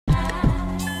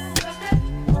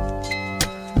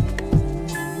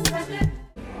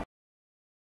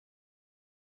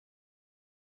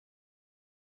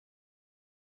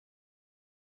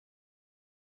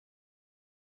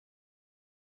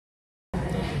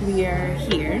we are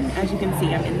here. As you can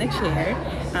see, I'm in the chair.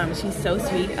 She's so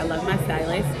sweet. I love my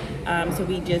stylist. So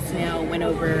we just now went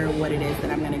over what it is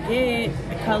that I'm gonna get,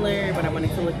 the color, what I want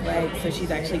it to look like. So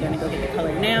she's actually gonna go get the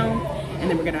color now, and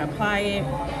then we're gonna apply it.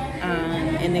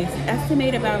 And they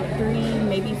estimate about 3,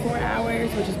 maybe 4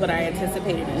 hours, which is what I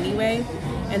anticipated anyway.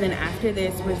 And then after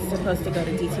this, we're supposed to go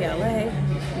to DTLA.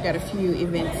 We got a few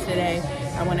events today.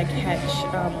 I want to catch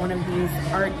one of these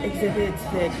art exhibits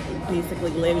that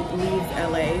basically leaves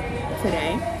LA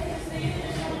today.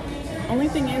 Only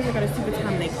thing is, I gotta see what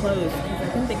time they close, because I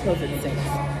think they close at 6.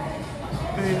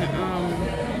 And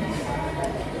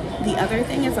the other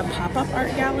thing is a pop-up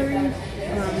art gallery.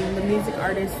 The music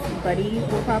artist Buddy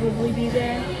will probably be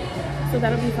there, so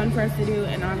that'll be fun for us to do,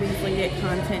 and obviously get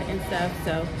content and stuff.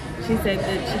 So she said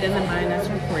that she doesn't mind us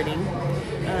recording,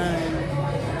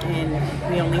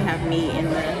 and we only have me in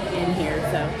here.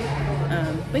 So,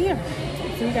 but yeah,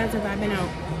 so you guys are vibing out.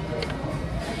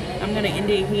 I'm gonna end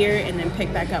it here and then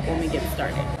pick back up when we get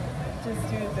started. Just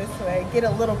do it this way, get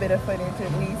a little bit of footage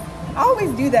at least. I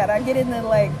always do that. I get in the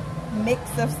like mix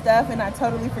of stuff and I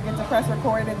totally forget to press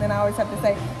record, and then I always have to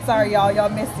say, sorry y'all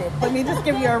missed it. Let me just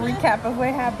give you a recap of what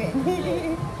happened.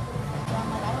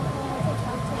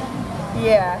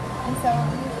 Yeah. And so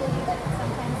usually like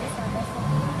sometimes it's not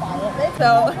necessarily quiet.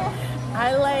 So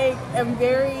I like am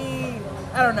very,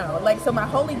 I don't know, like, so my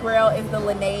holy grail is the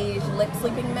Laneige lip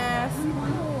sleeping mask.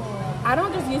 I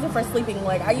don't just use it for sleeping,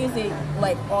 like I use it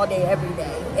like all day, every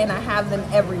day, and I have them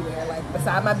everywhere, like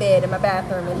beside my bed, in my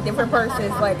bathroom, in different purses.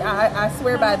 Like I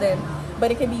swear by them, but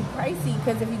it can be pricey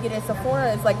because if you get it at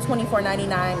Sephora, it's like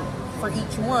 $24.99 for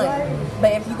each one.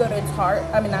 But if you go to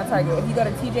if you go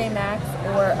to TJ Maxx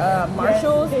or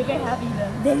Marshalls, Yes, they have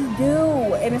them. they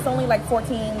do, and it's only like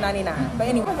 $14.99. But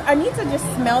anyway, I need to just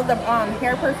smell the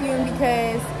hair perfume,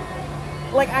 because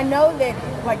like I know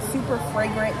that like super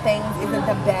fragrant things isn't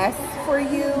the best for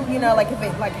you, you know, like if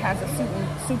it like has a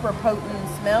super potent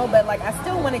smell, but like I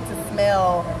still want it to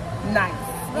smell nice,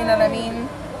 you know what I mean?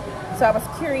 So I was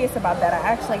curious about that. I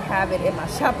actually have it in my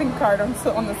shopping cart on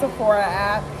the Sephora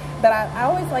app, but I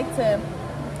always like to,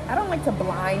 I don't like to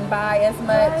blind buy as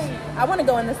much. I want to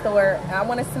go in the store and I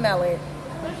want to smell it.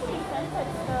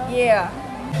 Yeah.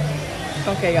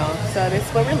 Okay, y'all, so this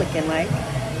is what we're looking like.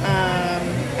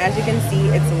 As you can see,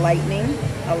 it's lightning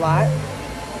a lot.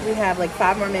 We have like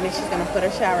 5 more minutes. She's gonna put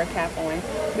a shower cap on.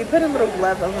 We put a little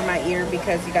glove over my ear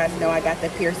because you guys know I got the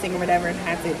piercing or whatever and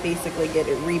had to basically get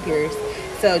it re-pierced.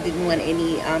 So didn't want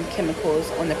any chemicals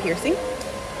on the piercing.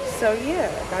 So yeah,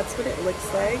 that's what it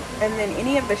looks like. And then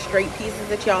any of the straight pieces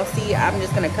that y'all see, I'm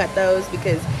just gonna cut those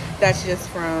because that's just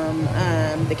from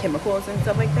the chemicals and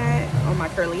stuff like that on my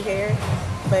curly hair.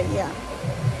 But yeah,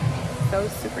 so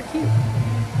super cute.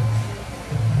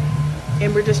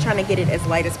 And we're just trying to get it as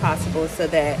light as possible so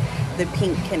that the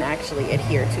pink can actually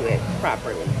adhere to it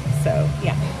properly. So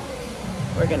yeah,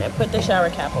 we're gonna put the shower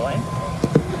cap on.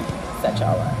 Set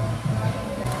y'all up.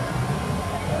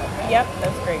 Yep,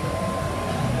 that's great.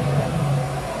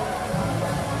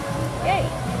 Yay.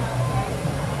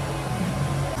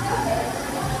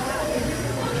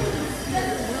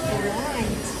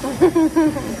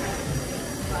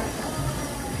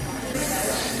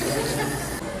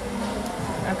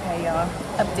 Okay, y'all,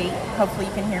 update. Hopefully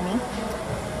you can hear me.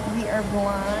 We are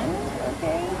blonde,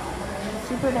 okay?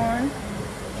 Super blonde.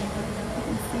 You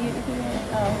can see it here.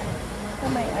 Oh,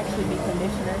 that might actually be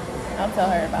conditioner. I'll tell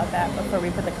her about that before we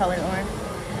put the color on.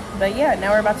 But yeah,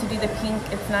 now we're about to do the pink.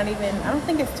 It's not even, I don't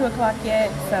think it's 2 o'clock yet,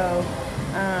 so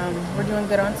we're doing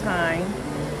good on time.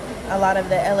 A lot of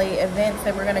the LA events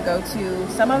that we're gonna go to,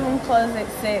 some of them close at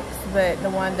 6, but the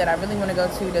one that I really wanna go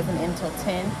to doesn't end until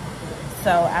 10. So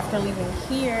after leaving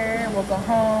here, we'll go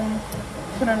home,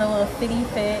 put on a little fitty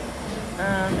fit,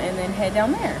 and then head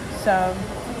down there. So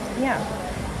yeah,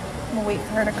 we'll wait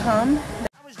for her to come.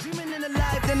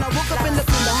 Then I woke up in the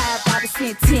half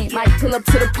 5% tent. Might pull up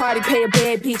to the party, pay a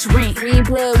bad bitch rent. We ain't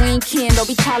blood, we ain't kin, don't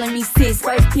be calling me sis.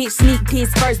 First pitch, sneak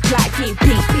piss, first plot, get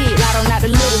pink. Lotto not the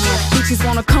little one. Bitches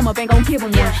wanna come up, ain't gon' give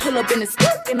them one. Pull up in the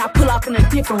skirt, then I pull off in a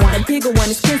different one. A bigger one,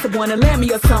 expensive one, a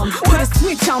Lammy or something. Put a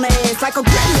switch on the ass like a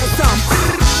Grammy or something.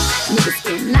 Niggas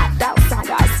get knocked out, signed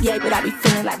RCA, but I be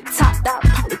feeling like a top dog.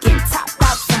 Probably getting topped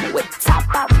out, somewhere with the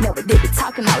top out. Never did the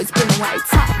talking, always feeling like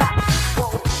top out.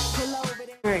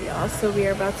 Alright y'all, so we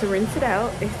are about to rinse it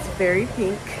out. It's very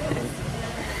pink.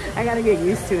 I gotta get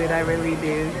used to it, I really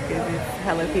do, because it's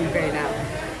hella pink right now.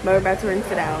 But we're about to rinse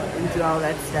it out and do all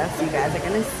that stuff, so you guys are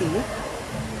gonna see.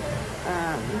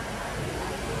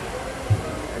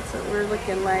 That's what we're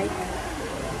looking like.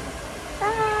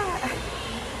 Ah!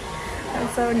 I'm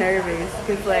so nervous,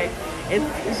 because like,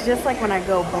 it's just like when I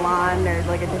go blonde or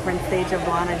like a different stage of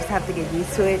blonde, I just have to get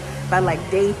used to it. By like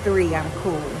day 3, I'm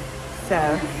cool.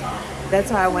 So that's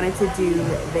why I wanted to do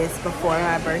this before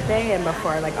my birthday and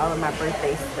before like all of my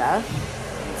birthday stuff,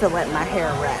 to let my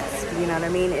hair rest. You know what I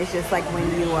mean? It's just like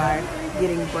when you are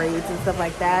getting braids and stuff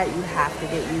like that, you have to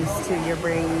get used to your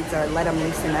braids or let them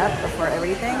loosen up before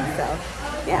everything. So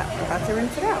yeah, I'm about to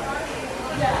rinse it out.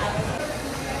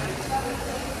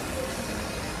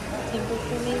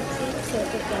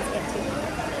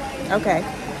 Okay.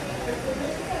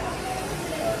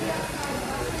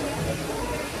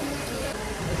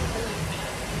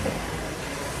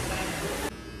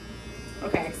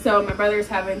 Okay, so my brother's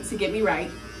having to get me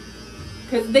right,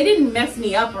 because they didn't mess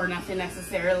me up or nothing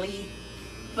necessarily,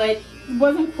 but it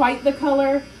wasn't quite the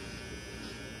color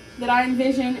that I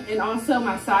envisioned. And also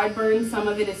my sideburns, some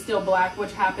of it is still black,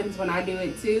 which happens when I do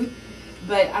it too.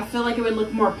 But I feel like it would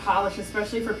look more polished,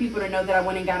 especially for people to know that I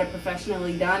went and got it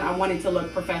professionally done. I want it to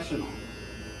look professional.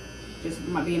 Just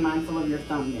being mindful of your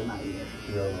thumb in my ear.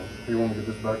 Yeah, you want me to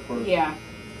get this back first? Yeah,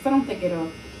 because I don't think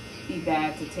it'll be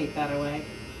bad to take that away.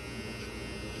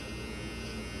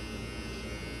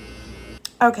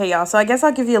 Okay, y'all, so I guess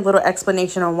I'll give you a little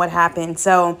explanation on what happened.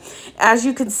 So as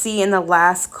you can see in the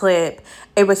last clip,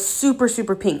 it was super,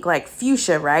 super pink, like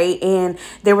fuchsia, right? And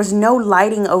there was no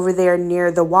lighting over there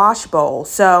near the wash bowl.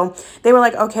 So they were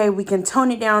like, okay, we can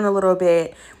tone it down a little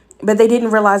bit, but they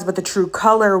didn't realize what the true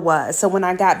color was. So when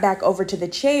I got back over to the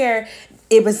chair,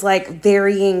 it was like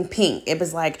varying pink. It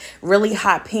was like really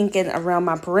hot pink and around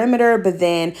my perimeter, but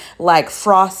then like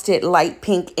frosted light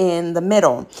pink in the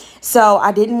middle. So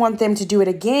I didn't want them to do it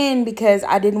again because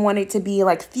I didn't want it to be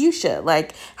like fuchsia,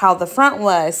 like how the front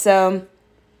was. So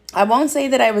I won't say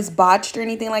that I was botched or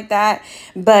anything like that,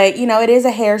 but you know, it is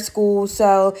a hair school,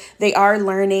 so they are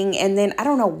learning. And then I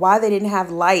don't know why they didn't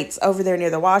have lights over there near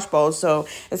the wash bowl. So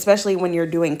especially when you're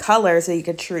doing color, so you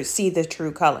could see the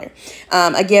true color.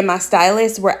 Again, my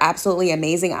stylists were absolutely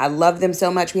amazing. I love them so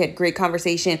much. We had great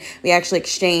conversation. We actually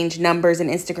exchanged numbers and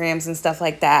Instagrams and stuff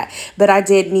like that. But I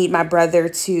did need my brother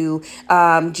to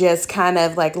just kind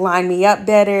of like line me up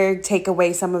better, take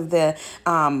away some of the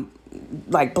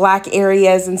like black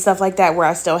areas and stuff like that where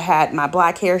I still had my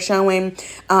black hair showing,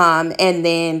 and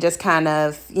then just kind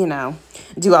of, you know,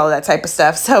 do all of that type of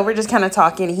stuff. So we're just kind of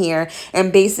talking here,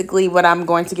 and basically what I'm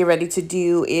going to get ready to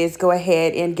do is go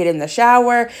ahead and get in the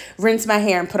shower, rinse my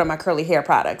hair, and put on my curly hair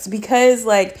products, because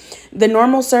like the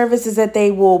normal service is that they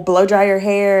will blow dry your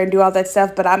hair and do all that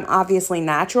stuff, but I'm obviously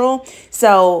natural,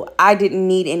 so I didn't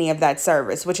need any of that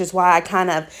service, which is why I kind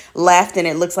of left and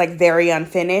it looks like very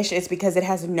unfinished. It's because it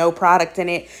has no product in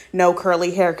it, no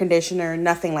curly hair conditioner,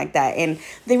 nothing like that, and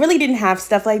they really didn't have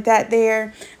stuff like that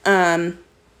there.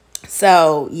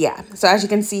 So yeah, so as you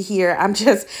can see here, I'm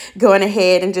just going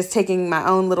ahead and just taking my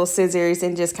own little scissors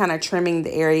and just kind of trimming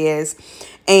the areas.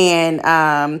 And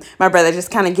my brother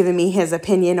just kind of giving me his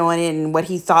opinion on it and what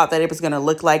he thought that it was going to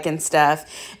look like and stuff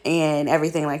and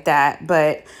everything like that.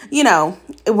 But, you know,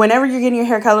 whenever you're getting your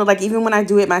hair colored, like even when I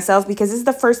do it myself, because this is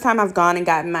the first time I've gone and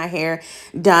gotten my hair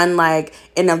done like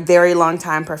in a very long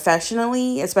time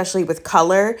professionally, especially with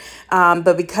color.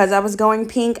 But because I was going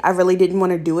pink, I really didn't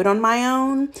want to do it on my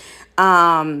own.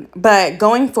 But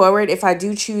going forward, if I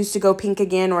do choose to go pink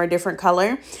again or a different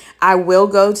color, I will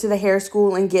go to the hair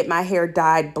school and get my hair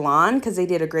dyed blonde, because they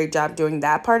did a great job doing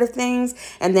that part of things.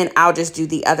 And then I'll just do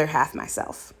the other half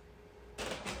myself.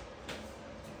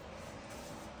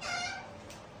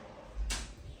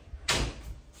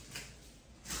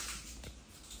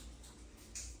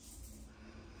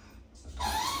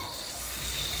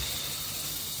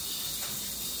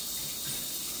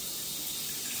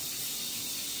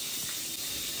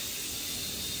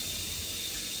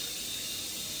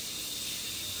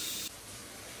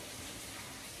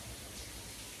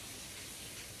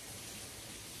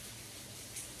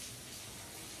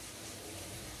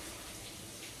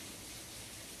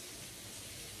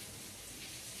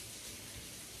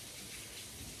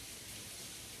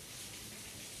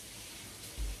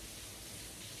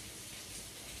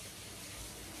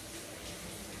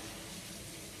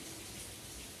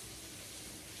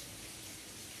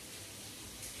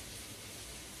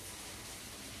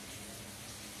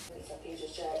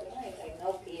 Pictures, child, but I ain't take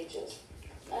no pictures.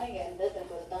 I ain't got nothing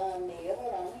but a thumbnail.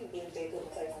 Hold on, let me get back up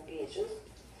and take some pictures.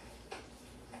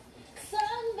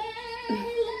 Somebody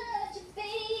loves you,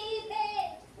 baby.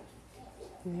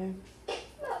 Yeah.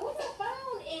 Look, where my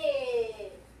phone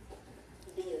is?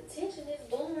 The attention is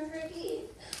blowing her head.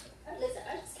 Listen,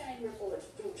 I just came here for a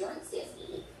few drinks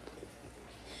yesterday.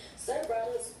 Sir brought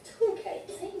us 2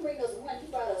 cakes. He didn't bring us 1.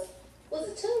 He brought us, was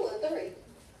it 2 or 3? It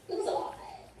was a lot.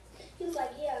 He was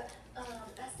like, yeah,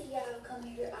 I see y'all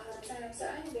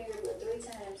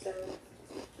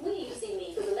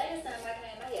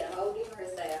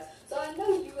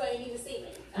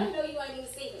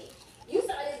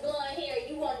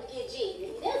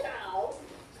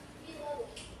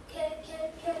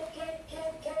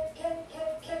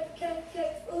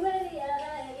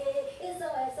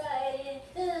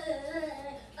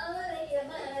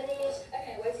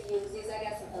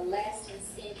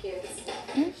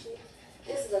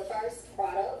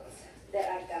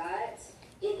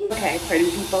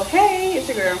people. Hey, it's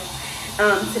your girl.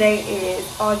 Today is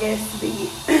August the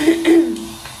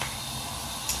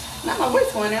not my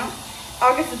voice going out.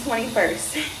 August the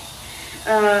 21st.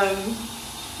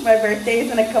 My birthday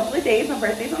is in a couple of days. My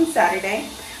birthday's on Saturday,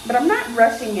 but I'm not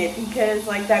rushing it because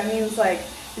like that means like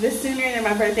the sooner that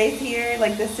my birthday's here,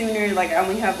 like the sooner like I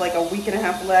only have like a week and a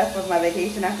half left of my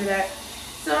vacation after that.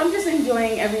 So I'm just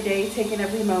enjoying every day, taking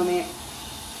every moment.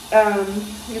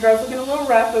 Your girl's looking a little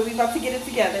rough, but we about to get it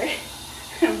together.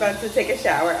 I'm about to take a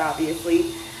shower,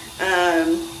 obviously,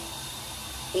 and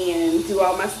do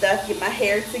all my stuff, get my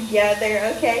hair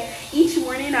together, okay? Each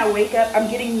morning I wake up, I'm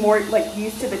getting more like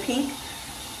used to the pink,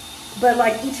 but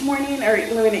like each morning or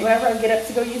whenever I get up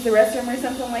to go use the restroom or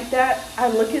something like that, I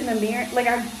look in the mirror, like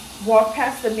I walk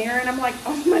past the mirror and I'm like,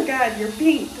 oh my God, you're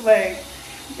pink. Like,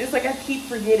 it's like I keep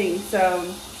forgetting,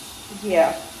 so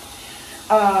yeah.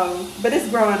 But it's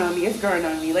growing on me. It's growing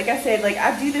on me. Like I said, like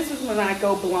I do this when I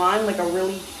go blonde, like a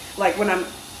really, like when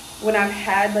I've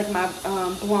had like my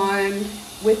blonde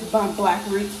with black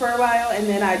roots for a while, and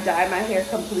then I dye my hair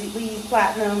completely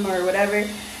platinum or whatever.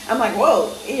 I'm like,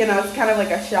 whoa, you know, it's kind of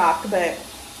like a shock. But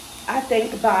I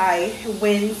think by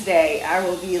Wednesday I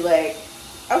will be like,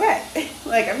 okay,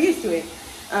 like I'm used to it.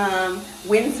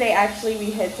 Wednesday actually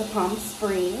we head to Palm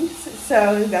Springs,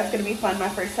 so that's gonna be fun. My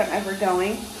first time ever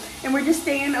going. And we're just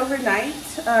staying overnight,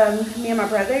 me and my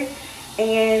brother.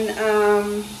 And,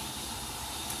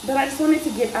 but I just wanted to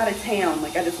get out of town.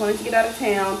 Like, I just wanted to get out of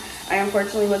town. I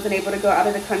unfortunately wasn't able to go out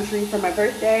of the country for my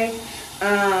birthday.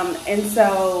 And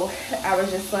so I was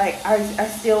just like, I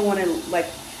still want to, like,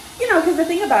 you know, because the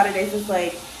thing about it is, it's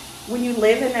like, when you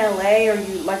live in LA or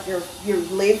you, like, you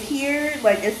live here,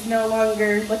 like, it's no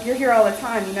longer, like, you're here all the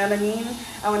time, you know what I mean?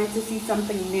 I wanted to see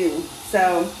something new.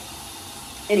 So,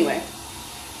 anyway.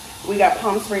 We got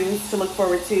Palm Springs to look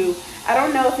forward to. I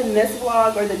don't know if in this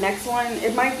vlog or the next one,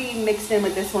 it might be mixed in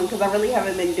with this one because I really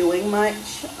haven't been doing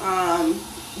much.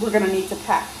 We're going to need to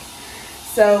pack.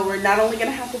 So we're not only going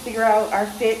to have to figure out our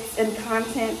fits and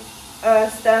content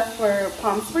stuff for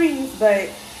Palm Springs, but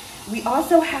we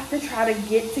also have to try to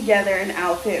get together an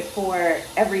outfit for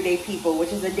Everyday People,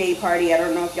 which is a day party. I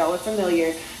don't know if y'all are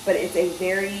familiar, but it's a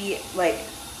very like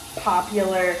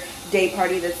popular day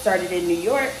party that started in New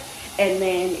York. And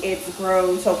then it's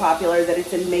grown so popular that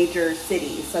it's in major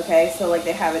cities, okay? So, like,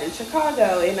 they have it in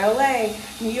Chicago, in LA,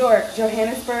 New York,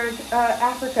 Johannesburg,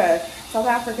 Africa, South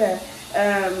Africa,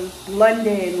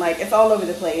 London. Like, it's all over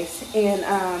the place. And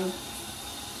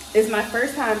it's my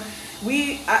first time.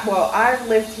 I've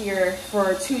lived here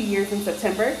for 2 years in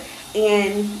September,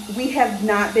 and we have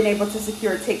not been able to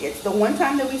secure tickets. The one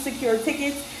time that we secured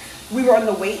tickets, we were on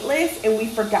the wait list and we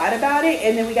forgot about it,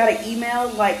 and then we got an email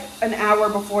like an hour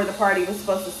before the party was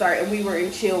supposed to start, and we were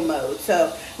in chill mode,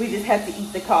 so we just had to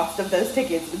eat the cost of those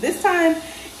tickets. But this time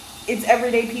it's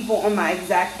Everyday People on my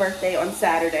exact birthday on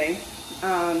Saturday,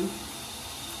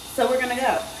 so we're gonna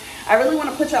go. I really want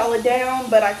to put y'all down,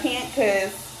 but I can't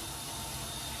because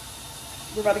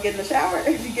we're about to get in the shower.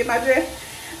 If you get my drift.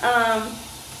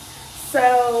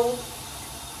 So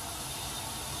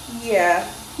yeah.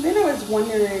 Then I was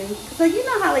wondering, cause like you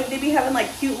know how like they be having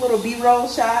like cute little B-roll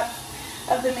shots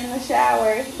of them in the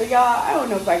shower, but y'all, I don't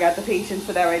know if I got the patience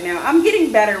for that right now. I'm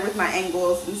getting better with my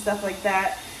angles and stuff like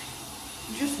that.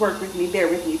 Just work with me, bear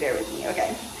with me,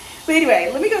 okay? But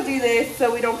anyway, let me go do this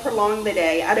so we don't prolong the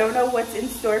day. I don't know what's in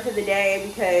store for the day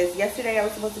because yesterday I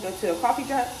was supposed to go to a coffee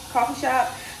shop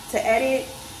to edit,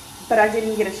 but I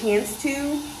didn't get a chance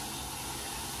to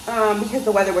because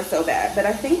the weather was so bad. But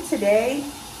I think today,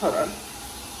 hold on.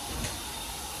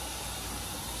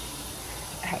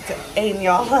 I have to aim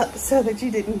y'all up so that you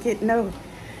didn't get no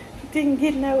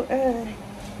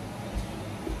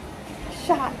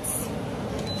shots.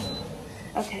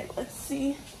 Okay, let's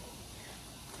see.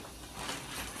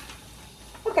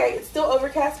 Okay, it's still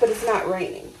overcast, but it's not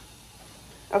raining.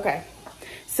 Okay,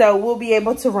 so we'll be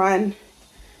able to run.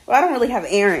 Well, I don't really have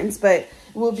errands, but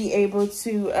we'll be able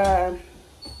to,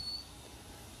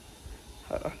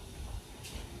 hold on.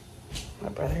 My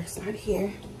brother's not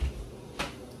here.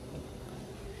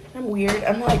 I'm weird.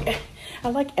 I'm like, I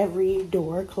like every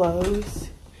door closed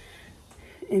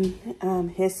in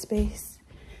his space.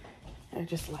 I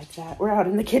just like that. We're out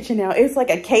in the kitchen now. It's like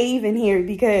a cave in here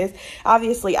because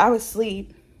obviously I was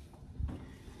asleep.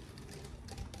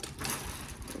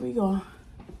 We're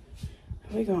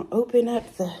gonna open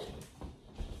up the,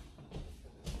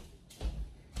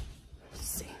 let's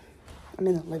see. I'm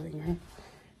in the living room.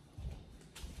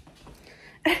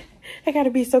 I gotta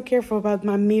be so careful about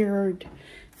my mirrored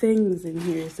things in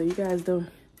here so you guys don't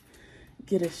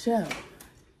get a show.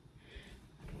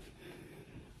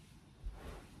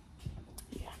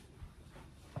 Yeah.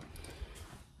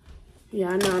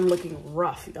 Yeah, I know I'm looking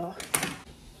rough, y'all.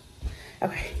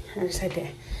 Okay, I just had to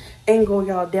angle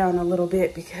y'all down a little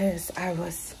bit because I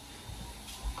was,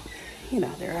 you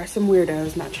know, there are some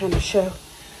weirdos not trying to show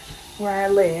where I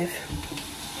live.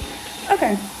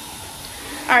 Okay.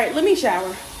 All right, let me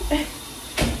shower. I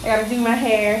gotta do my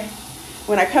hair.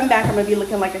 When I come back, I'm gonna be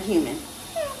looking like a human.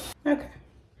 Okay.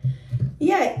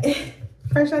 Yeah,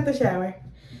 fresh out the shower.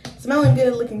 Smelling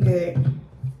good, looking good.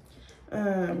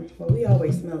 Well, we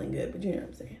always smelling good, but you know what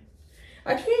I'm saying.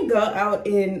 I can't go out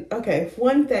in, okay,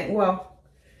 one thing, well,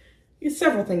 there's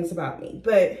several things about me,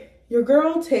 but your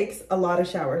girl takes a lot of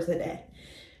showers a day.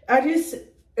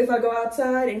 If I go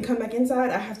outside and come back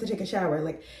inside, I have to take a shower.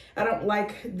 Like, I don't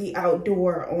like the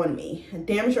outdoor on me. I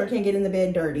damn sure can't get in the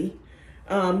bed dirty.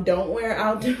 Don't wear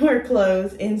outdoor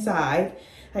clothes inside.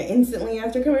 I instantly,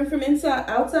 after coming from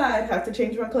outside, have to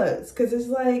change my clothes. Because it's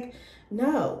like,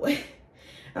 no,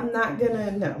 I'm not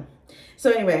gonna, no.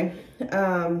 So anyway,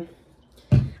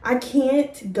 I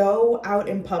can't go out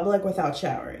in public without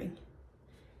showering.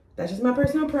 That's just my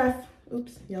personal pref.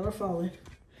 Oops, y'all are falling.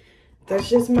 That's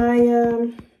just my,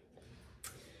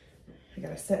 I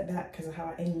gotta set back because of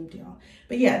how I aimed, y'all.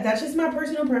 But yeah, that's just my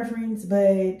personal preference.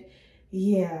 But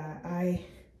yeah,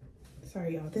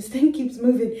 sorry y'all, this thing keeps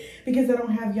moving because I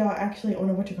don't have y'all actually on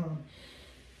a what you call them.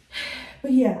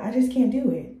 But yeah, I just can't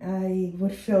do it. I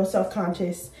would feel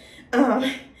self-conscious.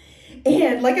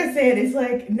 And like I said, it's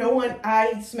like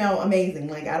I smell amazing.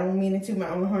 Like, I don't mean to toot my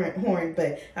own horn,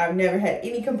 but I've never had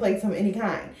any complaints of any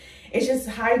kind. It's just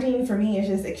hygiene for me is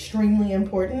just extremely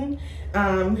important.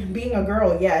 Being a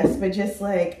girl, yes, but just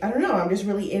like, I don't know, I'm just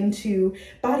really into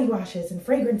body washes and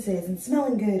fragrances and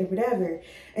smelling good or whatever.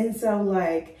 And so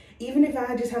like, even if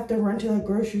I just have to run to a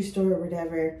grocery store or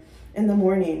whatever in the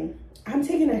morning, I'm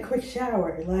taking a quick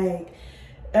shower. Like,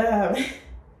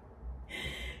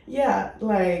 yeah,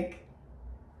 like,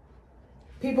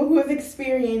 people who have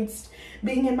experienced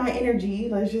being in my energy,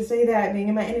 let's just say that, being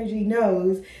in my energy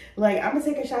knows, like, I'm gonna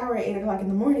take a shower at 8 o'clock in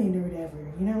the morning or whatever,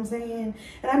 you know what I'm saying?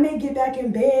 And I may get back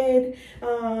in bed,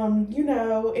 you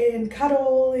know, and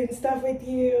cuddle and stuff with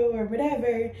you or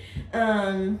whatever,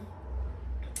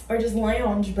 or just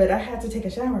lounge, but I have to take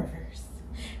a shower first.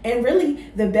 And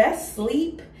really, the best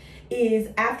sleep is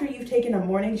after you've taken a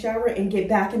morning shower and get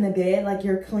back in the bed, like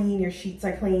you're clean, your sheets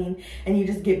are clean, and you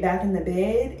just get back in the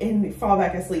bed and fall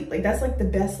back asleep. Like, that's like the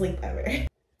best sleep ever. Okay,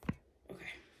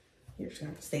 you're just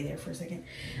gonna have to stay there for a second.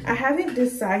 I haven't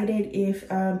decided if,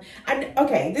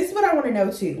 okay, this is what I wanna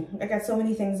know too. I got so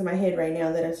many things in my head right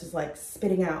now that it's just like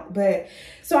spitting out. But,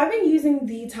 so I've been using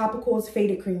the Topicals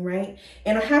Faded Cream, right?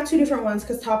 And I have two different ones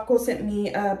because Topical sent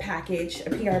me a package, a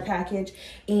PR package,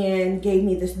 and gave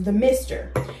me the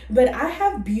mister. But I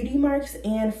have beauty marks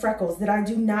and freckles that I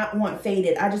do not want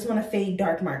faded. I just want to fade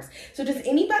dark marks. So does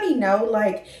anybody know,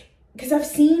 like, because I've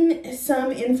seen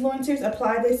some influencers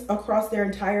apply this across their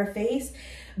entire face,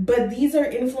 but these are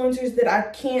influencers that I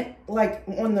can't, like,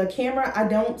 on the camera, I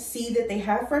don't see that they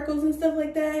have freckles and stuff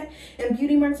like that and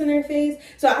beauty marks on their face.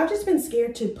 So I've just been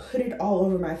scared to put it all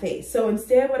over my face. So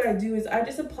instead what I do is I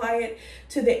just apply it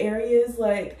to the areas,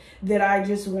 like, that I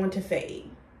just want to fade.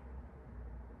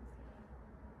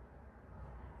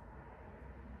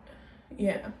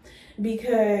 Yeah,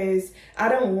 because I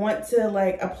don't want to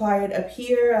like apply it up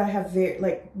here. I have very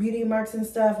like beauty marks and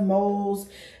stuff, moles,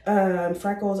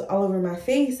 freckles all over my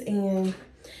face, and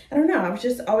I don't know, I've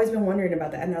just always been wondering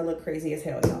about that. And I look crazy as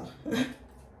hell, y'all.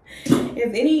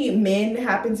 If any men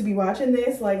happen to be watching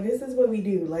this, like, this is what we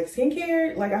do, like,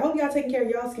 skincare. Like, I hope y'all taking care of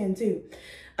y'all skin too.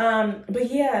 But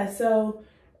yeah, so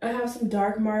I have some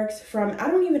dark marks from,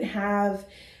 I don't even have,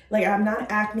 like, I'm not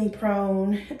acne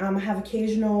prone. I have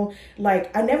occasional,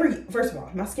 like, first of all,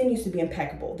 my skin used to be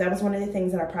impeccable. That was one of the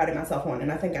things that I prided myself on.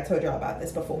 And I think I told y'all about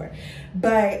this before.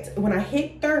 But when I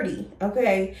hit 30,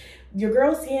 okay, your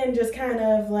girl's skin just kind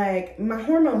of like, my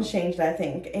hormones changed, I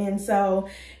think. And so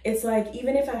it's like,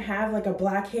 even if I have like a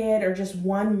blackhead or just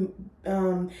one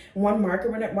mark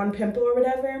or whatever, one pimple or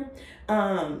whatever,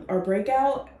 or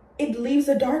breakout, it leaves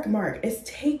a dark mark. It's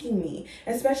taking me,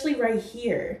 especially right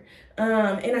here.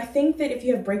 And I think that if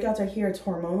you have breakouts right here, it's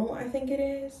hormonal, I think it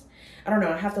is. I don't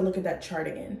know, I have to look at that chart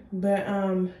again. But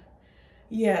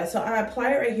yeah, so I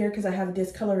apply it right here because I have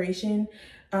discoloration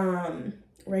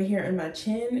right here in my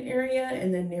chin area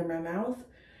and then near my mouth.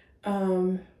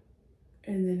 And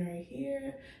then right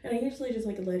here. And I usually just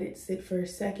like let it sit for a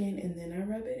second and then I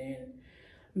rub it in.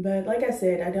 But like I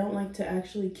said, I don't like to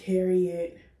actually carry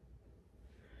it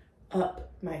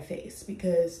up my face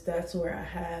because that's where I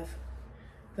have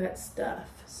that stuff.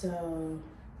 So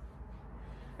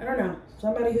I don't know,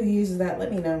 somebody who uses that,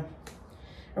 let me know.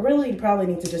 I really probably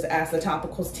need to just ask the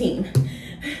Topicals team.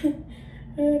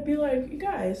 like, you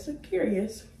guys, I'm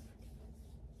curious.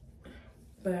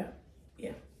 But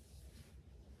yeah.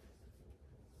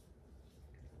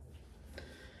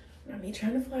 Not me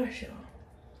trying to flash y'all.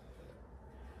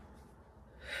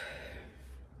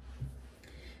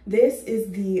 This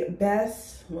is the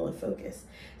best, well, focus.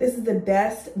 This is the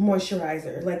best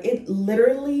moisturizer. Like, it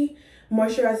literally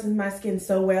moisturizes my skin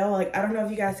so well. Like, I don't know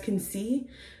if you guys can see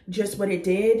just what it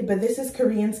did, but this is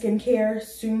Korean skincare,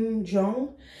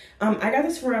 Soonjong. I got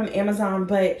this from Amazon,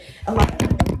 but a lot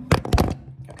of,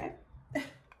 okay.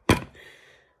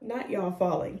 Not y'all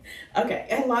falling. Okay,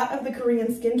 a lot of the Korean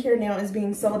skincare now is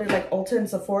being sold at like Ulta and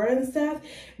Sephora and stuff,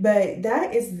 but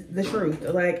that is the truth.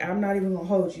 Like, I'm not even gonna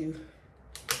hold you.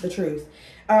 The truth.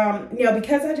 You know,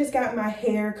 because I just got my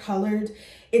hair colored,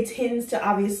 it tends to,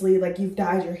 obviously, like, you've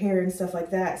dyed your hair and stuff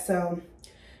like that. So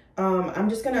I'm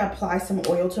just gonna apply some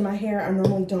oil to my hair. I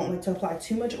normally don't like to apply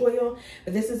too much oil,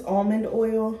 but this is almond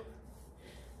oil,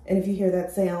 and if you hear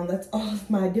that sound, that's all of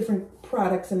my different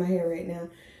products in my hair right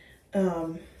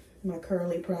now, my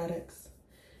curly products.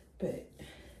 But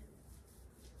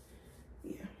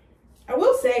yeah, I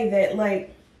will say that,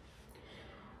 like,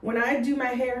 when I do my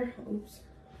hair, oops.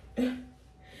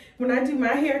 When I do my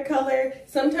hair color,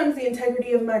 sometimes the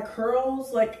integrity of my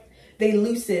curls, like, they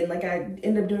loosen. Like, I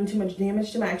end up doing too much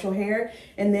damage to my actual hair,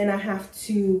 and then I have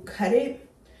to cut it.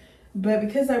 But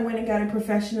because I went and got it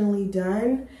professionally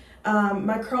done,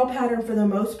 my curl pattern for the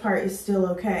most part is still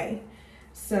okay.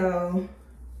 So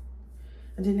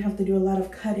I didn't have to do a lot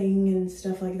of cutting and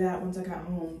stuff like that once I got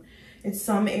home. It's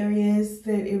some areas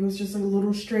that it was just a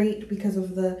little straight because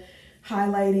of the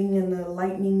highlighting and the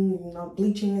lightening and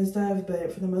bleaching and stuff,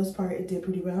 but for the most part it did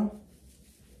pretty well.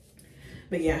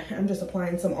 But yeah, I'm just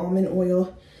applying some almond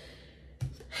oil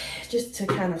just to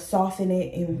kind of soften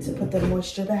it and to put the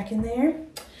moisture back in there.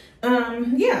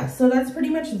 Yeah, so that's pretty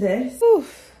much this.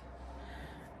 Oof.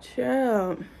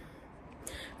 Chill.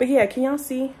 But yeah, can y'all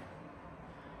see?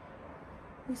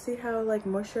 You see how, like,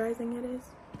 moisturizing it is?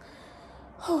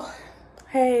 Oh.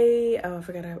 Hey, oh, I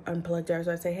forgot I unplugged her,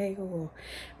 so I say, hey, oh,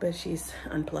 but she's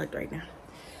unplugged right now.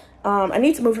 I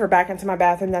need to move her back into my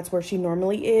bathroom. That's where she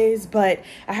normally is, but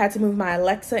I had to move my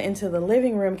Alexa into the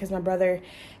living room because my brother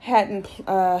hadn't,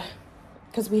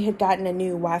 because we had gotten a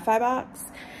new Wi-Fi box,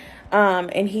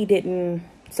 and he didn't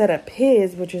set up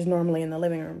his, which is normally in the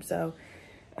living room. So,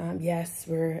 yes,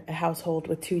 we're a household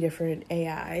with 2 different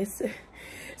AIs.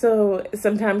 So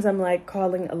sometimes I'm like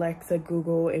calling Alexa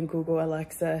Google and Google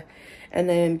Alexa, and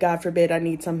then God forbid I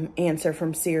need some answer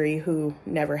from Siri, who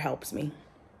never helps me.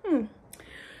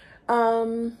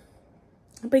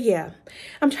 But yeah,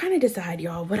 I'm trying to decide,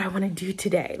 y'all, what I want to do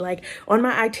today. Like, on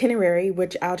my itinerary,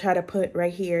 which I'll try to put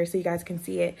right here so you guys can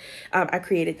see it. I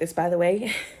created this, by the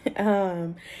way.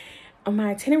 On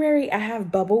my itinerary, I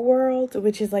have Bubble World,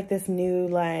 which is like this new,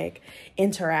 like,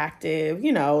 interactive,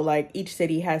 you know, like, each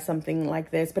city has something like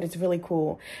this, but it's really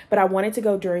cool. But I wanted to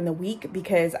go during the week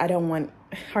because I don't want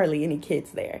hardly any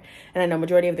kids there. And I know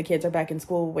majority of the kids are back in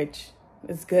school, which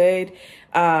is good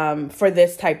for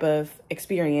this type of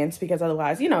experience, because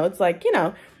otherwise, you know, it's like, you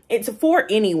know, it's for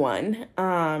anyone.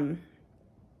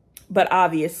 But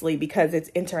obviously, because it's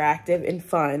interactive and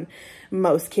fun,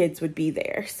 most kids would be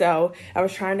there. So I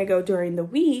was trying to go during the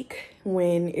week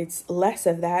when it's less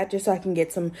of that, just so I can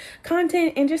get some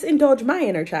content and just indulge my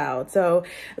inner child. So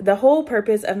the whole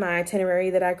purpose of my itinerary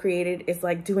that I created is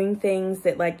like doing things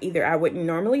that like either I wouldn't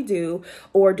normally do,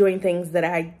 or doing things that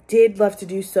I did love to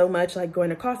do so much, like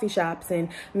going to coffee shops and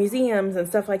museums and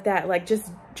stuff like that. Like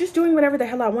just doing whatever the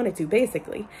hell I wanted to,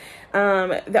 basically.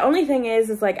 The only thing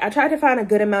is like I tried to find a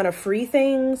good amount of free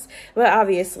things, but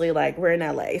obviously, like, we're in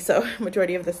LA, so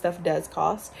majority of the stuff does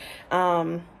cost.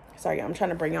 Sorry, I'm trying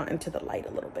to bring y'all into the light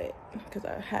a little bit because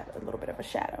I had a little bit of a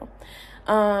shadow.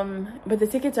 But the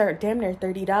tickets are damn near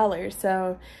 $30,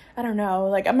 so I don't know.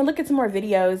 Like, I'm gonna look at some more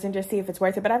videos and just see if it's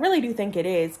worth it, but I really do think it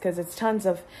is because it's tons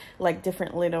of like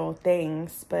different little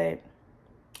things, but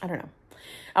I don't know.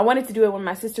 I wanted to do it when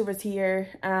my sister was here,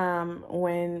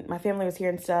 when my family was here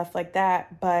and stuff like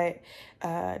that, but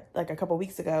like a couple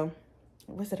weeks ago.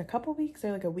 Was it a couple weeks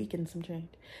or like a week and some change?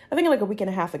 I think like a week and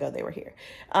a half ago they were here,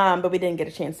 but we didn't get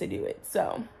a chance to do it.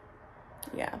 So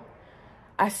yeah,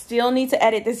 I still need to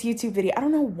edit this YouTube video. I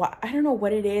don't know why. I don't know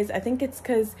what it is. I think it's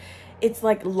because it's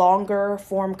like longer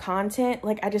form content.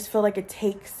 Like, I just feel like it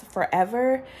takes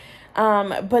forever.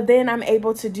 But then I'm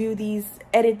able to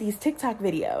edit these TikTok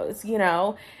videos, you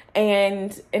know,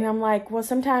 and I'm like, well,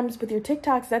 sometimes with your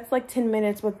TikToks, that's like 10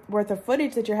 minutes worth of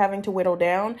footage that you're having to whittle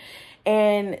down.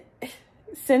 And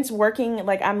since working,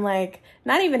 like, I'm like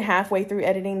not even halfway through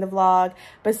editing the vlog,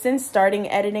 but since starting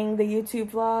editing the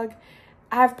YouTube vlog,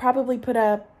 I've probably put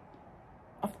up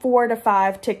 4 to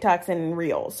 5 TikToks and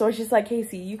Reels. So it's just like,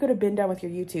 Casey, you could have been done with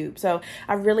your YouTube. So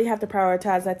I really have to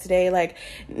prioritize that today. Like,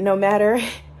 no matter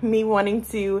me wanting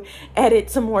to edit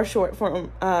some more short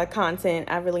form content,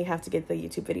 I really have to get the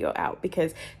YouTube video out,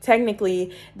 because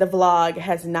technically the vlog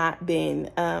has not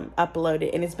been uploaded,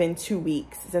 and it's been 2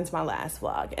 weeks since my last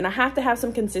vlog. And I have to have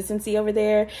some consistency over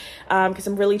there because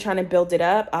I'm really trying to build it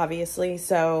up, obviously.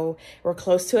 So we're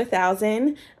close to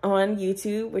 1,000 on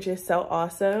YouTube, which is so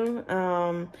awesome.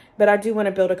 But I do want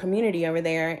to build a community over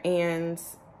there, and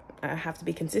I have to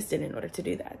be consistent in order to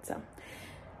do that. So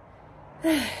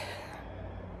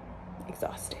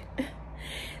exhausted.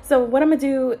 So what I'm gonna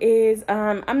do is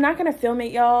I'm not gonna film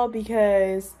it, y'all,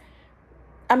 because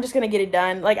I'm just gonna get it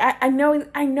done. Like, I know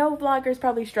vloggers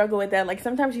probably struggle with that. Like,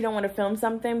 sometimes you don't want to film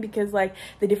something because, like,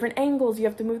 the different angles you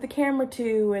have to move the camera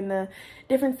to and the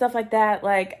different stuff like that.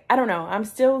 Like, I don't know, I'm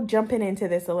still jumping into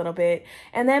this a little bit.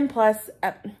 And then plus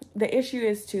the issue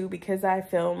is too, because I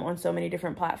film on so many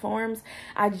different platforms,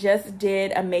 I just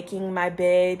did a making my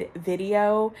bed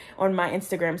video on my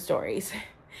Instagram stories,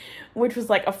 which was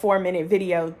like a 4-minute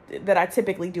video that I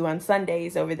typically do on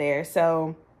Sundays over there.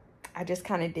 So I just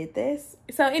kind of did this.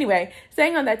 So anyway,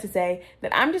 saying all that to say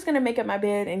that I'm just going to make up my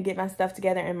bed and get my stuff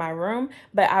together in my room.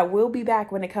 But I will be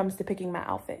back when it comes to picking my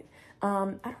outfit. I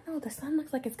don't know. The sun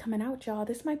looks like it's coming out, y'all.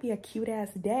 This might be a cute ass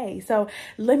day. So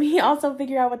let me also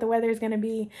figure out what the weather is going to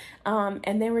be.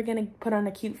 And then we're going to put on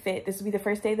a cute fit. This will be the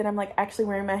first day that I'm like actually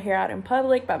wearing my hair out in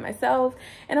public by myself.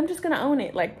 And I'm just going to own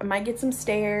it. Like, I might get some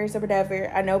stares or whatever.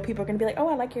 I know people are going to be like, oh,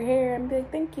 I like your hair. I'm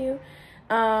like, thank you.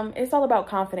 It's all about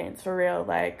confidence, for real.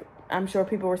 Like, I'm sure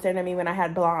people were saying to me when I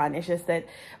had blonde. It's just that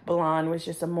blonde was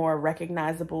just a more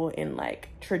recognizable in like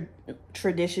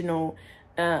traditional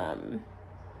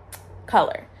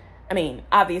color. I mean,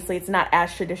 obviously it's not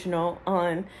as traditional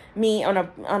on me, on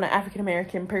an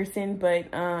African-American person, but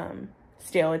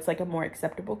still it's like a more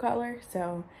acceptable color.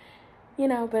 So, you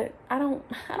know, but I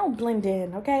don't blend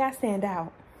in, okay? I stand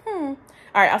out. All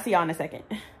right, I'll see y'all in a second.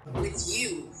 With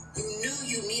you knew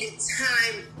you needed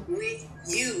time with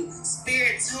you.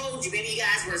 Spirit told you, maybe you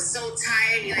guys were so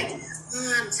tired. You're like,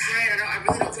 oh, I'm tired. I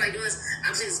really don't feel like doing this.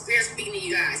 I'm saying Spirit speaking to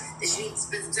you guys that you need to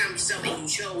spend some time with yourself, and you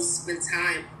chose to spend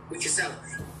time with yourself.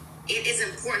 It is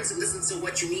important to listen to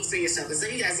what you need for yourself. And some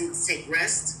of you guys need to take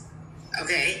rest,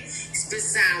 okay? Spend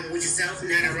time with yourself,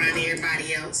 not around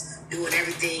everybody else, doing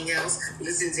everything else,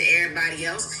 listening to everybody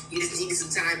else. You just need some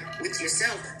time with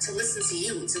yourself to listen to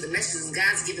you, to the messages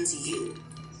God's given to you.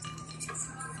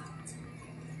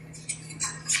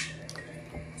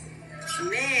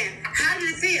 Man, how did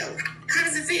it feel? How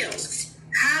does it feel?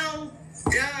 How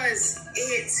does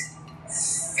it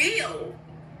feel?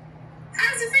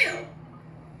 How does it feel?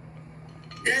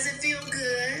 Does it feel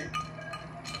good?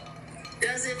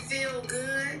 Does it feel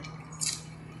good?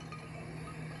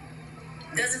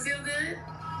 Does it feel good?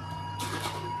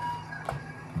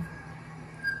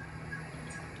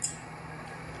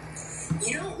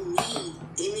 You don't need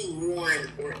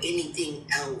anyone or anything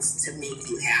else to make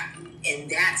you happy. And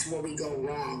that's where we go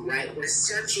wrong, right? We're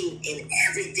searching in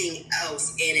everything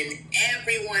else and in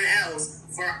everyone else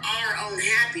for our own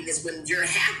happiness when your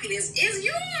happiness is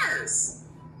yours.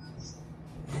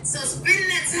 So spending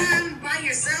that time by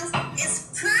yourself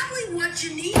is probably what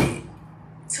you needed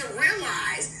to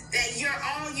realize that you're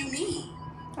all you need.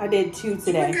 I did 2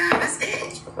 today. Oh my God, that's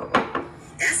it.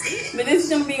 That's it. But this is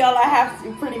going to be all I have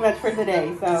to, pretty much for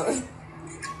today, so.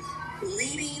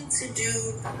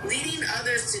 Leading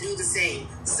others to do the same.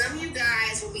 Some of you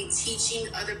guys will be teaching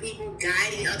other people,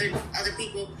 guiding other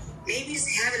people. Maybe just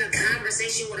having a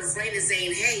conversation with a friend and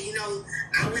saying, hey, you know,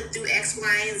 I went through X,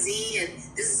 Y, and Z, and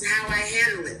this is how I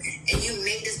handle it. And you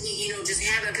may just be, you know, just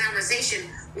having a conversation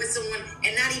with someone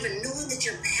and not even knowing that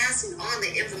you're passing on the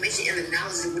information and the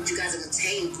knowledge of what you guys have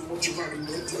obtained from what you've already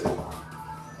been through.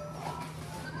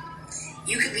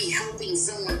 You could be helping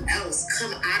someone else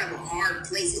come out of a hard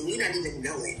place and you not even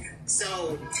know it.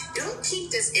 So don't keep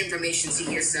this information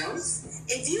to yourself.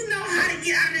 If you know how to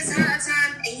get out of this hard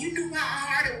time and you knew how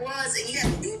hard it was and you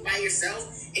had to do it by yourself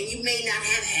and you may not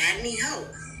have had any help,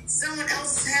 someone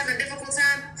else is having a difficult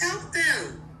time, help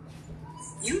them.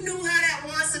 You knew how that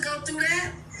was to go through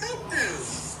that, help them.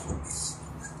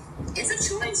 It's a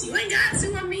choice. You ain't got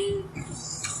to, I mean.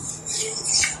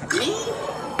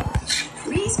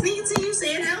 Me speaking to you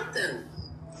saying help them.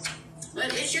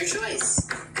 But it's your choice.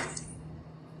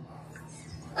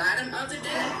 Bottom of the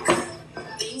deck.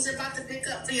 Things are about to pick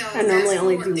up for y'all. I normally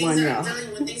only do one, y'all. I'm telling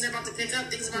you, when things are about to pick up,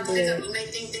 things are about to pick up. You may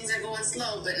think things are going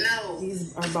slow, but no.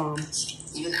 These are bomb.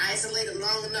 You've been isolated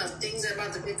long enough. Things are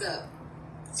about to pick up.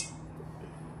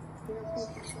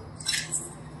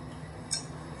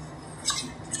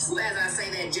 So as I say,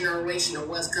 that generation of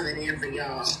what's coming in for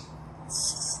y'all.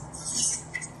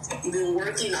 You've been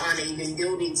working on it. You've been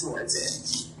building towards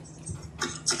it.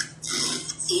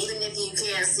 Even if you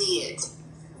can't see it.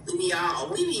 We be our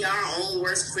own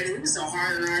worst critics. We be so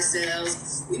hard on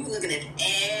ourselves. We be looking at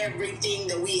everything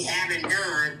that we haven't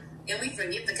done. And we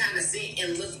forget to kind of sit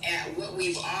and look at what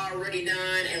we've already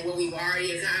done and what we've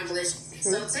already accomplished.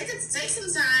 So take some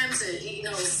time to, you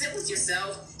know, sit with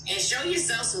yourself and show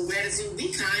yourself some gratitude.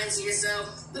 Be kind to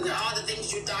yourself. Look at all the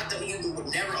things you thought that you would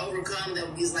never overcome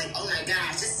that was like, oh my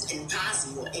gosh, this is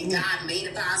impossible. And God made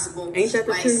it possible. Ain't that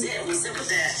the like, truth? sit with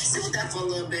that. Sit with that for a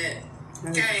little bit.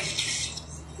 Okay.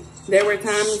 There were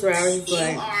times where I was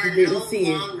like, you didn't see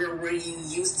it. Where you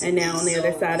used to and now on the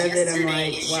other side of it, I'm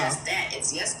like, wow. Just that.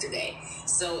 It's yesterday.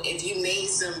 So if you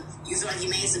feel like you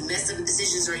made some messed up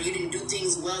decisions or you didn't do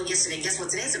things well yesterday, guess what?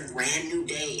 Today's a brand new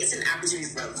day. It's an opportunity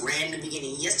for a brand new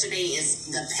beginning. Yesterday is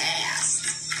the past.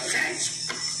 Okay?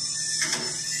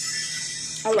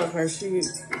 I love her.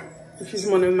 She's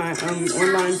one of my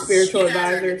online spiritual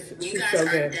advisors. She's so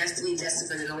good. You guys are destined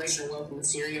for generational wealth,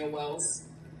 material wealth.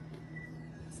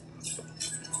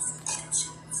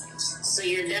 So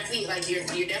you're definitely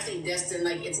you're definitely destined,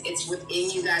 like it's within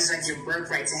you guys, like your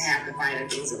birthright to have the finer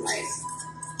things in life.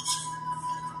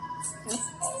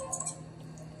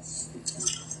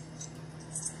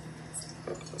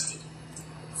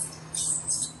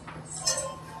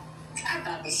 I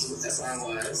thought this is what that song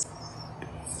was.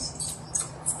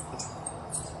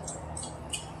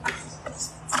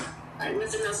 Alright,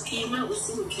 nothing else came out. Let's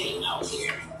see what came out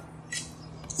here.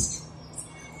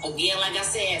 Again, like I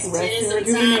said, spending some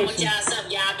time with y'all.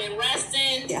 Y'all been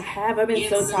resting. Yeah, I have. I've been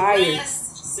so tired.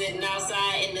 Rest, sitting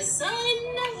outside in the sun.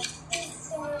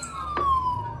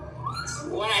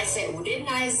 What I said, didn't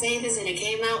I say this and it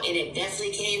came out? And it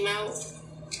definitely came out.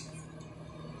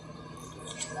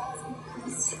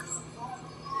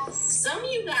 Some of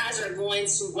you guys are going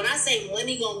to, when I say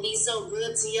money gonna be so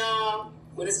good to y'all,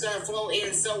 when it's gonna flow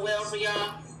in so well for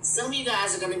y'all, some of you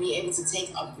guys are going to be able to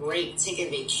take a break, take a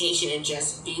vacation, and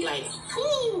just be like,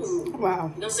 whoo.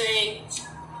 Wow. You know what I'm saying?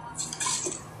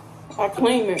 I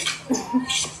claim it.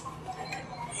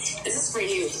 This is for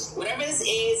you. Whatever this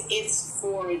is, it's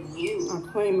for you. I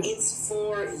claim it. It's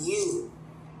for you.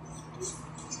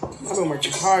 I've been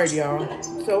working hard, y'all.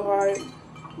 So hard.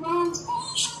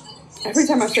 Every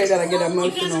time I say that, I get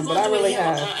emotional, but I really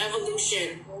have.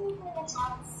 Evolution.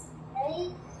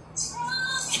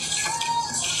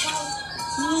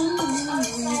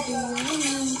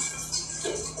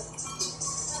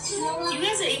 You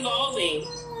guys are evolving.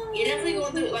 You're definitely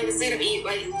going through like a state of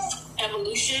like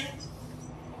evolution.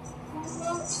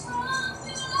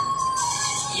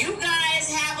 You guys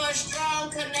have a strong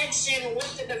connection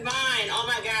with the divine. Oh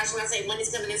my gosh, when I say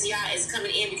money's coming in, y'all is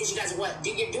coming in because you guys are what?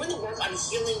 You're doing the work on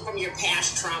healing from your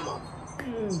past trauma.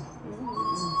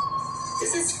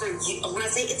 This is for you. When I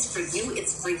say it's for you,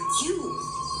 it's for you.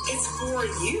 It's for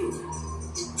you.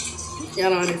 Y'all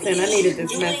don't understand. I needed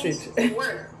this message.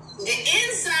 Work. The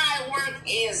inside work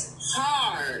is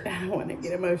hard. I don't want to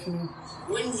get emotional.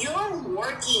 When you're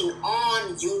working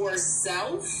on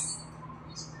yourself,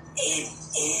 it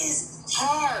is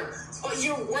hard. But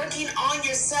you're working on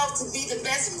yourself to be the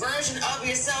best version of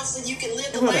yourself so you can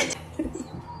live the life.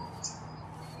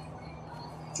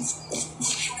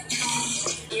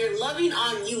 You're loving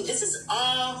on you. This is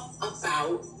all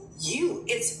about you.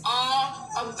 It's all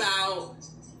about.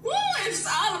 Woo, it's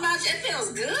all about, it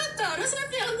feels good though. Doesn't it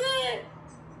feel good?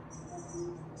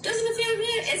 Doesn't it feel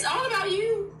good? It's all about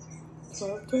you.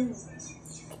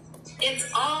 It's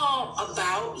all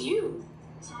about you.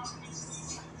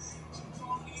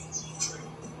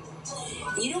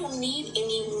 You don't need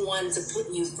anyone to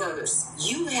put you first.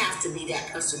 You have to be that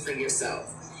person for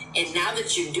yourself. And now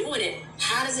that you're doing it,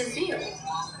 how does it feel?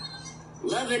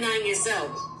 Loving on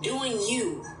yourself, doing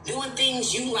you, doing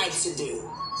things you like to do.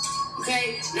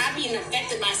 Okay, not being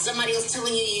affected by somebody else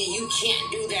telling you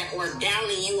can't do that or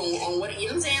downing you on what, you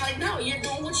know what I'm saying? Like, no, you're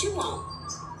doing what you want.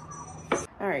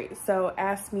 All right, so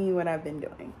ask me what I've been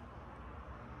doing.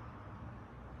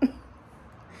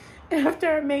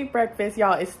 After I made breakfast,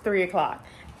 y'all, it's 3 o'clock.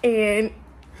 And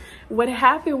what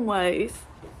happened was,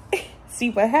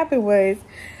 what happened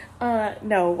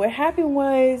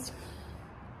was,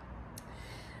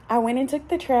 I went and took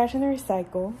the trash in the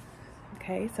recycle.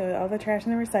 Okay, so all the trash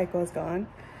in the recycle is gone.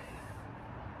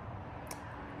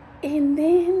 And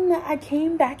then I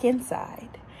came back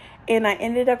inside and I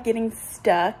ended up getting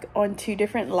stuck on 2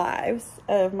 different lives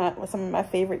of some of my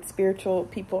favorite spiritual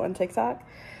people on TikTok.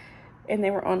 And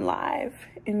they were on live.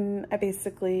 And it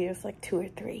was like 2 or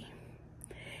 3.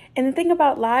 And the thing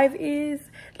about live is,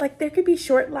 like, there could be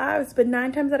short lives, but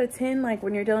 9 times out of 10, like,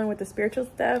 when you're dealing with the spiritual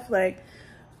stuff, like,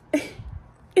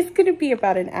 it's gonna be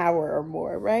about an hour or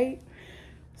more, right?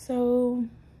 So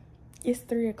it's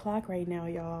 3 o'clock right now,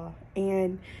 y'all,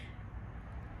 and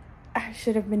I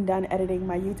should have been done editing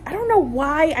my YouTube. I don't know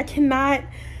why I cannot.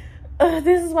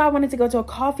 This is why I wanted to go to a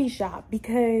coffee shop,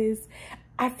 because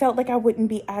I felt like I wouldn't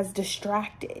be as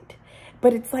distracted.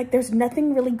 But it's like there's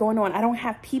nothing really going on. I don't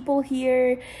have people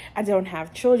here. I don't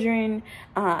have children.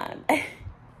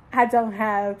 I don't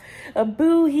have a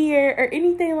boo here or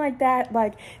anything like that.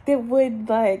 Like, that would,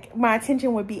 like, my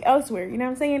attention would be elsewhere. You know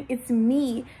what I'm saying? It's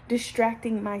me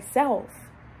distracting myself.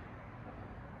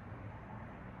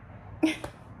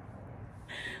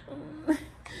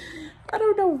 I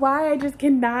don't know why I just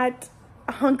cannot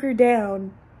hunker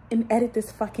down and edit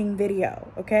this fucking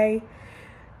video, okay?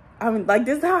 I'm like,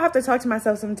 this is how I have to talk to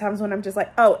myself sometimes when I'm just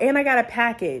like, oh, and I got a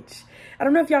package. I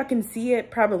don't know if y'all can see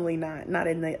it. Probably not. Not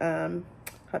in the,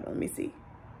 hold on, let me see.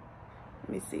 Let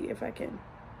me see if I can.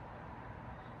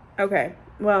 Okay,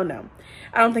 well, no.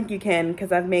 I don't think you can,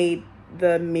 because I've made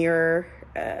the mirror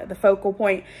the focal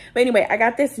point. But anyway, I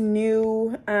got this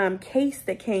new case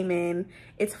that came in.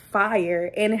 It's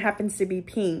fire, and it happens to be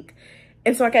pink.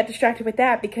 And so I got distracted with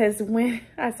that, because when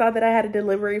I saw that I had a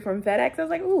delivery from FedEx, I was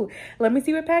like, ooh, let me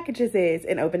see what package this is,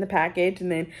 and opened the package,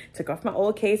 and then took off my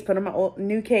old case, put on my old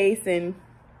new case, and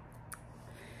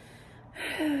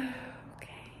okay.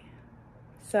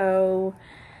 So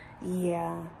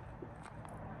yeah.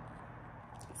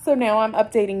 So now I'm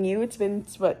updating you. It's been,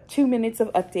 what, 2 minutes of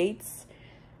updates.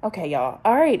 Okay, y'all.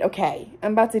 All right, okay.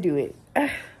 I'm about to do it.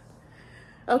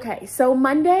 Okay, so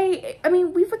Monday, I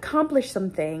mean, we've accomplished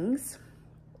some things.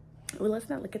 Well, let's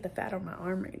not look at the fat on my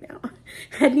arm right now.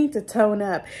 I need to tone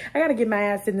up. I got to get my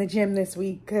ass in the gym this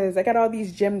week, because I got all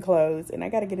these gym clothes, and I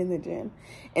got to get in the gym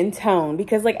and tone,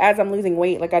 because, like, as I'm losing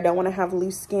weight, like, I don't want to have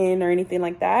loose skin or anything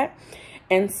like that.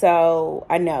 And so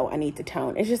I know I need to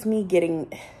tone. It's just me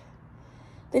getting...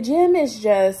 The gym is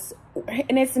just,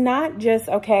 and it's not just,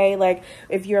 okay, like,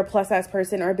 if you're a plus size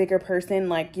person or a bigger person,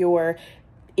 like, your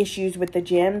issues with the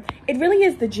gym, it really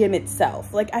is the gym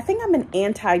itself. Like, I think I'm an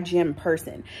anti-gym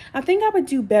person. I think I would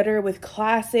do better with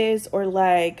classes, or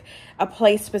like a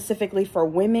place specifically for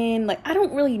women. Like, I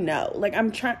don't really know. Like, I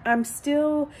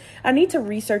need to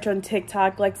research on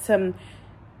TikTok, like, some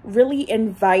really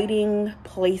inviting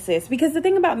places, because the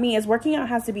thing about me is working out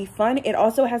has to be fun. It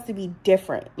also has to be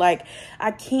different. Like,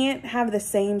 I can't have the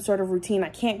same sort of routine. I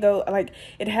can't go, like,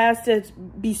 it has to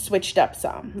be switched up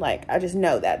some. Like, I just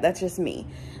know that. That's just me.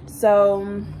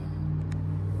 So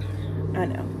I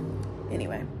know.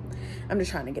 Anyway, I'm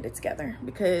just trying to get it together,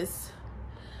 because,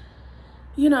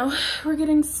 you know, we're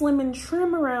getting slim and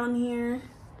trim around here.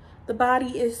 The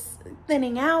body is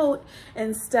thinning out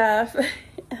and stuff.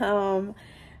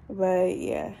 But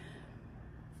yeah.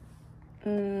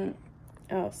 Oh,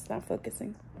 it's not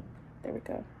focusing. There we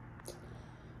go.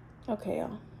 Okay,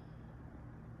 y'all.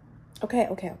 Okay.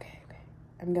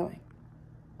 I'm going.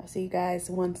 I'll see you guys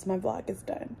once my vlog is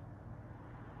done.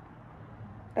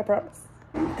 I promise.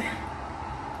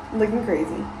 Looking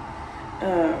crazy.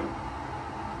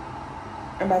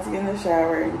 I'm about to get in the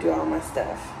shower and do all my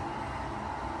stuff.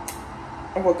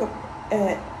 I woke up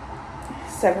at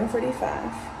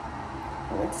 7:45.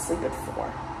 I went to sleep at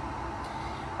 4.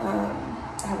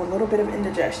 I have a little bit of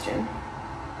indigestion,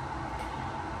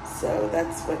 so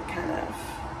that's what kind of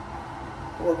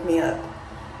woke me up.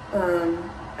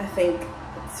 I think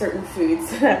certain foods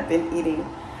that I've been eating,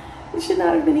 I should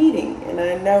not have been eating, and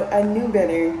I knew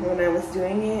better when I was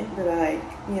doing it, but, like,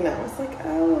 you know, it's like,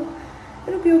 oh,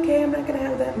 it'll be okay, I'm not gonna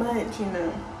have that much, you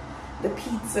know, the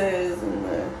pizzas and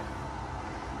the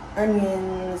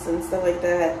onions and stuff like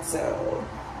that. So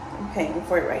I'm paying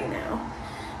for it right now,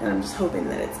 and I'm just hoping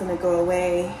that it's gonna go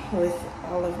away with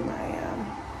all of my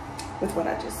with what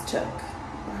I just took,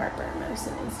 the heartburn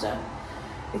medicine and stuff,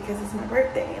 because it's my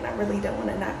birthday and I really don't want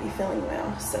to not be feeling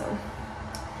well. So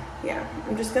yeah,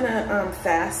 I'm just gonna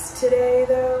fast today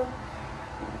though.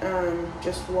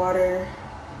 Just water,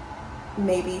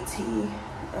 maybe tea,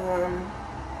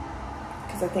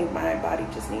 because I think my body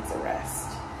just needs a rest.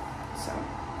 So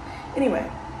anyway,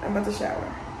 I'm about to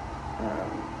shower.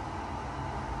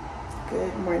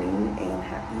 Good morning and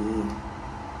happy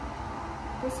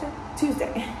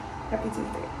Tuesday. Happy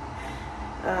Tuesday.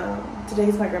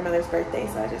 Today's my grandmother's birthday,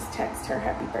 so I just text her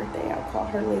happy birthday. I'll call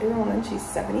her later on. She's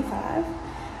 75.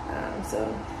 So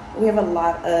we have a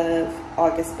lot of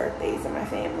August birthdays in my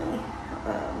family.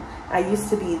 I used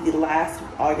to be the last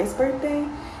August birthday,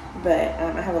 but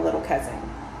I have a little cousin,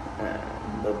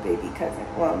 little baby cousin.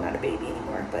 Well, not a baby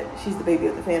anymore, but she's the baby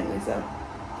of the family. So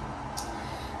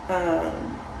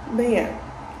But yeah,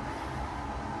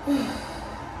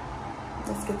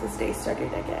 let's get this day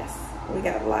started, I guess. We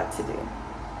got a lot to do.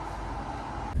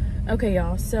 Okay,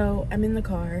 y'all, so I'm in the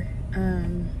car. Let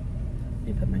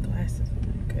me put my glasses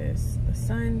on because the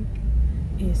sun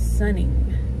is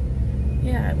sunning.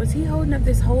 Yeah, was he holding up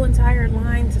this whole entire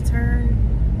line to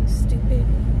turn? Stupid.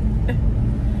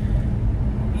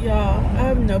 Y'all, I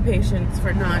have no patience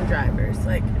for non-drivers,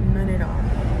 like none at all.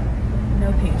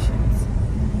 No patience.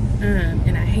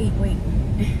 And I hate waiting.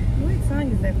 What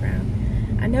song is that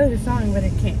from? I know the song, but I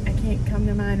can't come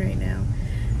to mind right now.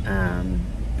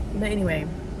 But anyway,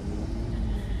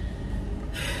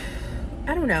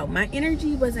 I don't know. My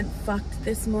energy wasn't fucked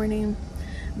this morning,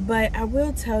 but I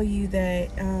will tell you that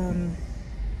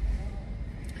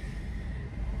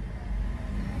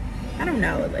I don't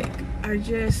know, like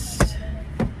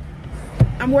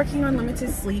I'm working on limited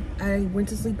sleep. I went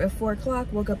to sleep at 4 o'clock,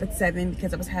 woke up at 7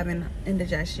 because I was having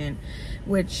indigestion,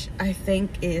 which I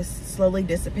think is slowly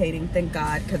dissipating, thank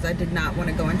God, because I did not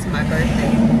want to go into my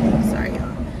birthday. Sorry,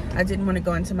 y'all. I didn't want to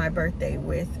go into my birthday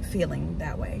with feeling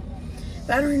that way.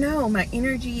 But I don't know, my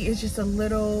energy is just a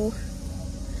little,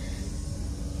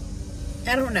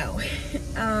 I don't know.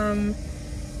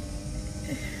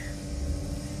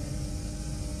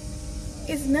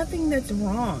 It's nothing that's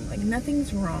wrong. Like,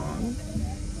 nothing's wrong.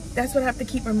 That's what I have to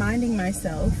keep reminding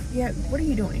myself. Yeah, what are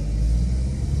you doing?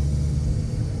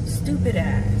 Stupid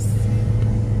ass.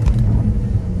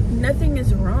 Nothing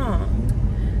is wrong.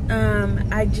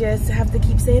 I just have to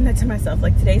keep saying that to myself.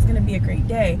 Like, today's gonna be a great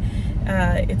day.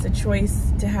 It's a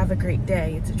choice to have a great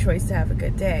day. It's a choice to have a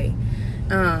good day.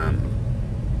 You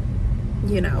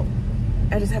know,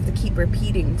 I just have to keep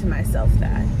repeating to myself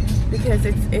that, because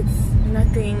it's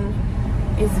nothing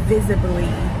is visibly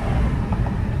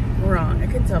wrong. I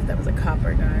couldn't tell if that was a cop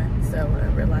or not, so I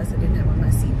realized I didn't have on my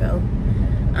seatbelt.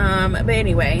 But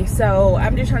anyway, so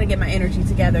I'm just trying to get my energy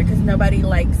together because nobody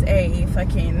likes a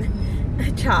fucking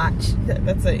chotch.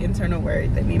 That's an internal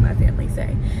word that me and my family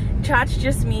say. Chotch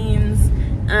just means,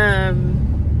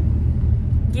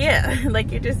 yeah, like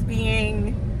you're just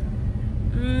being,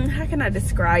 how can I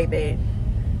describe it?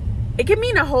 It can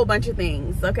mean a whole bunch of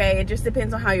things, okay? It just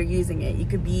depends on how you're using it. You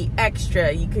could be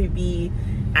extra. You could be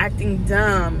acting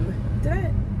dumb.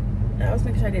 I was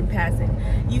making sure I didn't pass it.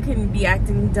 You can be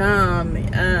acting dumb.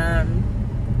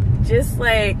 Just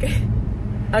like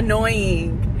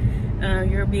annoying.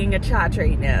 You're being a chotch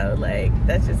right now. Like,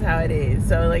 that's just how it is.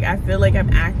 So, like, I feel like I'm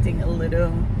acting a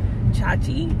little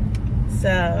chotchy.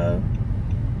 So,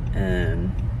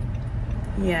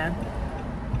 yeah.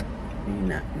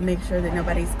 Make sure that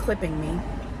nobody's clipping me.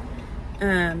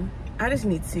 I just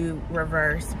need to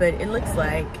reverse, but it looks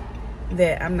like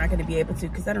that I'm not going to be able to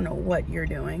because I don't know what you're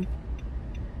doing.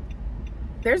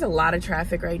 There's a lot of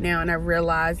traffic right now, and I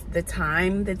realized the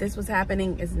time that this was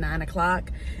happening is 9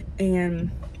 o'clock, and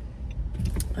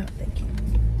oh, thank you.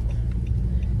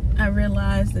 I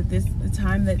realized that the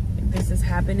time that this is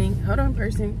happening, hold on,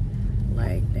 person,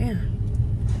 like, damn,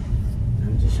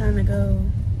 I'm just trying to go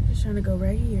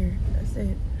right here. That's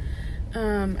it.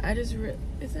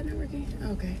 Is that not working?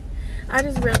 Okay. I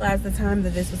just realized the time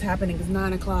that this was happening is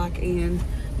 9 o'clock, and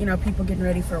you know, people getting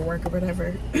ready for work or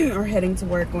whatever, or heading to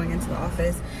work, going into the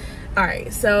office. All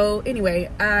right, so anyway,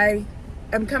 I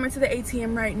am coming to the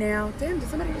ATM right now. Damn, did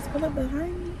somebody just pull up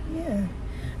behind me? Yeah.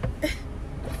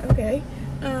 Okay.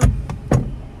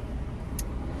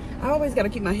 I always got to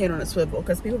keep my head on a swivel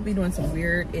because people be doing some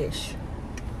weird ish.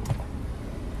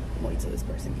 Wait till this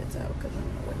person gets out because I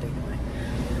don't know what they're doing.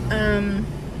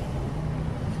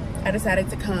 I decided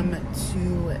to come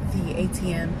to the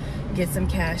ATM, get some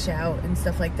cash out and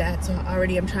stuff like that. So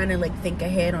already I'm trying to like think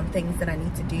ahead on things that I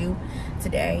need to do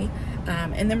today.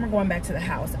 And then we're going back to the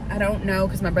house. I don't know,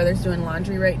 because my brother's doing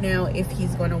laundry right now, if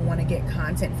he's going to want to get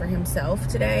content for himself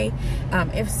today.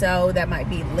 If so, that might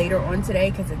be later on today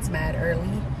because it's mad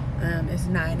early. It's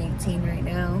 9:18 right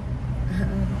now.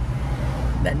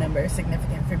 That number is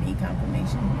significant for me,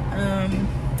 confirmation.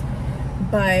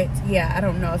 But yeah, I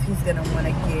don't know if he's gonna want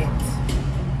to get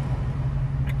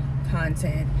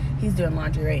content. He's doing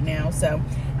laundry right now, so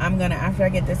I'm gonna, after I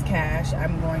get this cash,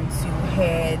 I'm going to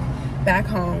head back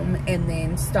home and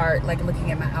then start like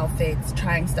looking at my outfits,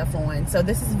 trying stuff on. So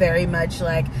this is very much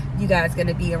like you guys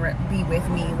gonna be with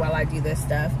me while I do this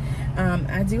stuff.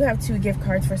 I do have 2 gift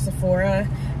cards for Sephora.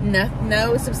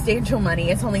 No substantial money.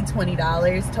 It's only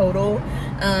 $20 total.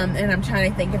 And I'm trying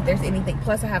to think if there's anything.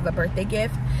 Plus I have a birthday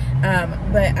gift.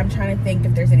 But I'm trying to think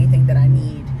if there's anything that I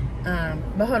need.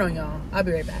 But hold on, y'all. I'll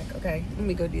be right back, okay? Let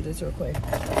me go do this real quick.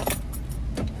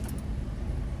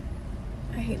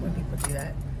 I hate when people do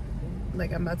that.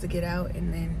 Like, I'm about to get out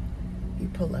and then you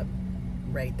pull up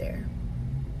right there.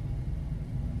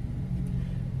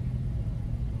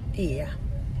 Yeah.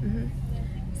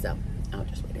 So I'll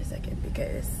just wait a second,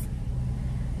 because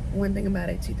one thing about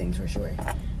it, two things for sure.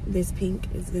 This pink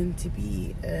is going to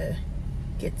be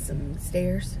get some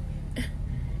stairs,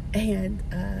 and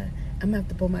I'm gonna have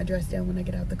to pull my dress down when I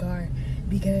get out the car,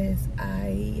 because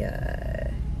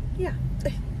yeah,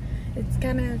 it's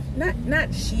kind of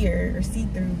not sheer or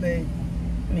see-through, but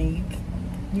I mean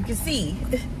you can see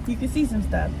you can see some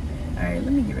stuff. All right,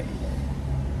 let me get ready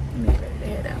to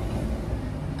head out.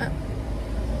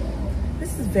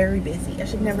 This is very busy. I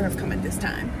should never have come at this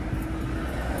time.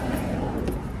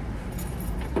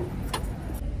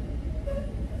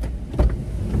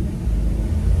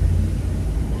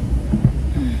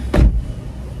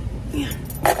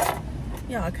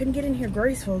 Yeah, I couldn't get in here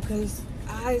graceful because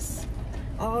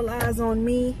all eyes on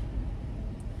me.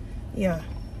 Yeah,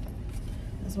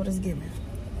 that's what it's giving.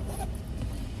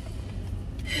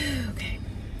 Okay,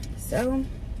 so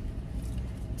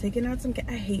taking out some,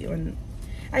 I hate when,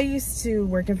 I used to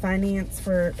work in finance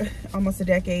for almost a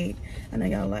decade. I know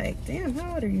y'all like, damn,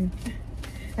 how old are you?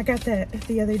 I got that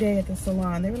the other day at the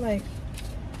salon. They were like,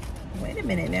 wait a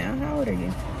minute now, how old are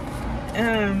you?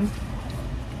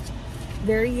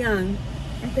 Very young,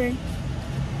 okay?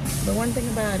 But one thing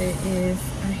about it is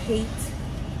I hate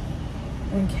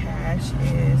when cash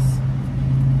is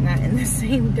not in the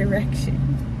same direction.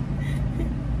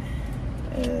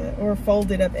 Or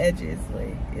folded up edges,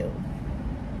 like, ew.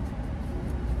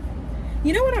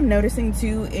 You know what I'm noticing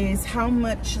too is how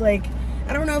much, like,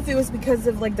 I don't know if it was because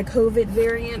of like the COVID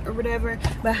variant or whatever,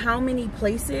 but how many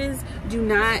places do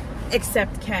not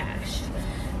accept cash.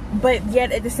 But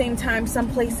yet at the same time, some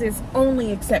places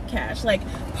only accept cash. Like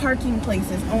parking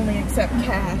places only accept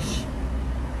cash.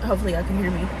 Hopefully y'all can hear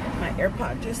me. My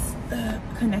AirPod just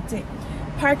connected.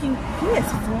 Parking, he is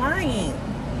flying.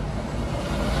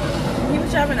 He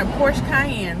was driving a Porsche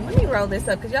Cayenne. Let me roll this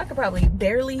up because y'all could probably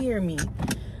barely hear me.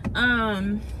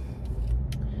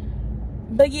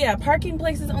 But yeah, parking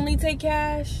places only take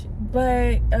cash,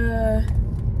 but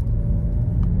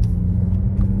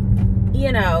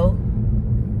you know,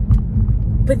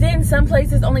 but then some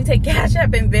places only take Cash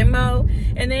App and Venmo,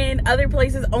 and then other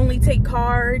places only take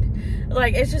card.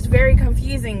 Like, it's just very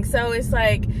confusing. So it's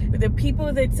like the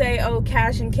people that say, oh,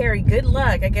 cash and carry, good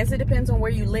luck. I guess it depends on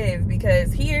where you live,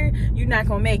 because here you're not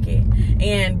gonna make it.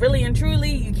 And really and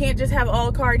truly, you can't just have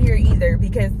all card here either,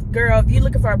 because girl, if you're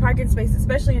looking for a parking space,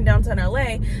 especially in downtown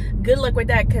LA, good luck with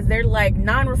that, because they're like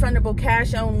non-refundable,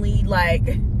 cash only.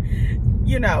 Like,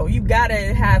 you know, you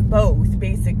gotta have both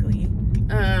basically.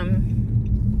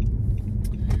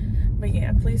 But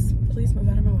yeah, please move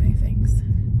out of my way, thanks.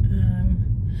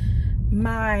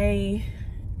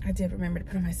 I did remember to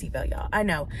put on my seatbelt, y'all. I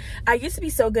know. I used to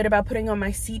be so good about putting on my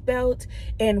seatbelt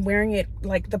and wearing it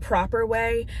like the proper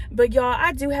way. But y'all,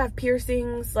 I do have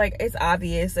piercings. Like, it's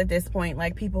obvious at this point.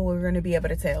 Like, people are going to be able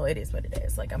to tell it is what it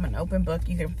is. Like, I'm an open book.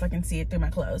 You can fucking see it through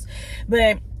my clothes.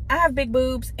 But I have big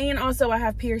boobs, and also I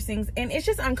have piercings, and it's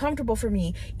just uncomfortable for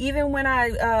me. Even when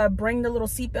I bring the little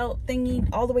seatbelt thingy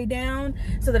all the way down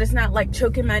so that it's not like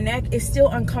choking my neck, it's still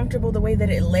uncomfortable the way that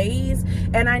it lays.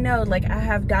 And I know, like, I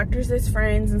have doctors as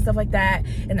friends and stuff like that,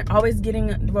 and they're always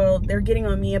getting, well, they're getting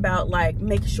on me about like,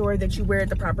 make sure that you wear it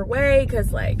the proper way,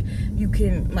 because like you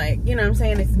can, like, you know what I'm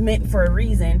saying, it's meant for a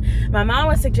reason. My mom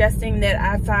was suggesting that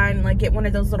I find, like, get one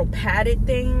of those little padded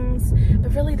things,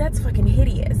 but really that's fucking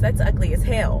hideous. That's ugly as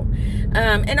hell.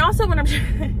 And also when I'm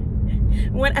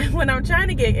when I'm trying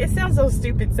to get, it sounds so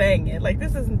stupid saying it, like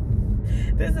this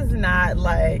is not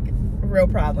like real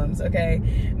problems, okay,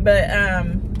 but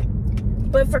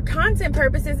for content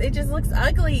purposes it just looks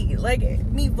ugly, like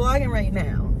me vlogging right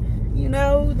now, you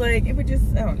know, like it would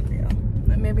just, I don't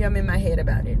know, maybe I'm in my head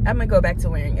about it. I'm gonna go back to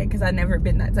wearing it because I've never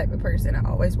been that type of person. I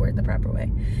always wear it the proper way.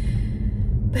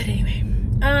 But anyway,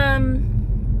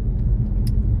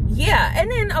 yeah, and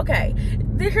then, okay,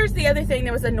 here's the other thing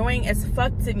that was annoying as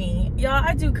fuck to me. Y'all,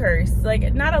 I do curse,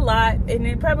 like, not a lot, and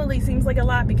it probably seems like a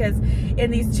lot because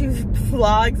in these 2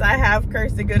 vlogs I have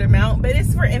cursed a good amount, but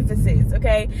it's for emphasis,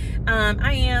 okay?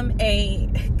 I am a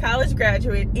college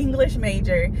graduate, English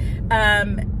major,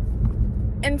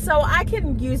 and so I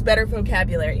can use better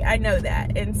vocabulary. I know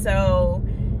that, and so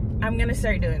I'm gonna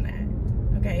start doing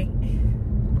that, okay?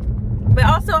 But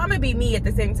also, I'm gonna be me at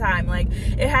the same time. Like,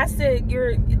 it has to,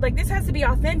 this has to be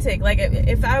authentic. Like,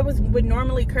 if I would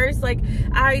normally curse, like,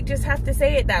 I just have to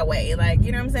say it that way. Like,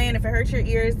 you know what I'm saying? If it hurts your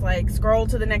ears, like, scroll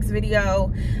to the next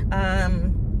video.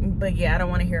 But yeah, I don't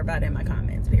want to hear about it in my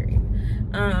comments, period.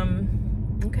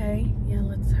 Okay, yeah,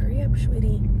 let's hurry up,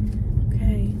 sweetie.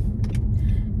 Okay.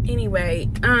 Anyway,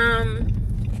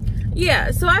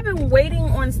 yeah, so I've been waiting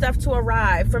on stuff to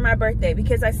arrive for my birthday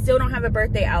because I still don't have a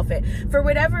birthday outfit. For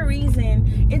whatever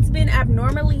reason, it's been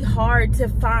abnormally hard to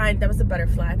find. That was a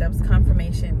butterfly. That was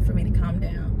confirmation for me to calm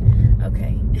down.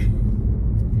 Okay.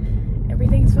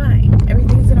 Everything's fine.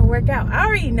 Everything's gonna work out. I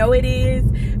already know it is,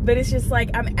 but it's just like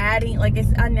I'm adding, like,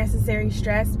 it's unnecessary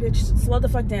stress. Bitch, slow the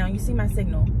fuck down. You see my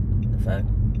signal. The fuck?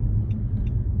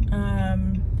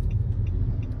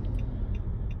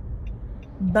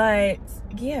 But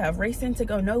yeah, racing to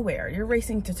go nowhere. You're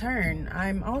racing to turn.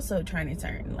 I'm also trying to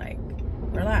turn. Like,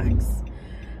 relax.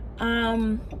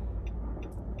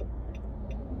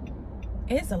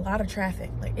 It's a lot of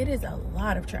traffic. Like, it is a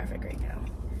lot of traffic right now.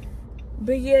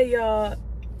 But yeah, y'all,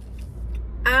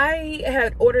 I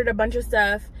had ordered a bunch of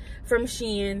stuff from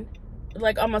Shein,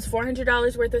 like almost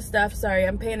 $400 worth of stuff. Sorry,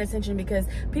 I'm paying attention because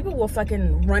people will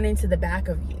fucking run into the back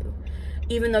of you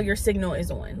even though your signal is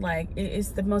on. Like, it's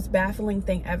the most baffling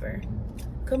thing ever.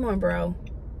 Come on, bro.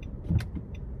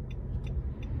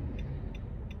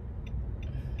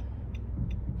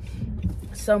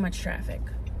 So much traffic.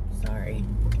 Sorry.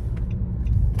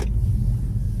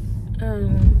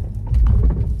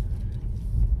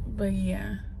 But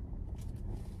yeah.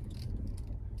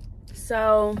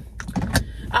 So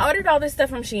I ordered all this stuff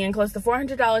from Shein, close to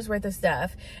 $400 worth of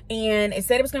stuff, and it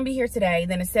said it was going to be here today.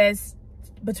 Then it says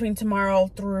between tomorrow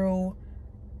through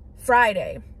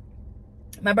Friday.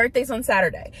 My birthday's on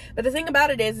Saturday. But the thing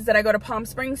about it is that I go to Palm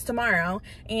Springs tomorrow,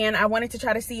 and I wanted to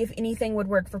try to see if anything would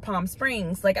work for Palm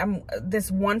Springs. Like,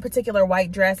 this one particular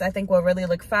white dress I think will really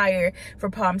look fire for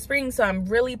Palm Springs, so I'm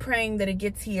really praying that it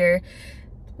gets here.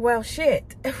 Well,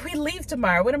 shit, if we leave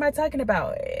tomorrow, what am I talking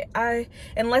about?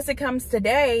 Unless it comes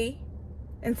today,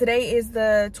 and today is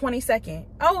the 22nd.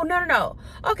 Oh, no.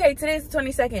 Okay, today's the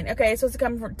 22nd. Okay, it's supposed to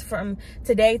come from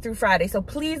today through Friday. So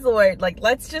please, Lord, like,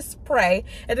 let's just pray.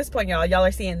 At this point, y'all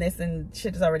are seeing this and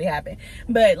shit has already happened.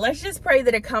 But let's just pray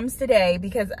that it comes today,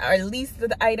 because at least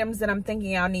the items that I'm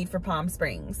thinking I'll need for Palm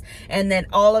Springs. And then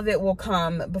all of it will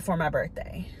come before my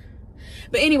birthday.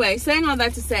 But anyway, saying all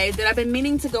that to say that I've been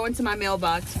meaning to go into my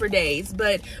mailbox for days,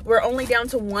 but we're only down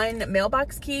to one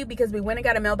mailbox key because we went and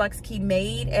got a mailbox key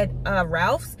made at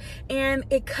Ralph's, and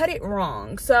it cut it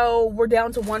wrong. So we're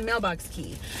down to one mailbox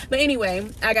key. But anyway,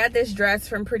 I got this dress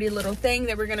from Pretty Little Thing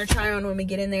that we're going to try on when we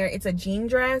get in there. It's a jean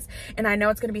dress, and I know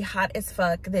it's going to be hot as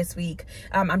fuck this week.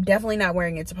 I'm definitely not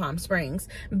wearing it to Palm Springs,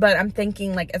 but I'm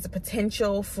thinking like as a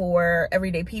potential for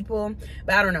everyday people.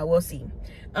 But I don't know. We'll see.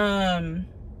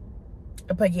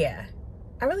 But yeah,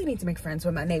 I really need to make friends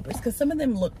with my neighbors because some of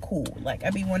them look cool. Like,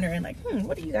 I'd be wondering, like,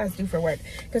 what do you guys do for work?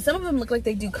 Because some of them look like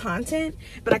they do content,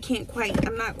 but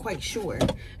I'm not quite sure.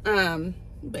 But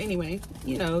anyway,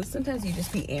 you know, sometimes you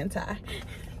just be anti.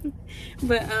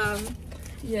 But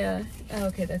yeah. Oh,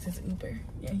 okay, that's his Uber.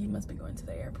 Yeah, he must be going to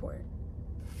the airport.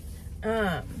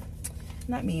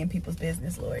 Not me in people's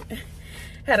business, Lord.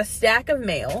 Had a stack of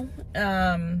mail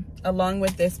along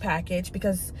with this package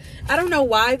because I don't know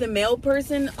why the mail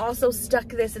person also stuck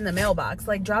this in the mailbox.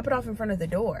 Like, drop it off in front of the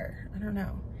door. I don't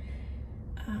know.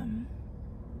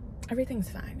 Everything's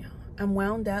fine, y'all. I'm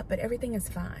wound up, but everything is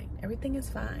fine. Everything is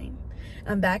fine.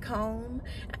 I'm back home.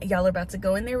 Y'all are about to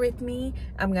go in there with me.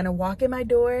 I'm gonna walk in my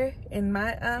door in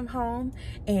my home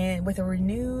and with a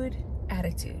renewed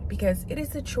attitude, because it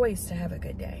is a choice to have a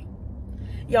good day.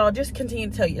 Y'all, just continue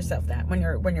to tell yourself that when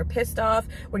you're pissed off,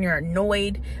 when you're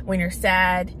annoyed, when you're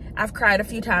sad. I've cried a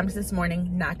few times this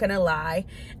morning, not gonna lie.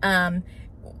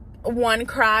 One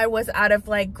cry was out of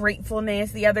like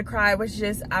gratefulness. The other cry was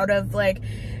just out of like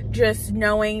just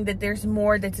knowing that there's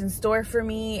more that's in store for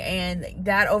me, and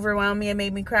that overwhelmed me and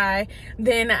made me cry.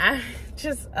 Then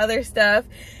just other stuff.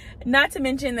 Not to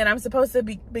mention that I'm supposed to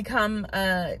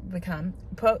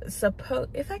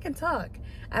if I can talk,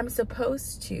 I'm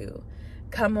supposed to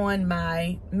come on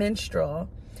my menstrual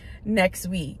next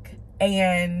week,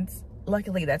 and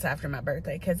luckily that's after my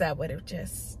birthday, because that would have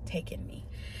just taken me.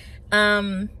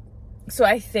 So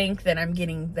I think that I'm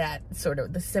getting that sort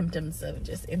of the symptoms of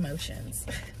just emotions.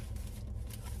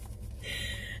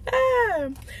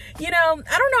 You know,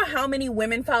 I don't know how many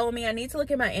women follow me. I need to look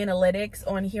at my analytics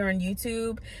on here on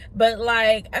YouTube, but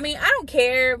like, I mean, I don't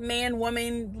care, man,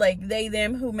 woman, like they,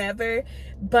 them, whomever,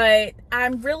 but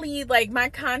I'm really like, my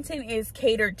content is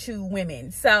catered to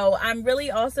women. So I'm really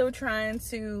also trying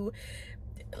to,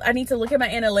 I need to look at my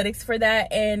analytics for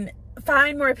that and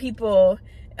find more people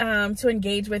to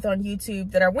engage with on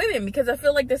YouTube that are women, because I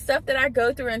feel like the stuff that I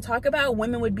go through and talk about,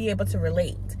 women would be able to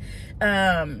relate.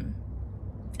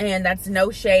 And that's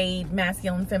no shade,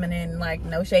 masculine, feminine, like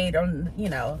no shade on, you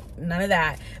know, none of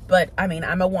that. But I mean,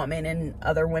 I'm a woman and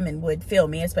other women would feel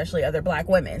me, especially other black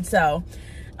women. So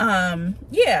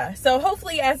Yeah, so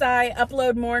hopefully as I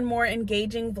upload more and more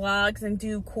engaging vlogs and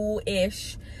do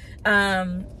cool-ish,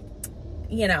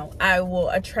 you know, I will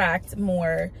attract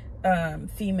more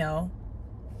female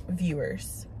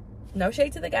viewers. No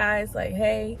shade to the guys, like,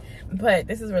 hey, but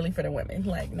this is really for the women,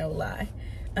 like, no lie.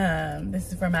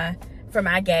 This is for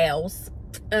my gals,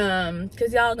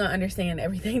 because y'all gonna understand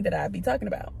everything that I be talking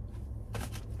about.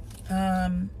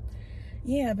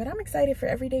 Yeah, but I'm excited for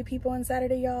everyday people on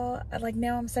Saturday, y'all. Like,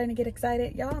 now I'm starting to get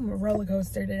excited. Y'all, I'm a roller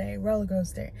coaster today, roller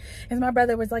coaster. And my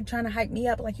brother was like trying to hype me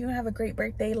up, like, you gonna have a great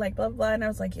birthday, like, blah, blah, blah. And I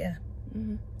was like, yeah.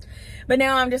 But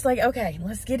now I'm just like, okay,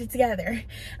 let's get it together.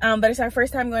 But it's our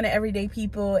first time going to everyday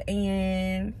people,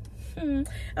 and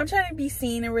I'm trying to be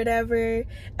seen or whatever,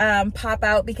 pop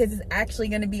out, because it's actually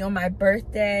going to be on my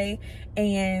birthday.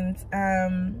 And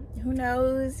who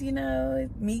knows, you know,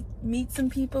 meet some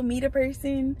people, meet a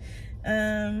person,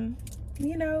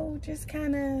 you know, just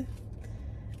kind of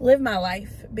live my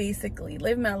life, basically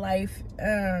live my life.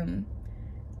 Because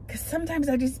sometimes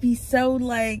I just be so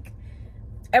like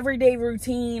everyday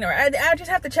routine, or I just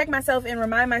have to check myself and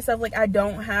remind myself, like,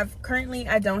 currently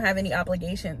I don't have any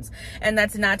obligations. And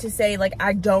that's not to say like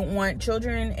I don't want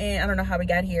children, and I don't know how we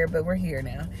got here, but we're here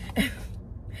now.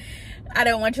 I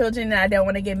don't want children, and I don't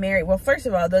want to get married. Well, first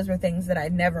of all, those were things that I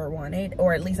never wanted,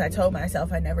 or at least I told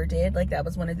myself I never did. Like, that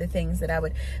was one of the things that I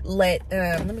would let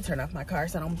me turn off my car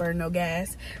so I don't burn no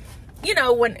gas. You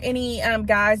know, when any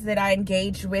guys that I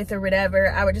engaged with or whatever,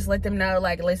 I would just let them know,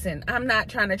 like, listen, I'm not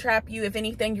trying to trap you. If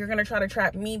anything, you're going to try to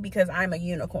trap me, because I'm a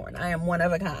unicorn. I am one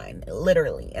of a kind,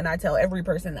 literally. And I tell every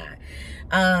person that.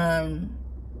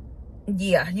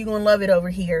 Yeah, you're going to love it over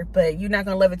here, but you're not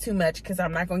going to love it too much, because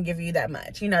I'm not going to give you that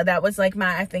much. You know, that was like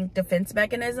my, I think, defense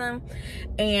mechanism.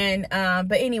 And,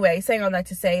 but anyway, saying all that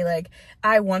to say, like,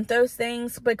 I want those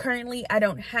things, but currently I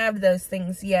don't have those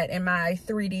things yet in my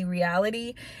 3D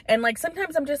reality. And like,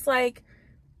 sometimes I'm just like,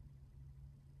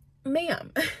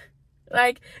 ma'am,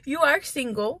 like, you are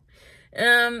single.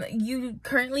 You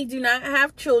currently do not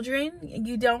have children.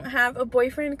 You don't have a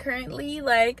boyfriend currently.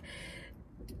 Like,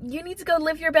 you need to go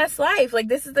live your best life. Like,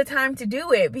 this is the time to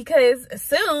do it, because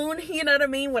soon, you know what I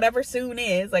mean? Whatever soon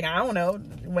is, like, I don't know,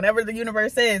 whenever the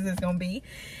universe says it's gonna be,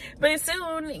 but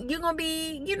soon you're gonna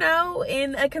be, you know,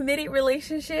 in a committed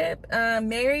relationship,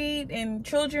 married and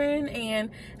children, and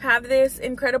have this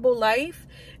incredible life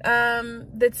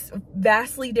that's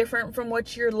vastly different from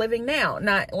what you're living now.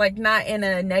 Not in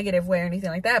a negative way or anything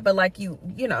like that, but like, you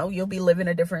know, you'll be living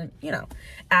a different, you know,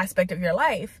 aspect of your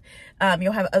life.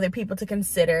 You'll have other people to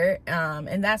consider,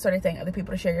 and that sort of thing, other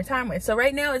people to share your time with. So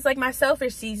right now it's like my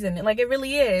selfish season. Like, it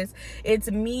really is. It's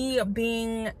me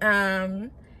being,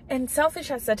 and selfish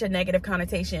has such a negative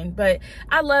connotation, but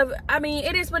I mean,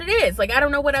 it is what it is. Like, I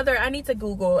don't know what other, I need to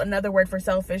Google another word for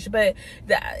selfish, but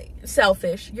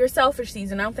your selfish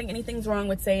season. I don't think anything's wrong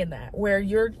with saying that, where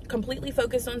you're completely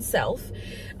focused on self,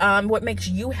 what makes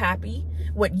you happy,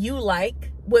 what you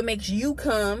like, what makes you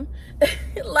come,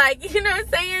 like, you know what I'm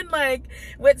saying? Like,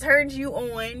 what turns you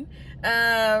on,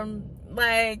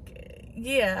 like,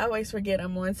 yeah, I always forget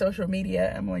I'm on social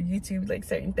media. I'm on YouTube, like,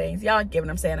 certain things. Y'all get what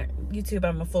I'm saying. YouTube,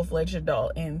 I'm a full-fledged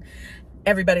adult, and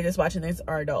everybody that's watching this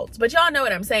are adults. But y'all know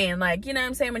what I'm saying. Like, you know what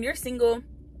I'm saying? When you're single,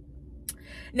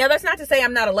 now that's not to say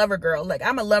I'm not a lover girl. Like,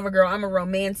 I'm a lover girl. I'm a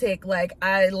romantic. Like,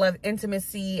 I love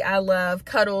intimacy. I love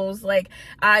cuddles. Like,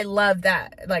 I love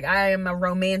that. Like, I am a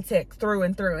romantic through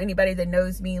and through. Anybody that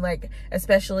knows me, like,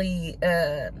 especially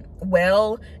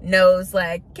well, knows,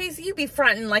 like, Casey, you be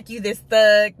fronting like you this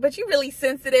thug, but you really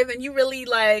sensitive, and you really,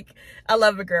 like, a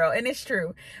lover girl. And it's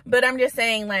true. But I'm just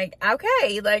saying, like,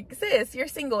 okay, like, sis, you're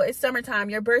single. It's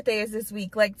summertime. Your birthday is this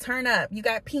week. Like, turn up. You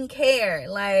got pink hair.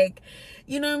 Like,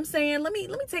 you know what I'm saying? Let me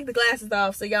take the glasses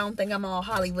off so y'all don't think I'm all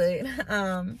Hollywood.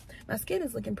 My skin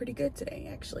is looking pretty good today,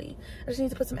 actually. I just need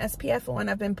to put some SPF on.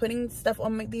 I've been putting stuff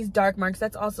on these dark marks.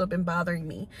 That's also been bothering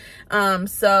me.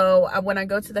 So when I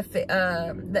go to the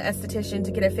esthetician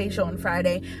to get a facial on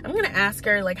Friday, I'm gonna ask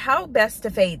her, like, how best to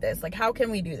fade this. Like, how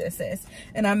can we do this, sis?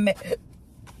 And I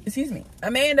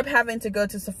may end up having to go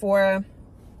to Sephora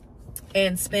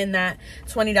and spend that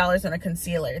 $20 on a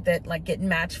concealer that, like, get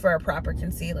matched for a proper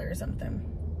concealer or something.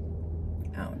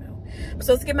 I don't know. I'm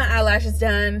supposed to get my eyelashes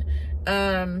done.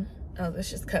 Oh, let's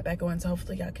just cut back on so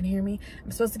hopefully y'all can hear me.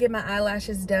 I'm supposed to get my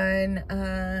eyelashes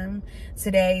done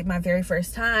today, my very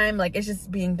first time. Like, it's just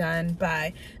being done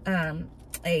by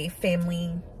a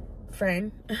family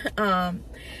friend.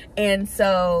 And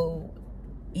so,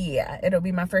 yeah, it'll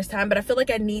be my first time, but I feel like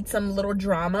I need some little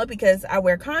drama because I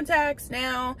wear contacts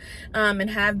now, and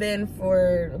have been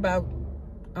for about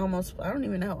almost, I don't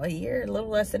even know, a year, a little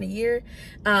less than a year,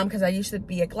 because I used to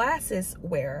be a glasses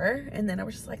wearer, and then I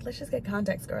was just like, let's just get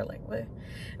contacts, girl, like what?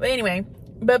 But anyway,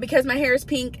 but because my hair is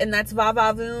pink and that's va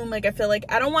va voom, like I feel like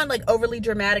I don't want like overly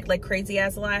dramatic, like crazy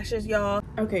ass lashes, y'all.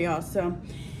 Okay, y'all, so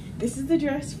this is the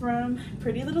dress from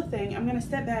Pretty Little Thing. I'm gonna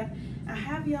step back. I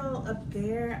have y'all up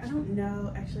there. I don't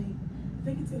know, actually, I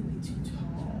think it's gonna be too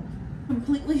tall.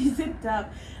 Completely zipped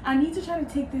up. I need to try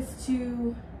to take this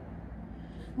to,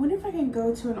 I wonder if I can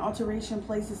go to an alteration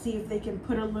place to see if they can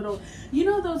put a little, you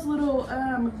know those little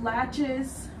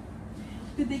latches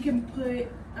that they can put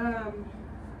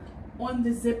on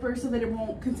the zipper so that it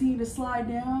won't continue to slide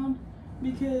down,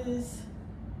 because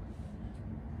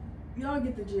y'all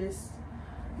get the gist.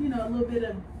 You know, a little bit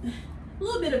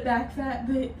of back fat,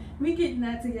 but we getting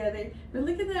that together. But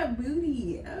look at that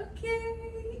booty,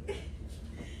 okay.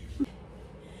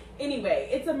 Anyway,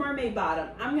 it's a mermaid bottom.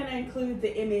 I'm gonna include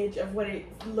the image of what it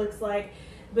looks like,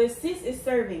 but sis is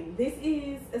serving. This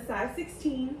is a size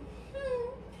 16.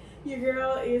 Your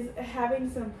girl is having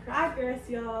some progress,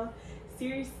 y'all.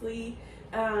 Seriously,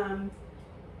 and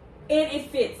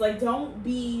it fits. Like, don't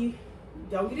get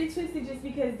it twisted just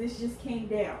because this just came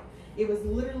down. It was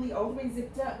literally all the way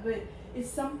zipped up, but it's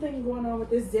something going on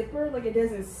with this zipper, like it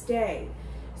doesn't stay.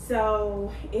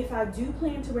 So if I do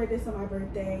plan to wear this on my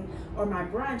birthday or my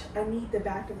brunch, I need the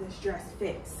back of this dress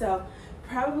fixed. So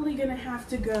probably gonna have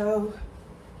to go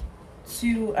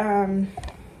to, I'm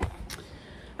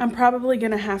probably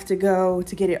gonna have to go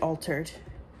to get it altered,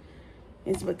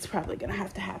 is what's probably gonna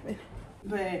have to happen.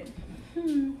 But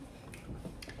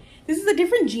this is a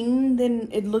different jean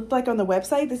than it looked like on the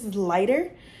website. This is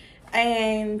lighter,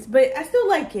 but I still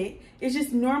like it. It's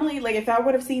just normally, like, if I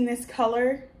would have seen this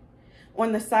color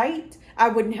on the site, I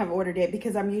wouldn't have ordered it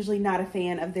because I'm usually not a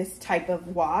fan of this type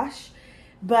of wash.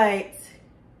 But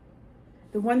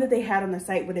the one that they had on the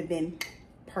site would have been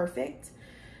perfect.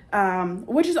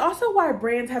 Which is also why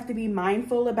brands have to be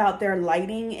mindful about their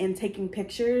lighting and taking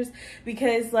pictures,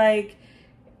 because like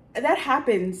that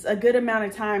happens a good amount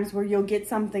of times where you'll get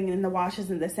something and the wash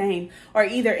isn't the same, or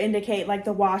either indicate like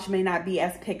the wash may not be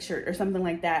as pictured or something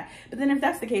like that. But then if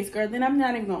that's the case, girl, then I'm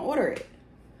not even gonna order it.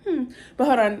 But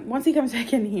hold on, once he comes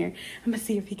back in here, I'm gonna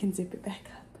see if he can zip it back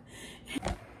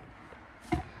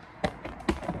up.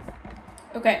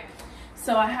 Okay,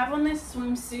 so I have on this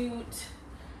swimsuit.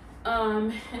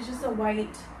 It's just a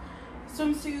white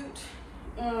swimsuit.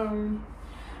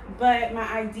 But my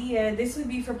idea, this would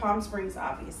be for Palm Springs,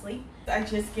 obviously. I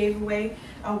just gave away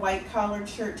a white collared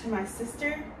shirt to my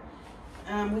sister.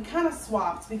 We kind of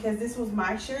swapped because this was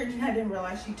my shirt and I didn't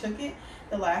realize she took it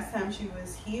the last time she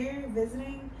was here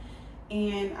visiting.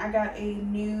 And I got a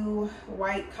new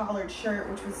white collared shirt,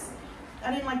 which was,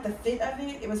 I didn't like the fit of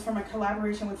it. It was from a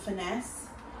collaboration with Finesse.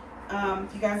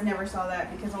 You guys never saw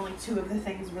that because only 2 of the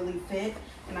things really fit,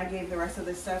 and I gave the rest of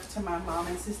the stuff to my mom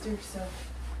and sister. So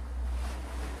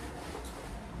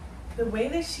the way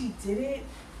that she did it,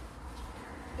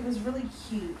 it was really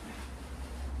cute.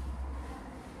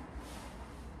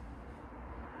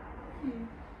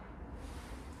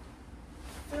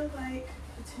 I feel like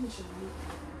potentially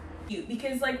cute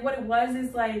because like what it was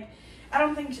is like, I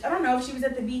don't know if she was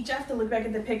at the beach. I have to look back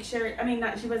at the picture. I mean,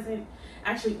 she wasn't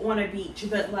actually on a beach,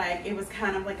 but like it was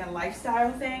kind of like a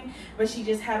lifestyle thing. But she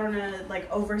just had on a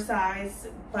like oversized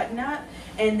button up,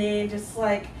 and then just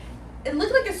like, it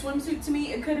looked like a swimsuit to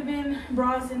me. It could have been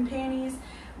bras and panties,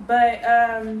 but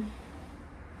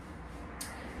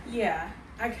yeah,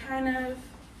 I kind of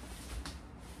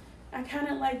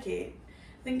like it.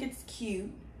 I think it's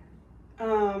cute.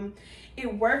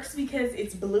 It works because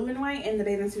it's blue and white and the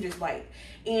bathing suit is white.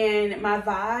 And my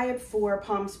vibe for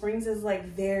Palm Springs is like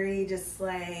very just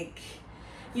like,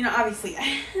 you know, obviously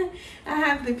I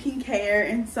have the pink hair,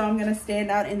 and so I'm gonna stand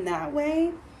out in that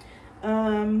way.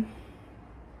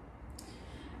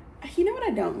 You know what I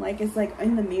don't like is like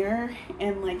in the mirror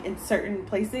and like in certain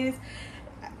places,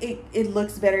 it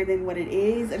looks better than what it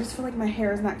is. I just feel like my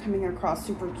hair is not coming across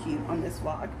super cute on this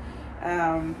vlog.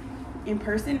 In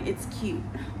person, it's cute.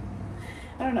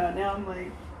 I don't know, now I'm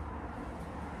like,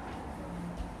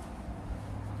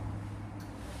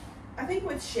 I think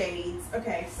with shades,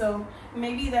 okay, so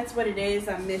maybe that's what it is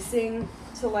I'm missing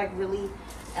to like really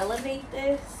elevate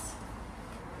this.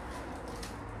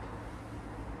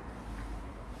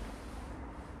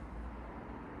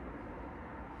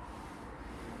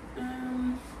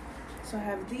 So I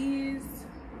have these,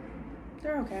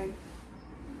 they're okay.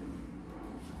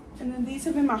 And then these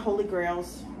have been my holy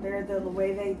grails. They're the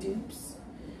Loewe dupes.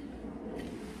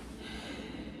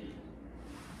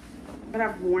 But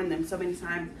I've worn them so many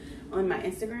times on my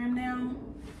Instagram now.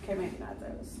 Okay, maybe not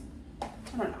those. I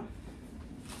don't know.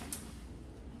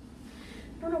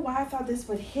 don't know why I thought this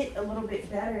would hit a little bit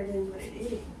better than what it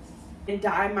is. And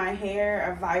dye my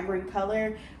hair a vibrant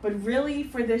color, but really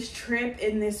for this trip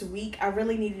in this week, I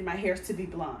really needed my hair to be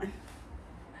blonde.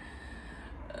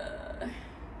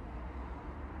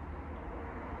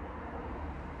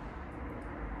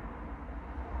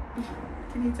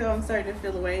 Can you tell I'm starting to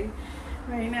feel away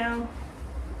right now?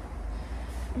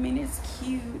 I mean, it's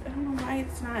cute. I don't know why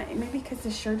it's not. Maybe because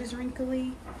the shirt is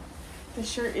wrinkly. The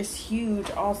shirt is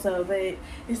huge also, but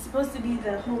it's supposed to be,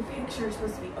 the whole picture is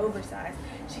supposed to be oversized.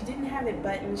 She didn't have it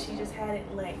buttoned. She just had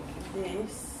it like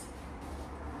this.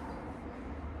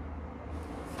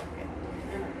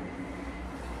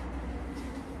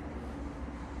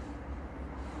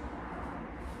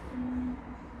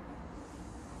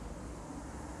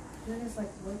 Then it's like,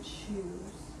 what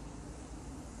shoes?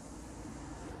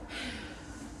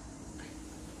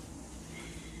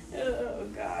 Oh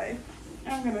God,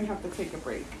 I'm gonna have to take a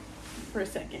break for a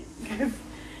second because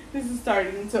this is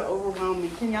starting to overwhelm me.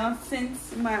 Can y'all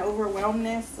sense my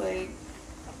overwhelmness? Like,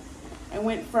 I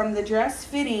went from the dress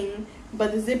fitting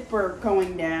but the zipper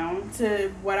going down to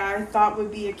what I thought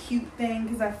would be a cute thing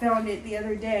because I found it the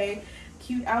other day.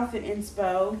 Cute outfit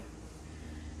inspo.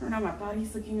 I don't know, my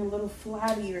body's looking a little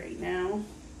flabby right now.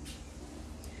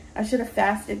 I should have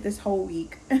fasted this whole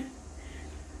week.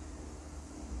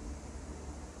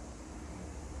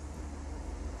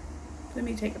 Let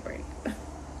me take a break.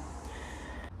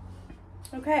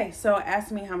 Okay, so ask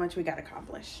me how much we got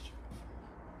accomplished.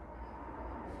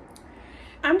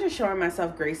 I'm just showing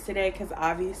myself grace today because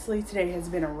obviously today has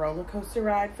been a roller coaster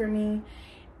ride for me.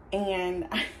 And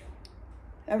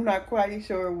I'm not quite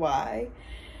sure why.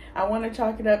 I want to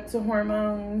chalk it up to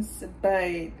hormones,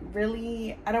 but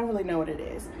really, I don't really know what it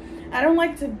is. I don't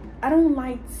like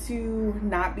to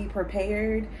not be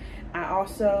prepared. I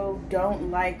also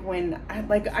don't like when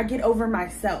I get over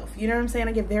myself. You know what I'm saying?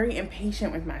 I get very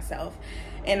impatient with myself.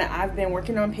 And I've been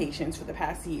working on patience for the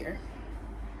past year.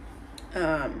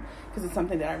 Because it's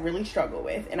something that I really struggle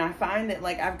with. And I find that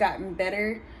like I've gotten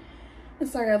better. I'm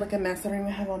sorry I look a mess. I don't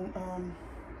even have on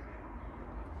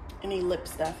any lip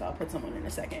stuff. I'll put some on in a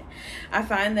second. I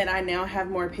find that I now have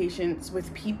more patience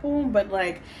with people, but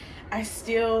like I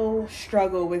still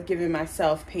struggle with giving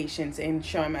myself patience and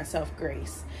showing myself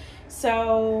grace.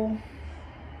 So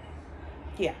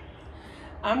yeah,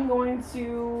 I'm going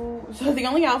to, so the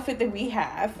only outfit that we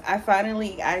have,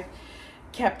 I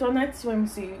kept on that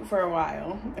swimsuit for a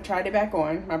while. I tried it back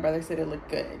on. My brother said it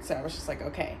looked good. So I was just like,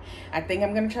 okay. I think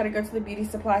I'm going to try to go to the beauty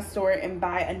supply store and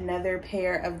buy another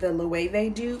pair of the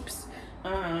Loewe dupes.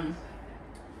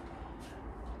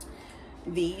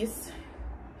 These,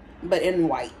 but in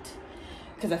white.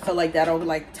 Because I feel like that'll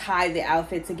like tie the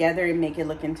outfit together and make it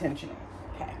look intentional.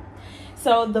 Okay.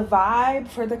 So the vibe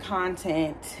for the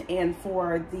content and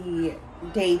for the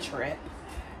day trip,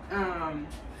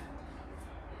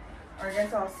 or I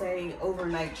guess I'll say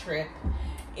overnight trip,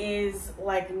 is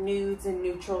like nudes and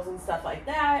neutrals and stuff like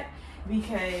that,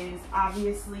 because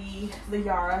obviously the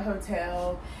Yara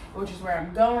Hotel, which is where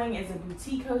I'm going, is a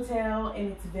boutique hotel,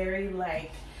 and it's very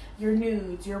like your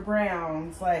nudes, your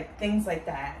browns, like things like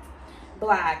that,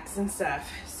 blacks and stuff.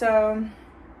 So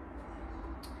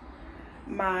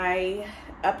my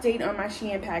update on my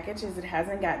Shein package is it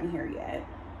hasn't gotten here yet.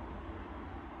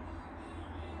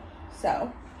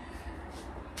 So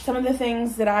some of the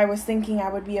things that I was thinking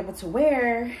I would be able to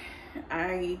wear,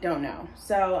 I don't know.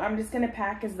 So I'm just going to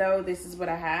pack as though this is what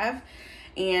I have.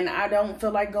 And I don't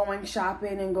feel like going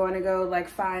shopping and going to go like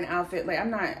find outfit. Like I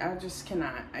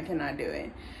cannot do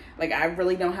it. Like I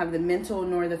really don't have the mental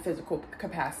nor the physical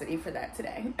capacity for that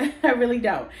today. I really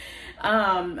don't.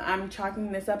 I'm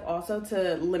chalking this up also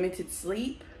to limited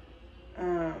sleep.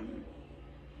 I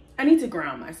need to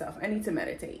ground myself. I need to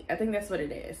meditate. I think that's what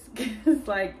it is. It's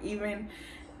like even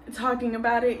talking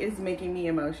about it is making me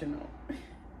emotional.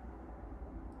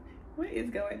 What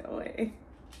is going on?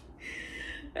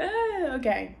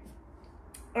 Okay.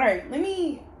 All right, let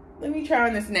me try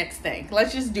on this next thing.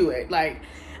 Let's just do it. Like,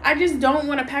 I just don't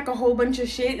want to pack a whole bunch of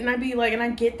shit and I'd be like, and I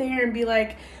get there and be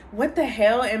like, what the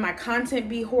hell? And my content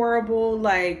be horrible.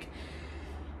 Like,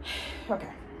 okay.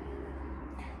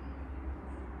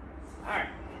 All right.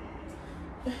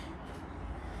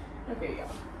 Okay,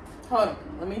 y'all. Hold on.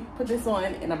 Let me put this on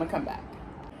and I'm gonna come back.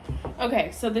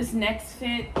 Okay, so this next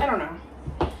fit, I don't know.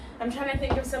 I'm trying to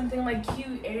think of something like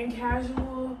cute and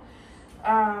casual.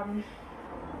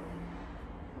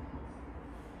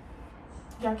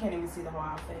 Y'all can't even see the whole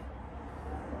outfit.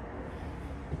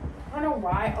 I don't know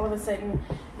why all of a sudden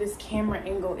this camera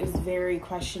angle is very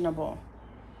questionable.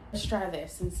 Let's try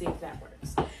this and see if that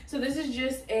works. So this is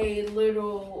just a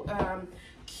little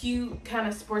cute kind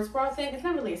of sports bra thing. It's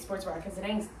not really a sports bra because it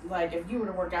ain't like, if you were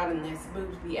to work out in this,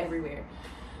 boobs be everywhere.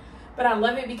 But I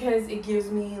love it because it gives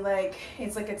me like,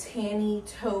 it's like a tanny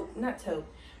taupe, not taupe,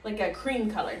 like a cream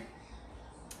color.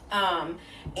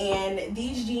 And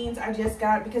these jeans I just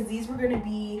got because these were going to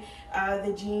be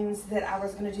the jeans that I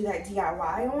was going to do that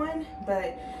DIY on,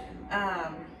 but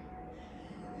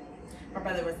my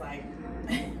brother was like,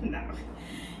 no.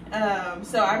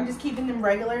 So I'm just keeping them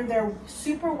regular. They're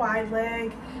super wide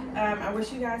leg. I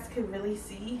wish you guys could really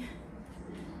see.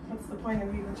 What's the point of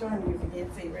even showing you if you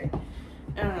can't see, right?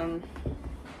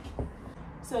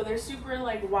 So they're super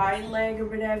like wide leg or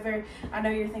whatever. I know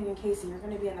you're thinking, Casey, you're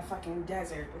gonna be in the fucking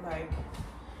desert, like,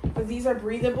 but these are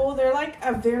breathable. They're like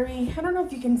a very, I don't know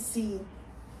if you can see.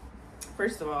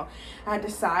 First of all, I had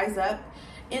to size up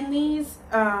in these,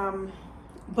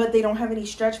 but they don't have any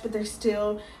stretch, but they're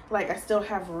still like, I still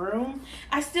have room.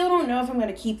 I still don't know if I'm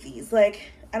gonna keep these.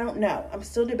 Like, I don't know. I'm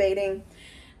still debating.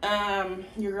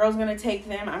 Your girl's gonna take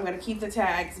them. I'm gonna keep the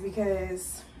tags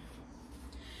because,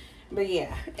 but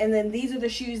yeah. And then these are the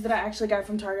shoes that I actually got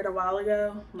from Target a while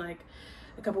ago, like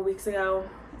a couple weeks ago,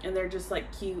 and they're just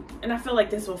like cute. And I feel like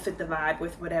this will fit the vibe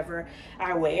with whatever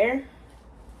I wear.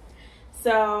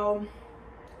 So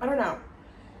I don't know.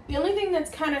 The only thing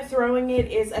that's kind of throwing it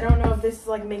is, I don't know if this is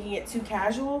like making it too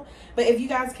casual, but if you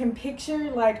guys can picture,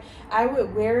 like, I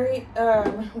would wear it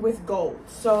with gold.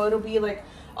 So it'll be like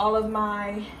all of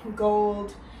my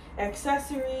gold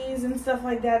accessories and stuff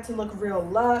like that to look real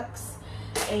luxe,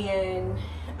 and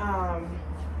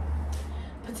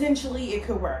potentially it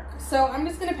could work. So I'm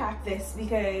just gonna pack this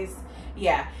because,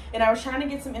 yeah. And I was trying to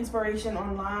get some inspiration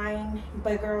online,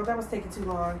 but girl, that was taking too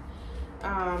long,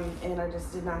 and I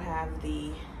just did not have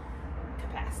the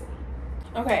capacity.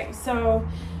 Okay, so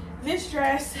this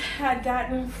dress I'd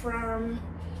gotten from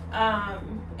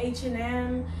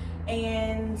H&M,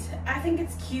 and I think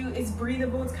it's cute. It's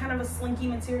breathable. It's kind of a slinky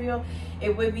material.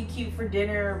 It would be cute for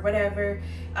dinner or whatever.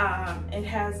 It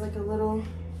has like a little,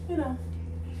 you know,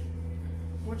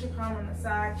 what you call on the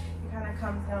side. It kind of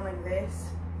comes down like this.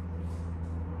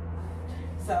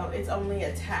 So it's only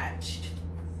attached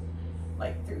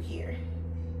like through here.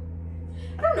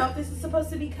 I don't know if this is supposed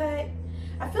to be cut.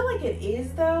 I feel like it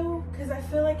is though, because I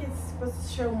feel like it's supposed to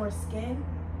show more skin.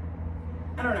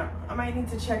 I don't know. I might need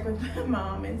to check with my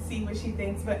mom and see what she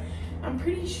thinks, but I'm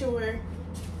pretty sure,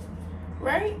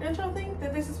 right? Don't y'all think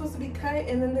that this is supposed to be cut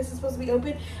and then this is supposed to be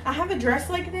open? I have a dress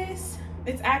like this.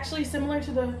 It's actually similar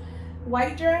to the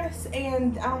white dress,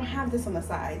 and I don't have this on the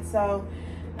side. So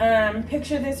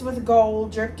picture this with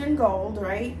gold, dripped in gold,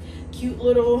 right? Cute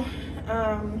little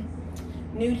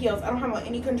nude heels. I don't have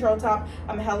any control top.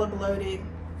 I'm hella bloated.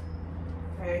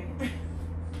 Okay.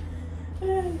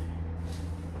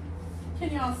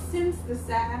 Can y'all sense the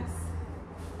sass?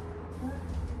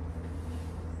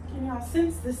 Can y'all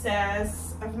sense the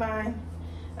sass of mine?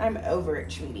 I'm over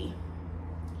it, sweetie.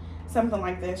 Something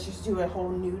like this, just do a whole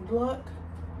nude look.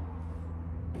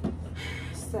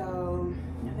 So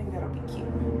I think that'll be cute.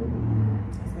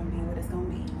 It's gonna be what it's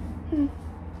gonna be.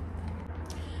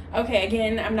 Okay,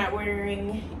 again, I'm not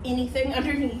wearing anything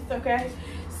underneath, okay?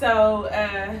 So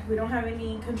we don't have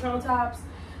any control tops,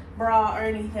 bra, or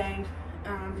anything,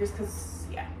 just cause,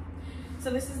 yeah. So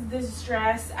this is this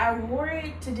dress. I wore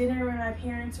it to dinner when my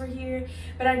parents were here,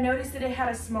 but I noticed that it had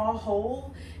a small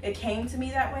hole. It came to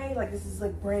me that way, like this is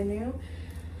like brand new.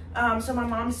 So my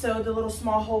mom sewed the little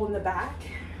small hole in the back.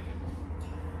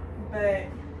 But,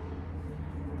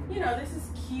 you know, this is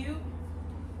cute.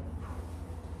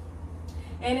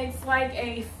 And it's like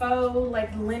a faux,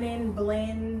 like linen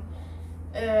blend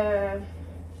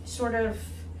sort of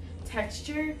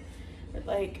texture.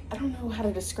 Like, I don't know how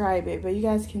to describe it, but you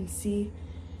guys can see,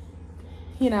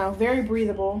 you know, very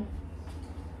breathable.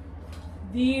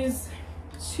 These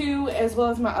two, as well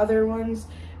as my other ones,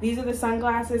 these are the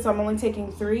sunglasses, so I'm only taking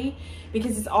 3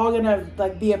 because it's all gonna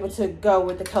like be able to go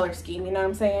with the color scheme, you know what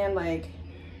I'm saying? Like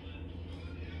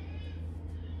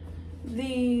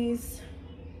these,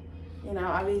 you know,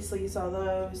 obviously you saw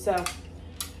those, so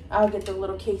I'll get the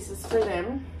little cases for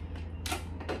them.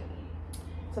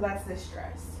 So that's this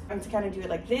dress. I'm to kind of do it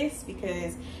like this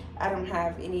because I don't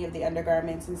have any of the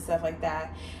undergarments and stuff like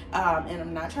that, and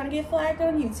I'm not trying to get flagged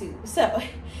on YouTube. So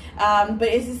but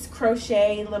it's this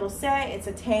crochet little set. It's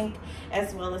a tank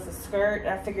as well as a skirt.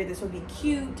 I figured this would be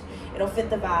cute. It'll fit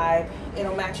the vibe.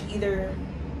 It'll match either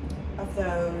of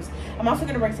those. I'm also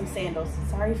gonna bring some sandals.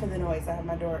 Sorry for the noise. I have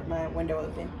my window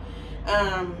open.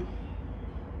 I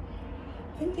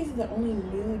think these are the only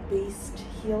nude based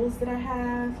heels that I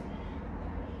have.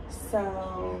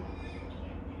 So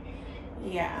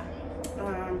yeah,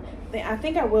 I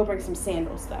think I will bring some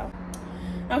sandals though.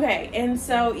 Okay, and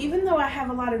so even though I have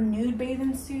a lot of nude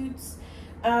bathing suits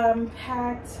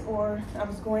packed, or I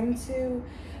was going to,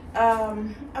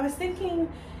 I was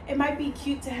thinking it might be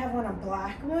cute to have on a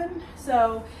black one.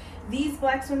 So these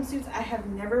black swimsuits I have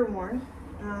never worn.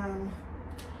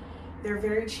 They're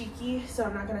very cheeky, so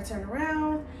I'm not gonna turn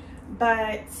around.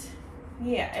 But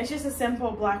yeah, it's just a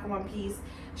simple black one piece,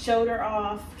 shoulder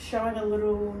off, showing a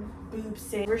little boob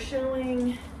set. We're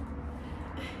showing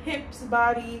hips,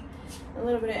 body, a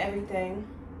little bit of everything.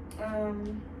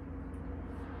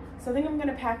 So I think I'm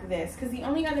gonna pack this, because the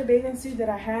only other bathing suit that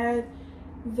I had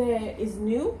that is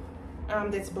new,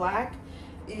 that's black,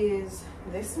 is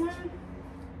this one,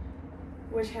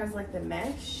 which has like the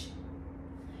mesh.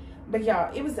 But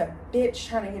y'all, it was a bitch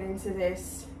trying to get into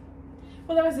this.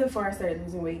 Well, that was before I started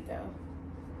losing weight though.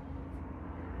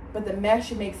 But the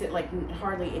mesh makes it like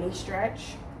hardly any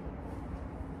stretch.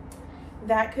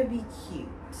 That could be cute.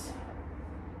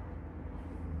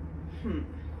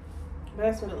 But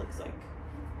that's what it looks like.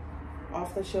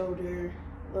 Off the shoulder,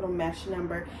 little mesh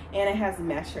number, and it has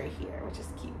mesh right here, which is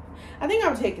cute. I think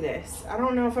I'll take this. I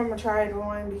don't know if I'm gonna try it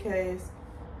on because,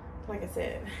 like I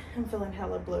said, I'm feeling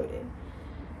hella bloated.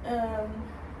 I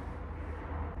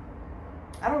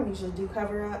don't usually do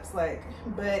cover-ups, but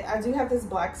I do have this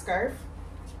black scarf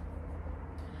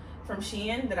from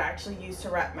Shein that I actually use to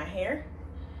wrap my hair,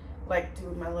 like do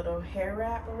my little hair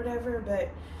wrap or whatever. But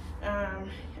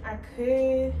I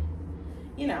could,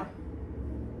 you know,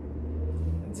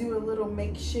 do a little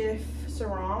makeshift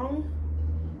sarong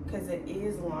because it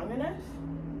is long enough.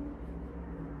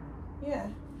 Yeah,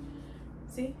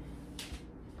 see,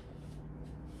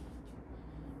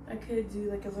 I could do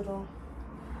like a little,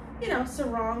 you know,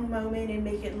 sarong moment and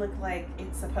make it look like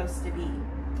it's supposed to be.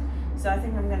 So I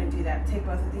think I'm gonna do that. Take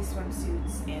both of these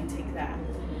swimsuits and take that.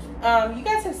 You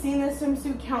guys have seen this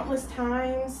swimsuit countless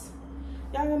times.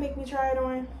 Y'all gonna make me try it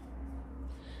on?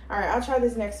 All right, I'll try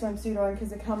this next swimsuit on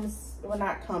because it comes, well,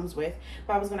 not comes with,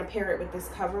 but I was gonna pair it with this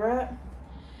cover-up.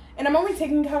 And I'm only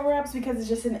taking cover-ups because it's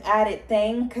just an added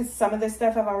thing, because some of this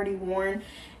stuff I've already worn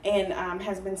and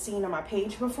has been seen on my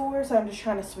page before, so I'm just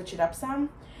trying to switch it up some.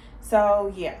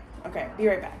 So yeah, okay, be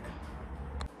right back.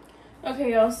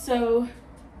 Okay, y'all, so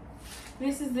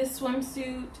this is this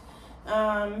swimsuit.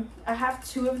 I have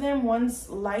two of them. One's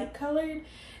light colored,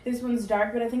 this one's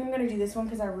dark, but I think I'm gonna do this one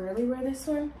because I rarely wear this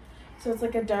one. So it's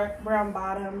like a dark brown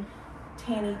bottom,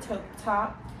 tanny taupe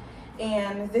top.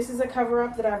 And this is a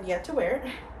cover-up that I've yet to wear.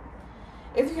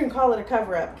 If you can call it a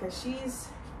cover-up, because she's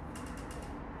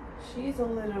a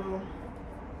little,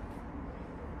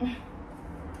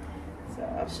 so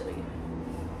I'll show you.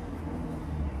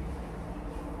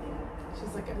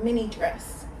 She's like a mini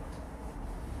dress.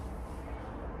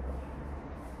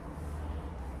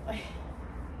 Okay.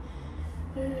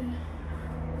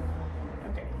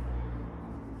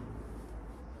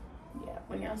 Yeah,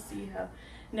 when y'all see how,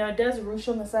 now it does ruche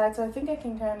on the side, so I think I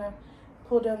can kind of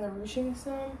pull down the ruching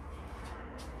some.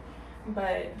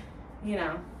 But, you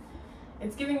know,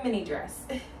 it's giving mini dress.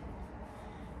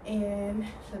 And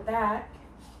the back,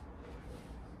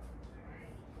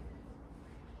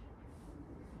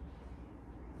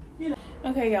 you know.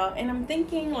 Okay, y'all, and I'm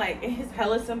thinking, like, it's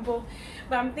hella simple,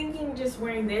 but I'm thinking just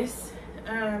wearing this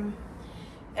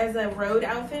as a road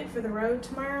outfit for the road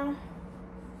tomorrow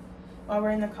while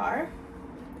we're in the car,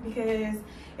 because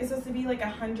it's supposed to be like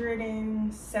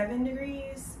 107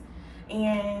 degrees.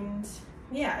 And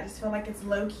yeah, I just feel like it's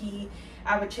low-key.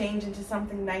 I would change into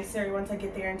something nicer once I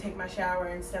get there and take my shower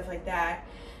and stuff like that.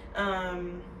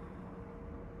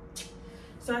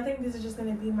 So I think this is just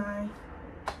gonna be my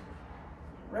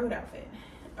road outfit.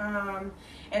 And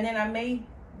then I may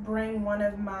bring one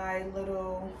of my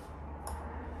little,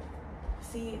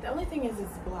 see, the only thing is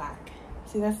it's black.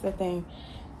 See, that's the thing.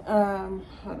 Hold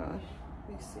on, let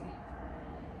me see.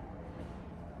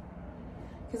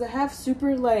 Because I have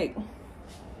super like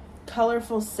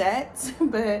colorful sets,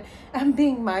 but I'm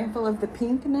being mindful of the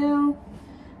pink now.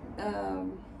 I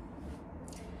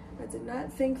did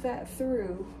not think that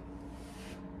through.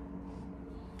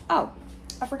 Oh,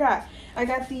 I forgot. I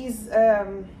got these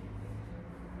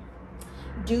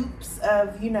dupes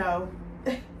of, you know,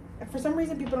 for some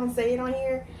reason people don't say it on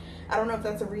here. I don't know if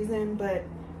that's a reason, but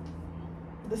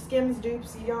the Skims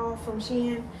dupes, y'all, from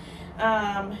Shein.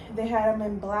 They had them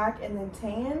in black and then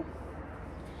tan.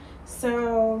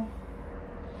 So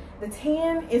the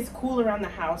tan is cool around the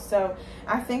house, so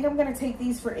I think I'm gonna take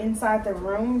these for inside the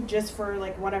room, just for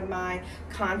like one of my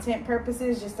content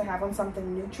purposes, just to have on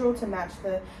something neutral to match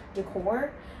the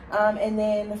decor. And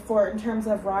then for in terms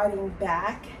of riding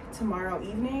back tomorrow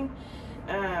evening,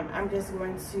 I'm just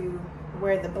going to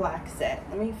wear the black set.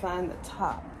 Let me find the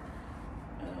top.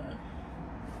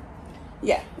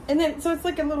 Yeah, and then so it's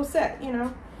like a little set, you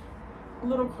know, a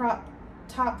little crop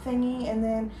top thingy, and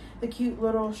then the cute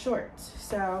little shorts.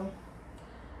 So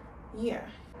yeah,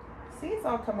 see, it's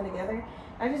all coming together.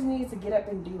 I just needed to get up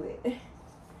and do it.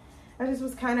 I just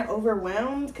was kind of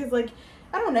overwhelmed because, like,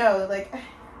 I don't know, like,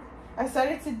 I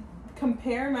started to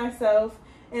compare myself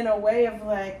in a way of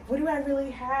like, what do I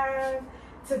really have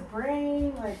to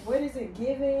bring? Like, what is it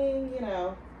giving? You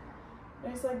know,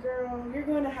 and it's like, girl, you're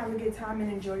going to have a good time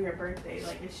and enjoy your birthday.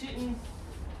 Like,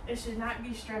 it should not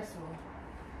be stressful.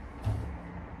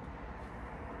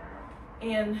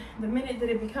 And the minute that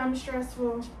it becomes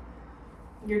stressful,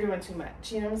 you're doing too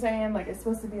much. You know what I'm saying? Like, it's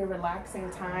supposed to be a relaxing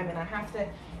time, and I have to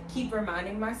keep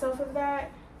reminding myself of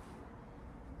that.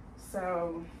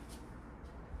 So,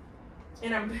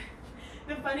 and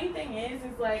the funny thing is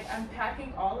like, I'm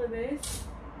packing all of this.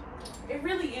 It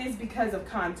really is because of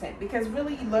content. Because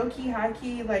really, low-key,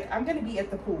 high-key, like, I'm gonna be at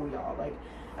the pool, y'all. Like,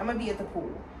 I'm gonna be at the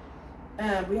pool.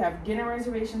 We have dinner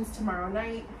reservations tomorrow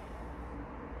night.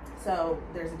 So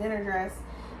there's a dinner dress.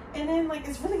 And then, like,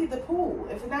 it's really the pool.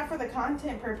 If not for the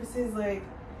content purposes, like,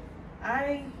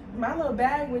 my little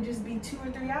bag would just be 2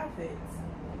 or 3 outfits.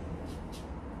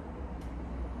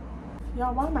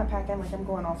 Y'all, why am I packing like I'm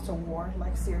going off to war?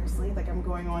 Like, seriously, like I'm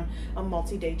going on a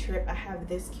multi-day trip. I have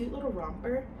this cute little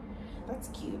romper. That's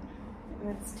cute.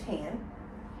 And it's tan.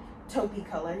 Taupey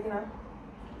color, you know.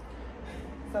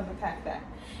 So I'm gonna pack that.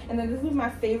 And then this is my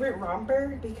favorite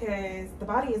romper because the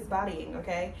body is bodying,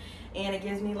 okay? And it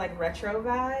gives me like retro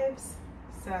vibes.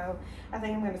 So I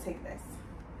think I'm gonna take this.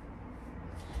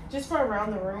 Just for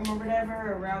around the room or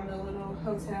whatever, around the little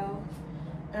hotel.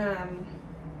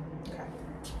 Okay.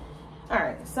 All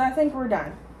right, so I think we're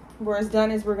done. We're as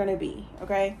done as we're gonna be,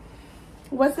 okay?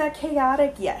 Was that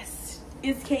chaotic? Yes.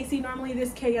 Is Kasey normally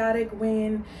this chaotic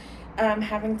when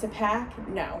having to pack?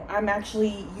 No, I'm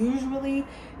actually usually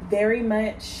very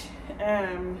much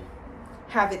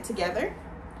have it together,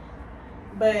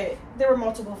 but there were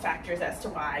multiple factors as to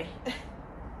why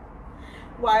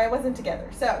I wasn't together.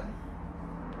 So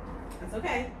that's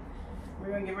okay.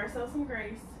 We're gonna give ourselves some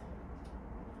grace.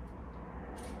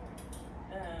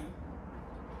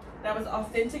 That was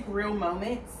authentic, real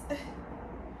moments.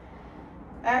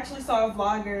 I actually saw a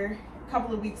vlogger a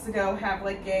couple of weeks ago have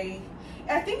like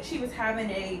I think she was having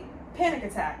a panic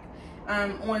attack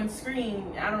on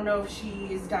screen. I don't know if she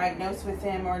is diagnosed with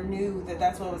him or knew that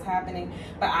that's what was happening,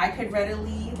 but I could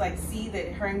readily like see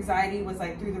that her anxiety was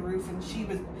like through the roof and she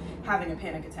was having a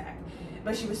panic attack,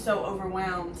 but she was so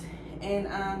overwhelmed. And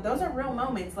those are real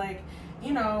moments. Like,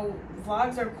 you know,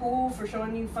 vlogs are cool for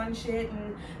showing you fun shit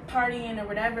and partying or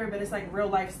whatever, but it's like real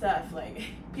life stuff. Like,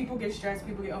 people get stressed,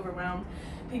 people get overwhelmed,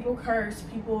 people curse,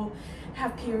 people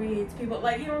have periods, people,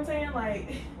 like, you know what I'm saying?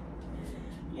 Like,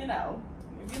 you know,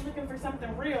 if you're looking for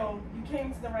something real, you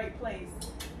came to the right place.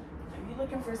 If you're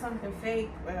looking for something fake,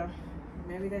 well,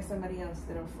 maybe there's somebody else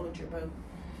that'll float your boat.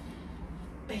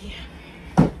 But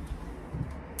yeah.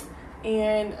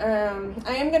 And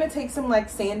I am gonna take some like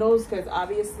sandals because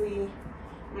obviously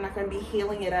I'm not gonna be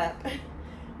heeling it up.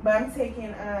 But I'm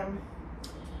taking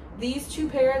these 2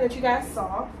 pair that you guys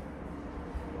saw.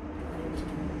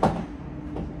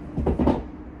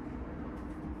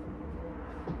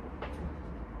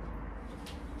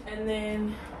 And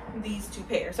then these 2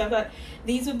 pairs. So I thought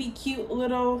these would be cute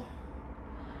little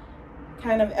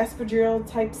kind of espadrille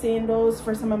type sandals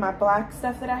for some of my black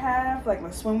stuff that I have, like my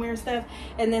swimwear stuff.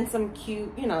 And then some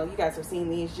cute, you know, you guys have seen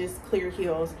these, just clear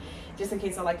heels, just in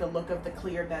case I like the look of the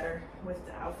clear better with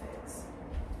the outfits.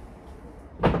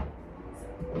 So,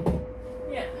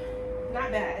 yeah,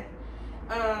 not bad.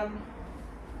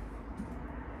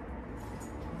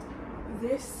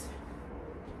 This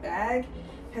bag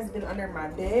has been under my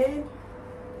bed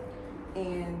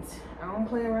and I don't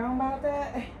play around about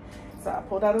that. So I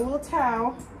pulled out a little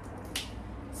towel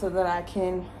so that I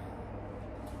can,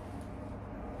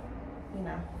 you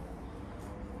know,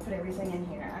 put everything in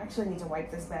here. I actually need to wipe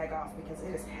this bag off because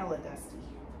it is hella dusty.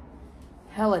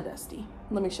 Hella dusty.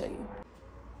 Let me show you.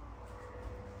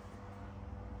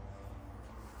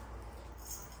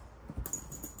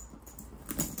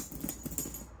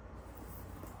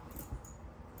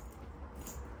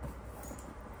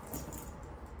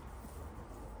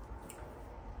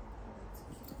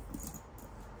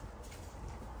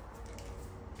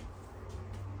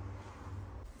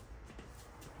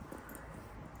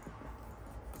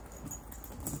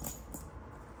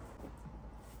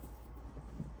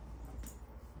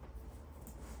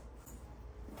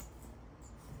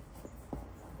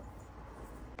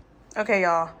 Okay,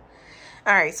 y'all.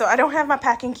 All right, so I don't have my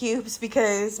packing cubes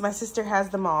because my sister has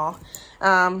them all.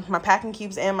 My packing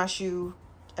cubes and my shoe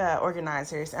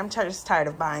organizers. I'm just tired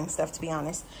of buying stuff, to be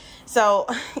honest. So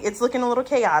it's looking a little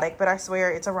chaotic, but I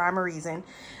swear it's a rhyme or reason.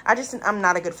 I'm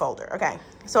not a good folder. Okay,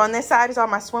 so on this side is all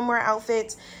my swimwear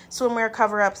outfits, swimwear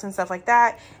cover-ups and stuff like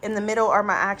that. In the middle are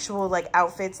my actual like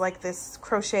outfits, like this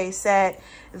crochet set,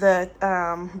 the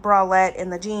bralette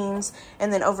and the jeans.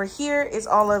 And then over here is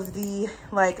all of the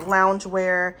like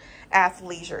loungewear,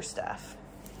 athleisure stuff.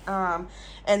 And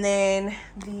then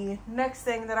the next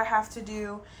thing that I have to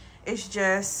do is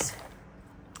just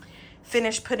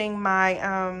finish putting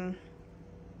my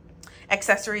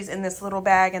accessories in this little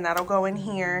bag, and that'll go in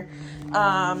here.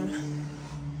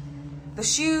 The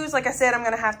shoes, like I said, I'm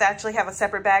gonna have to actually have a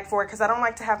separate bag for it because I don't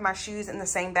like to have my shoes in the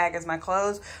same bag as my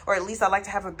clothes, or at least I like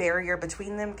to have a barrier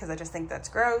between them because I just think that's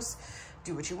gross.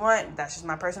 Do what you want, that's just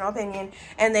my personal opinion.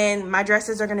 And then my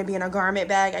dresses are going to be in a garment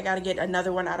bag. I got to get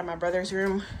another one out of my brother's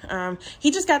room.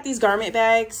 He just got these garment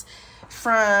bags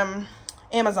from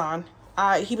Amazon.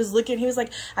 He was looking, he was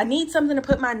like, I need something to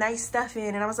put my nice stuff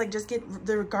in, and I was like, just get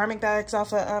the garment bags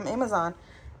off of Amazon.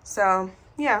 So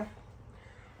yeah,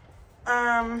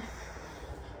 I'm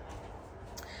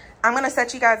gonna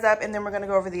set you guys up, and then we're gonna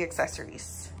go over the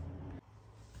accessories.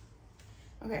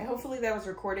 Okay, hopefully that was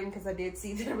recording because I did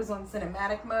see that it was on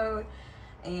cinematic mode,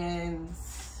 and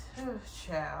oh,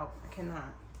 child, I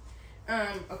cannot.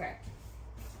 Okay,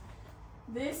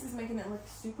 this is making it look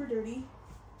super dirty.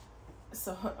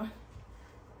 So,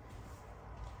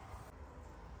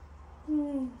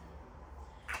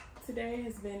 today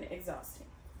has been exhausting.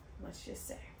 Let's just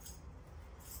say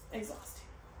exhausting.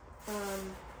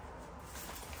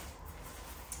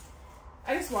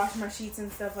 I just washed my sheets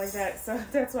and stuff like that, so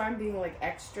that's why I'm being like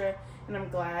extra, and I'm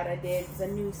glad I did because I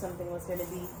knew something was going to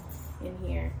be in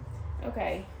here.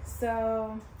 Okay,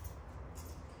 so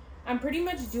I'm pretty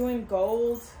much doing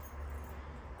gold.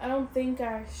 I don't think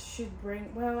I should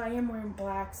bring, well, I am wearing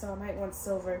black, so I might want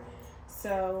silver.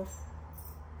 So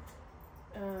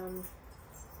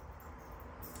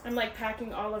I'm like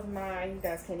packing all of my, you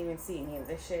guys can't even see any of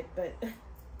this shit, but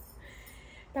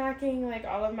packing like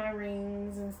all of my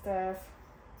rings and stuff.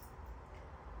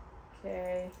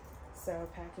 Okay, so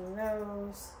packing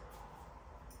those.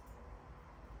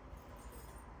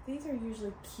 These are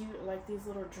usually cute, like these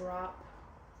little drop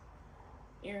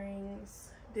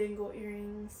earrings, dangle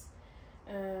earrings.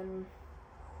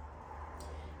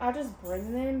 I'll just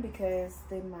bring them because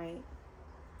they might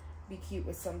be cute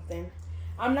with something.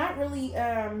 I'm not really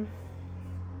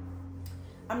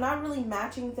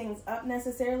matching things up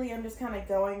necessarily. I'm just kind of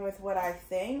going with what I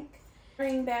think.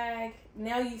 Ring bag.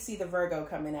 Now you see the Virgo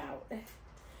coming out.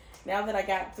 Now that I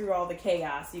got through all the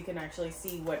chaos, you can actually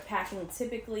see what packing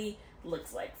typically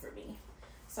looks like for me.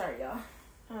 Sorry, y'all.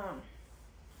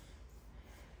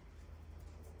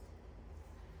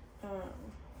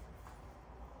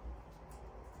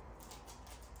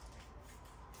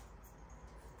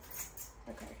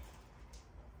 Okay.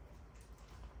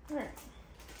 All right.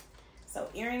 So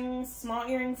earrings, small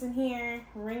earrings in here,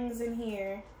 rings in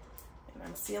here, and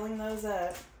I'm sealing those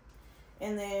up.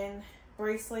 And then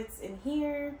bracelets in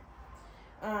here.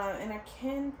 And I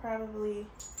can probably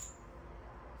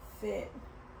fit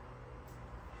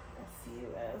a few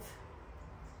of,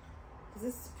 because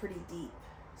this is pretty deep,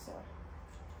 so,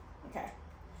 okay.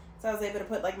 So I was able to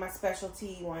put like my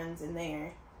specialty ones in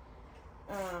there.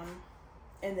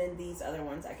 And then these other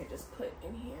ones I could just put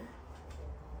in here.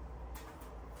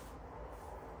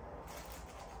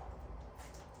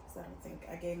 So I don't think,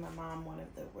 I gave my mom one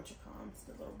of the,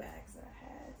 the little bags that I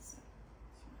had, so.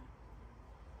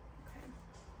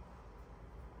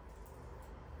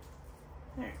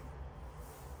 Okay.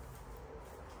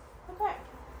 Okay.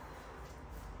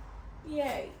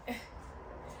 Yay.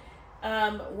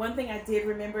 One thing I did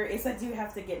remember is I do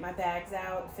have to get my bags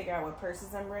out and figure out what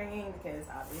purses I'm bringing, because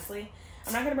obviously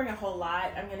I'm not going to bring a whole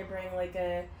lot. I'm going to bring like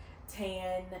a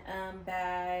tan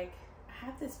bag. I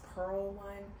have this pearl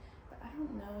one, but I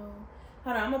don't know.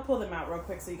 Hold on, I'm going to pull them out real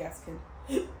quick so you guys can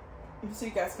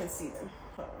see them.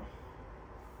 Hold on.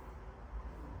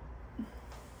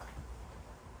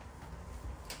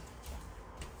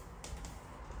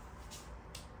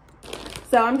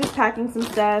 So I'm just packing some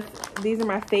stuff. These are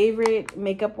my favorite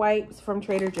makeup wipes from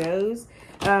Trader Joe's.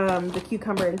 The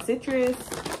cucumber and citrus.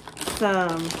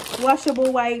 Some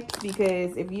flushable wipes,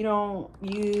 because if you don't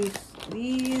use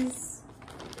these,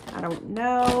 I don't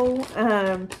know.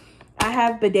 I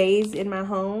have bidets in my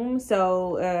home.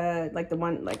 So like the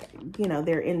one, like, you know,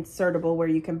 they're insertable where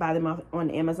you can buy them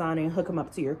on Amazon and hook them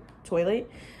up to your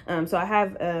toilet. So I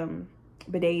have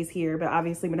bidets here, but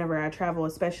obviously whenever I travel,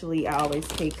 especially, I always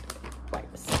take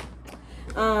wipes.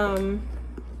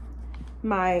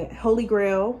 My Holy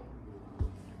Grail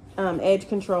edge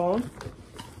control.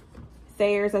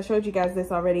 Thayer's. I showed you guys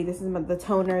this already. This is the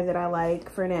toner that I like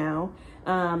for now.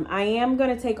 I am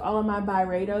going to take all of my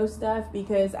Byredo stuff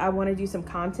because I want to do some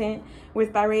content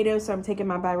with Byredo. So I'm taking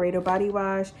my Byredo body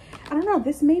wash. I don't know.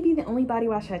 This may be the only body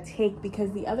wash I take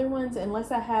because the other ones,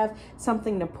 unless I have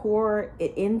something to pour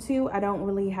it into, I don't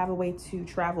really have a way to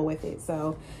travel with it.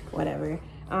 So whatever.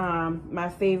 My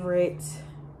favorite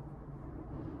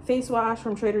face wash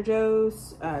from Trader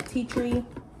Joe's, Tea Tree.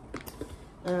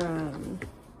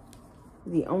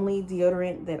 The only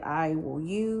deodorant that I will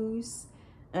use,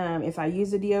 if I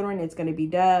use a deodorant, it's going to be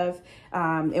Dove.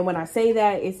 And when I say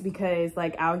that, it's because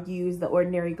like I'll use the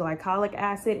ordinary glycolic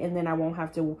acid and then I won't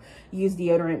have to use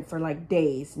deodorant for like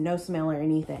days, no smell or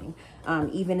anything,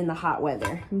 even in the hot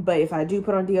weather. But if I do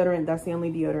put on deodorant, that's the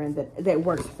only deodorant that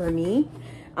works for me.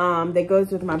 That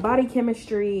goes with my body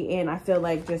chemistry, and I feel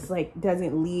like just like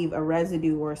doesn't leave a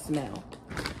residue or a smell.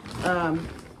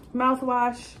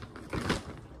 Mouthwash.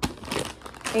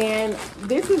 And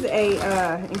this is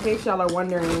a, in case y'all are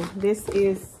wondering, this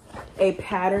is a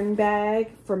pattern bag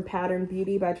from Pattern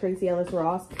Beauty by Tracy Ellis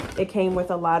Ross. It came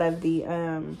with a lot of the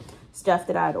stuff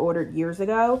that I had ordered years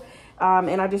ago.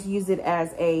 And I just use it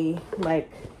as a,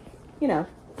 like, you know,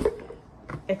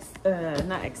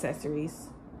 not accessories,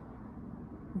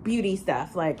 beauty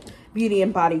stuff, like beauty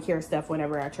and body care stuff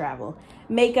whenever I travel.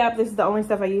 Makeup, this is the only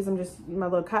stuff I use. I'm just my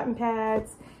little cotton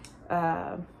pads,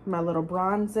 my little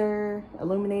bronzer,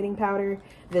 illuminating powder.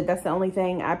 That's the only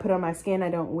thing I put on my skin. I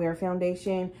don't wear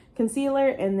foundation, concealer,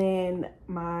 and then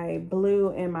my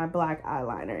blue and my black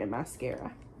eyeliner and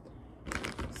mascara.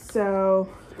 So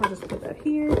I'll just put that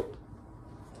here.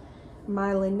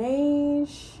 My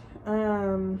Laneige,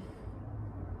 let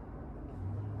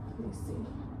me see.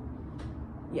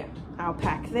 Yeah, I'll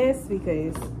pack this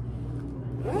because,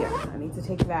 yeah, I need to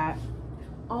take that.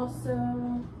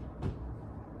 Also,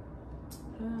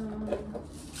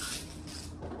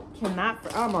 I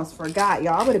almost forgot,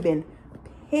 y'all. I would have been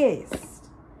pissed.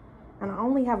 And I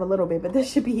only have a little bit, but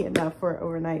this should be enough for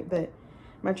overnight. But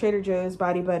my Trader Joe's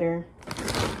body butter.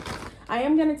 I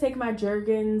am going to take my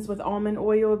Jergens with almond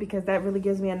oil because that really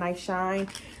gives me a nice shine.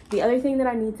 The other thing that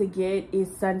I need to get is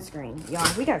sunscreen. Y'all,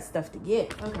 we got stuff to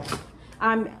get. Okay.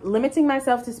 I'm limiting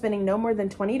myself to spending no more than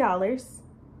 $20.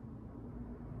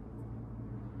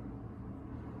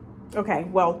 Okay,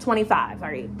 well, 25, all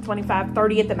right, 25,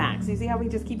 30 at the max. You see how we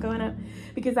just keep going up?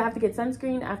 Because I have to get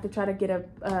sunscreen, I have to try to get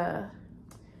a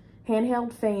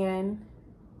handheld fan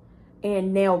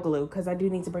and nail glue because I do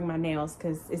need to bring my nails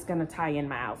because it's gonna tie in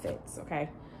my outfits, okay?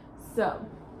 So,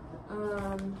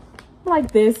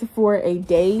 like this for a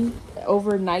day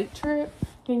overnight trip.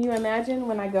 Can you imagine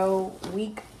when I go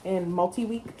week and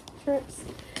multi-week trips?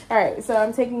 All right, so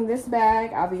I'm taking this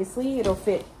bag. Obviously, it'll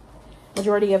fit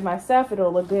majority of my stuff.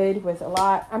 It'll look good with a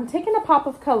lot. I'm taking a pop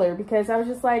of color because I was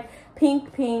just like, pink,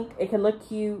 it could look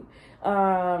cute.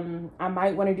 I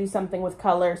might want to do something with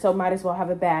color, so might as well have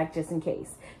a bag just in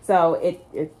case. So it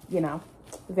you know,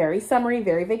 very summery,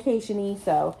 very vacation-y.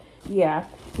 So yeah,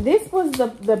 this was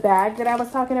the bag that I was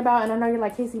talking about. And I know you're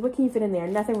like, Casey, what can you fit in there?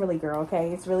 Nothing really, girl,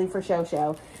 okay? It's really for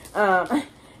show.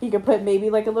 You could put maybe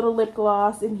like a little lip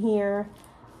gloss in here.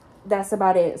 That's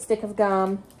about it. A stick of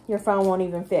gum. Your phone won't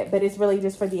even fit, but it's really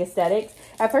just for the aesthetics.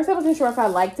 At first I wasn't sure if I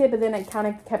liked it, but then it kind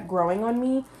of kept growing on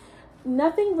me.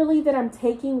 Nothing really that I'm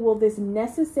taking will this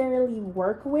necessarily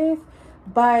work with,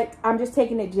 but I'm just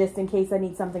taking it just in case I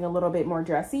need something a little bit more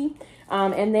dressy.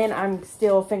 And then I'm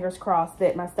still fingers crossed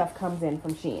that my stuff comes in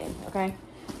from Shein, okay?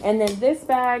 And then this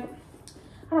bag,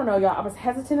 I don't know, y'all. I was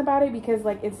hesitant about it because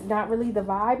like it's not really the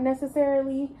vibe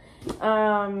necessarily.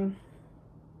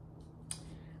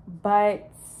 But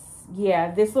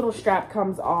yeah, this little strap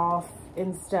comes off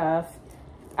and stuff.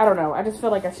 I don't know. I just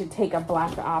feel like I should take a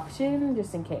black option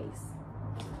just in case.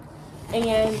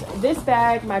 And this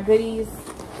bag, my Goodies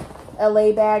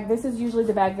LA bag, this is usually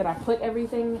the bag that I put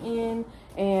everything in.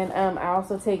 And I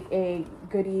also take a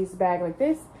Goodies bag like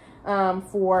this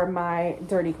for my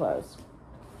dirty clothes,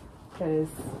 because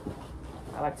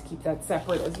I like to keep that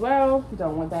separate as well.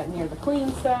 Don't want that near the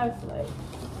clean stuff. Like,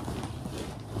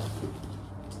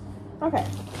 okay.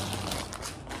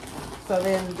 So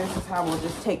then this is how we'll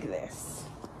just take this.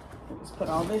 We'll just put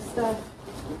all this stuff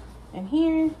in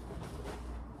here.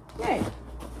 Yay.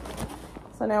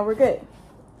 So now we're good.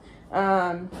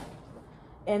 And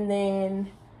then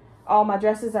all my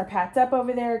dresses are packed up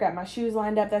over there. Got my shoes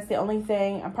lined up. That's the only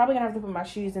thing. I'm probably gonna have to put my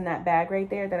shoes in that bag right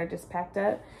there that I just packed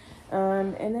up.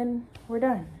 And then we're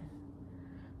done.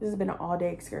 This has been an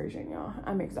all-day excursion, y'all.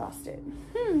 I'm exhausted.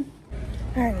 All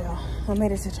right, y'all. I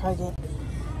made it to Target.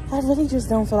 I really just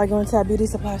don't feel like going to that beauty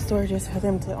supply store just for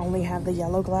them to only have the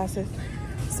yellow glasses.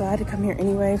 So I had to come here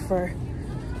anyway for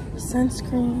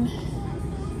sunscreen,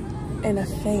 and a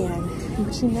fan.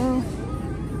 But you know,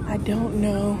 I don't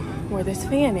know where this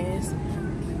fan is.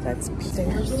 That's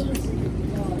upstairs. So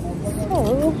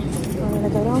I'm gonna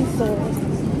go downstairs.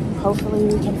 Hopefully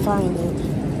we can find it,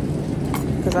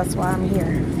 because that's why I'm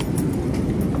here.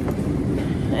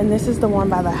 And this is the one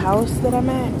by the house that I'm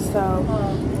at, so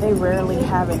they rarely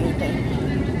have anything.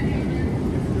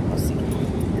 We'll see.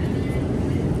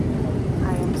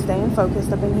 I am staying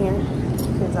focused up in here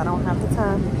because I don't have the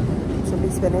time to be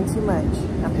spending too much.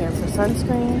 I'm here for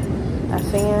sunscreen, a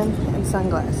fan, and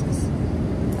sunglasses.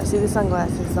 I see the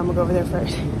sunglasses, so I'm gonna go over there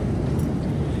first.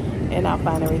 And I'll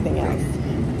find everything else.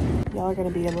 Y'all are gonna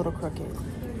be a little crooked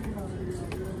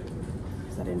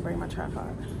because I didn't bring my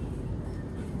tripod.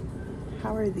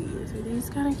 How are these? Are these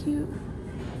kind of cute?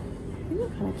 They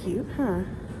look kind of cute, huh?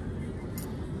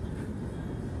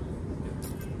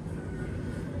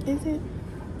 Is it?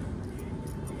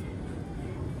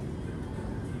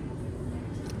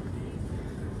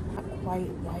 Not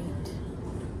quite white.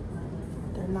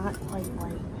 They're not quite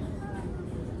white.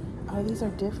 Oh, these are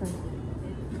different.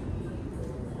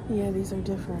 Yeah, these are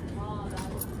different.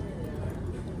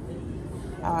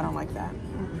 Oh, I don't like that.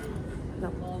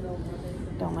 Nope.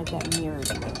 Don't like that mirrored.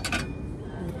 Okay.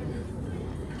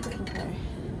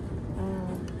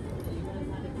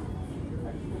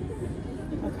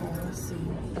 Okay, let's see.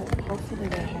 But hopefully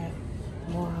they have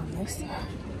more on this side.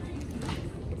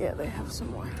 Yeah, they have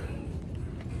some more.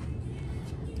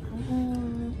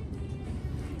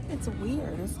 It's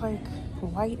weird. It's like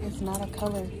white is not a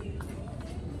color.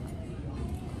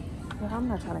 But I'm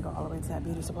not trying to go all the way to that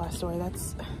beauty supply store.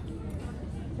 That's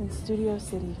in Studio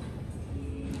City.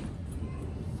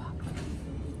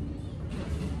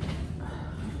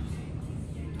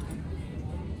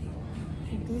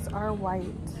 These are white,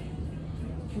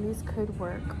 and these could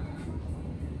work.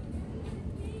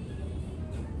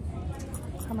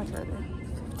 How much are they?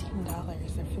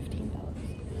 $15. They're $15.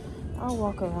 I'll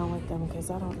walk around with them because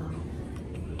I don't know.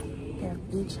 They have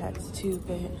beach hats too,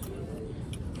 but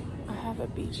I have a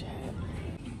beach hat.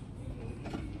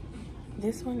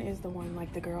 This one is the one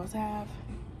like the girls have.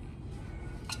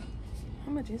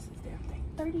 How much is this damn thing?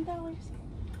 $30?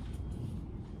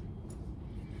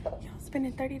 Y'all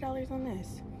spending $30 on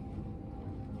this?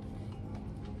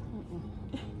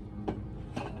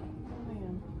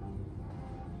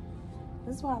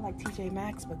 This is why I like TJ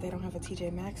Maxx, but they don't have a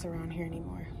TJ Maxx around here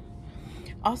anymore.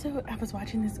 Also, I was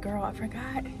watching this girl. I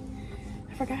forgot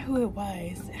who it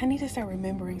was. I need to start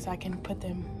remembering so I can put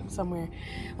them somewhere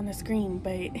on the screen.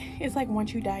 But it's like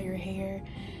once you dye your hair,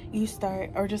 you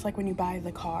start, or just like when you buy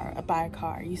a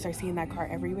car, you start seeing that car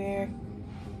everywhere.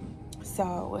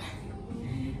 So,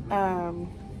 I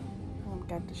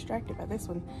got distracted by this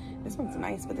one. This one's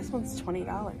nice, but this one's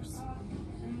 $20.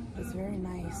 It's very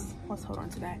nice. Let's hold on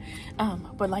to that.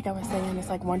 But like I was saying, it's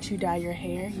like once you dye your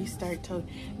hair, you start to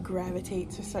gravitate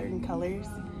to certain colors.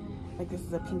 Like this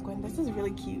is a pink one. This is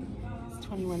really cute. It's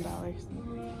 $21.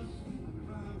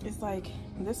 It's like,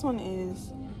 this one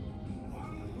is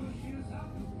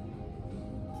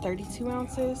 32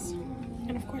 ounces.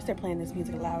 And of course they're playing this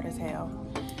music loud as hell.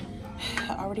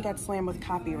 I already got slammed with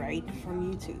copyright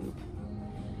from YouTube.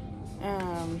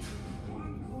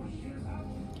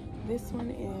 This one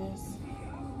is,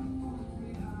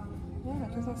 yeah,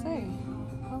 what does it say?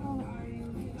 Hold on.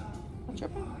 I'm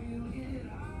tripping.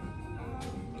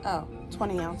 Oh,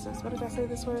 20 ounces. What did I say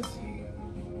this was?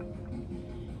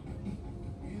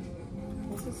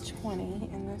 This is 20,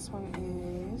 and this one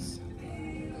is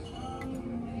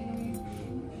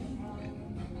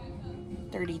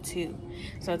 32.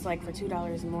 So it's like for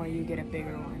 $2 more, you get a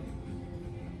bigger one.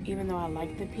 Even though I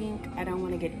like the pink, I don't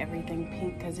want to get everything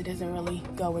pink because it doesn't really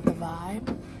go with the vibe.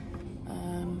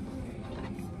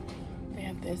 They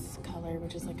have this color,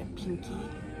 which is like a pinky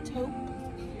taupe.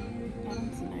 That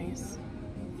one's nice.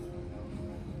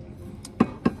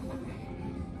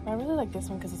 But I really like this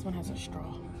one because this one has a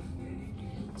straw.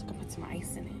 So I can put some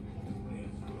ice in it.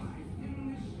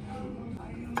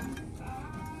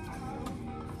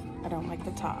 I don't like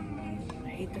the top. I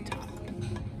hate the top.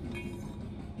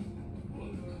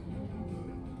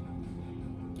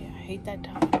 Hate that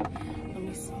top. Let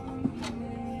me see.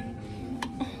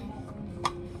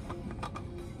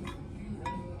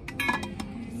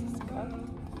 This is a cup.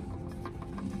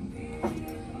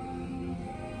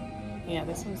 Yeah,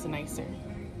 this one's nicer.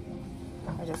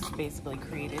 I just basically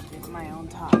created my own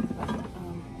top. But,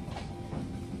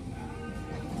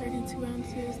 32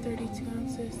 ounces, 32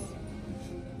 ounces.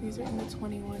 These are in the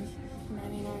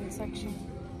 $21.99 section.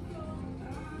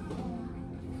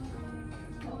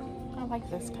 I like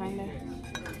this kind of.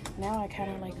 Now I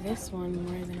kind of like this one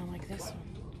more than I like this one.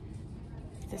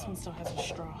 This one still has a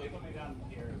straw.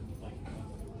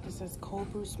 It says cold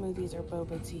brew smoothies or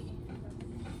boba tea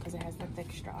because it has the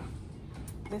thick straw.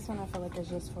 This one I feel like is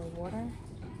just for water.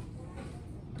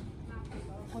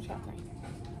 What y'all think?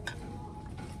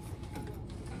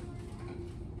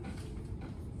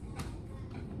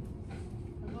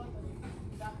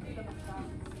 I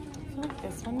feel like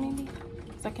this one maybe,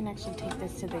 because I can actually take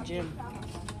this to the gym,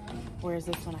 whereas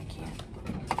this one I can't.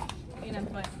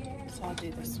 So I'll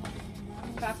do this one.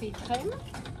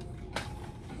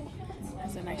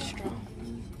 Has a nice straw.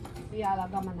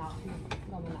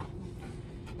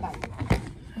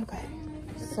 Okay,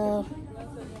 so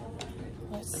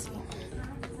let's see.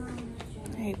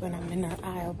 I hate when I'm in an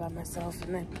aisle by myself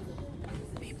and then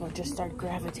people just start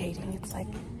gravitating. It's like,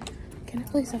 can I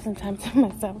please have some time to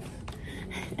myself?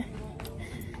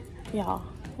 Y'all,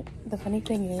 the funny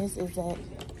thing is that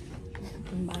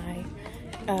my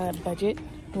budget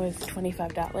was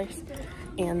 $25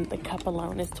 and the cup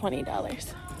alone is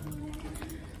 $20.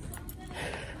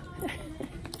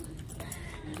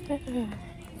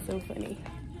 So funny.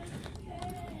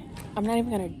 I'm not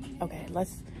even gonna, okay,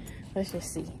 let's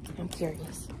just see. I'm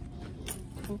curious,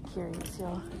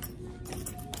 y'all.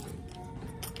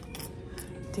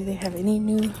 Do they have any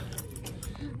new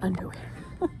underwear?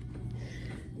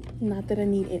 Not that I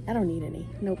need it. I don't need any.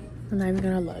 Nope. I'm not even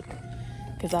gonna look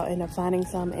because I'll end up finding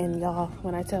some. And y'all,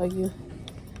 when I tell you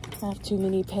I have too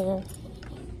many pair,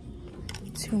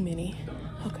 too many.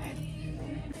 Okay.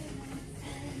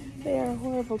 They are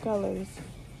horrible colors.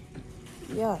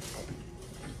 Yuck.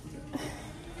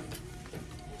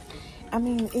 I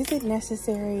mean, is it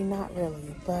necessary? Not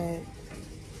really, but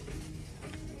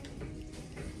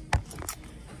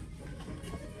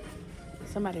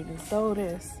somebody just stole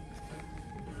this.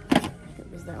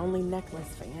 It was their only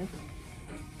necklace fan.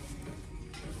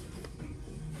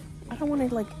 I don't want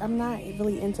to, like, I'm not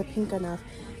really into pink enough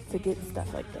to get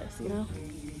stuff like this, you know?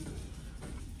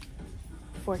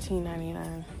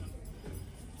 $14.99.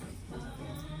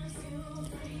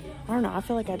 I don't know, I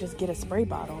feel like I just get a spray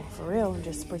bottle for real and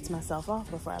just spritz myself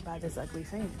off before I buy this ugly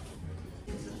thing.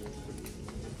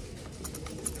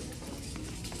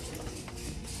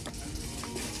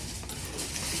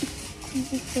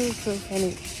 It's so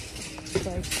funny. It's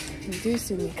like, you do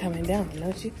see me coming down,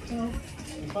 don't you? Yeah.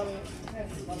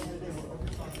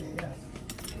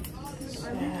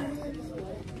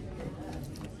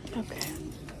 Okay.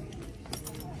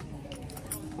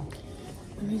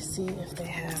 Let me see if they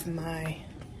have my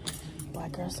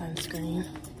Black Girl sunscreen.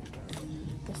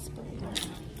 The spray one.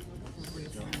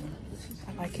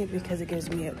 I like it because it gives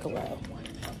me a glow.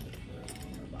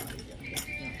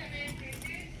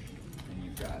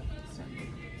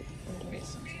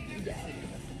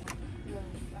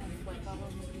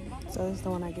 So this is the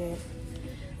one I get.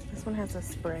 This one has a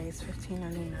spray. It's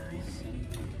 $15.99.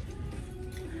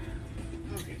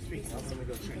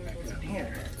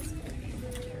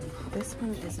 This one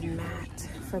is matte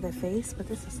for the face, but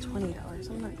this is $20.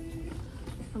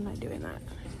 I'm not doing that.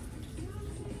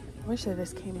 I wish that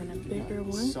this came in a bigger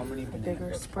one, a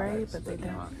bigger spray, but they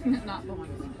don't.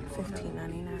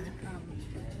 $15.99.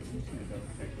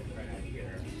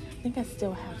 I think I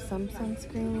still have some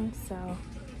sunscreen, so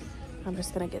I'm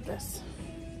just gonna get this.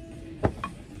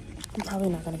 I'm probably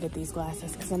not gonna get these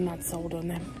glasses because I'm not sold on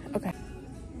them. Okay.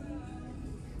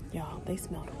 Y'all, they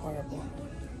smelled horrible.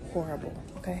 Horrible,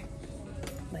 okay?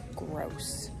 Like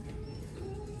gross.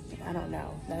 I don't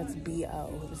know. That's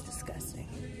B.O. It was disgusting.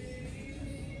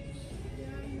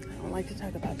 I don't like to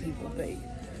talk about people, but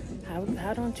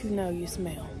how don't you know you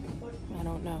smell? I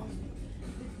don't know.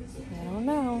 I don't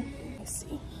know. Let's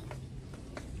see.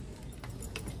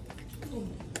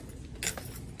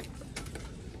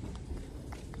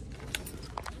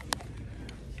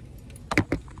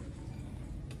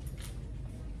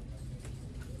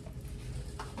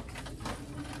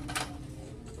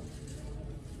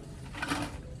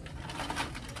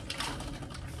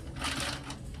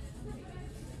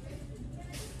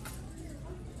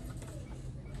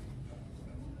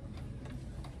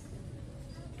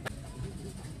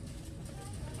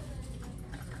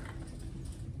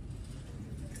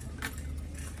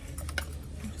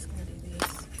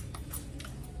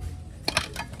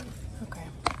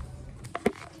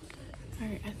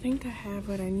 I think I have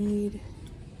what I need.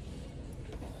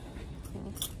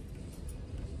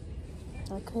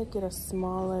 I could get a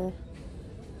smaller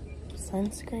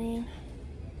sunscreen.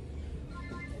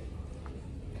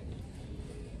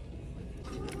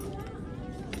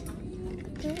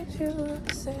 Did you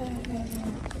look sad?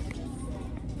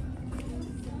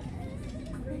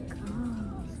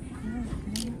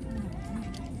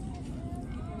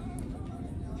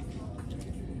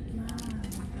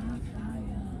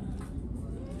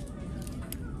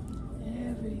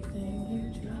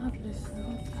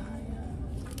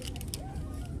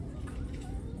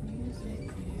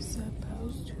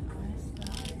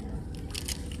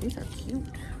 These are cute.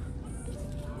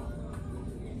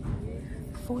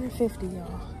 $4.50,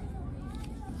 y'all.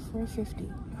 $4.50.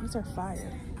 These are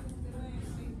fire.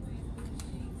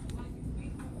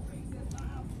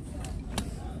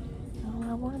 All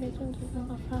I wanted to do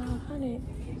 500.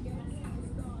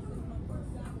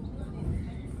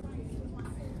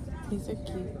 These are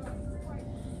cute.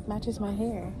 Matches my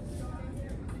hair.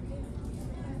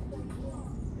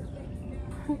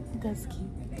 That's cute.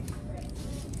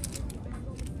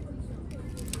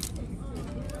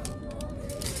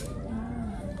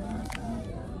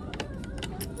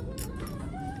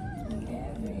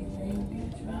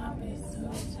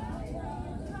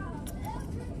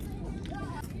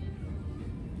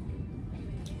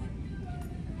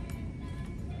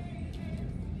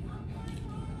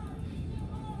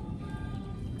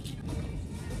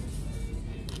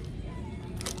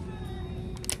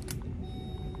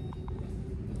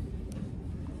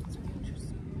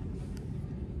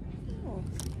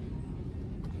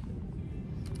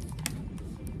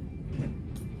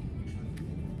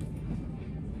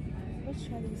 Let's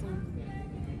try these on.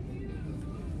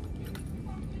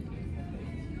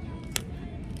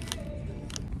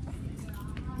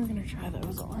 I'm gonna try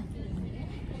those on.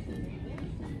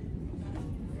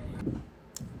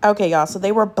 Okay, y'all, so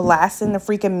they were blasting the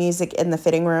freaking music in the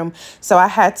fitting room, so I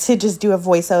had to just do a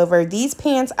voiceover. These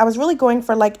pants, I was really going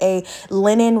for like a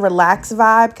linen relaxed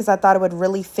vibe because I thought it would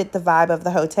really fit the vibe of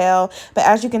the hotel. But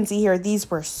as you can see here,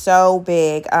 these were so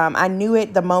big. I knew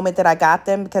it the moment that I got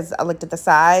them because I looked at the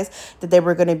size that they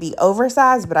were going to be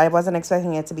oversized, but I wasn't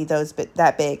expecting it to be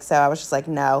that big. So I was just like,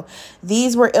 no.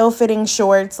 These were ill-fitting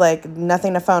shorts, like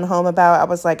nothing to phone home about. I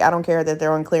was like, I don't care that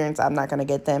they're on clearance. I'm not going to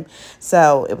get them.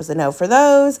 So it was a no for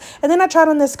those. And then I tried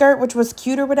on this skirt, which was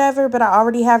cute or whatever, but I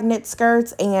already have knit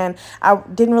skirts and I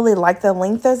didn't really like the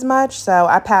length as much, so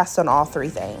I passed on all three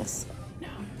things.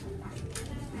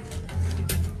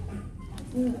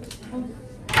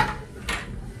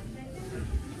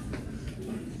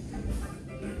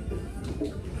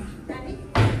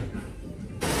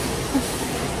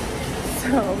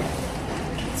 So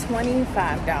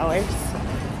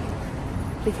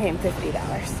 $25 became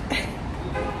 $50.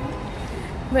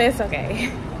 But it's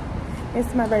okay.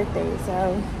 It's my birthday,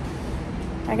 so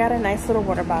I got a nice little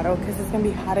water bottle because it's gonna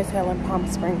be hot as hell in Palm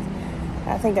Springs.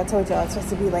 I think I told y'all it's supposed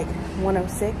to be like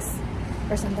 106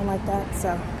 or something like that.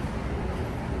 So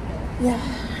yeah,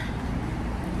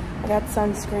 I got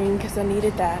sunscreen because I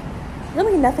needed that.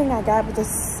 Really nothing I got with the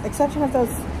exception of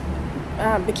those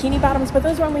bikini bottoms, but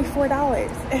those were only $4.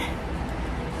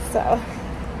 So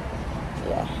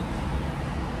yeah.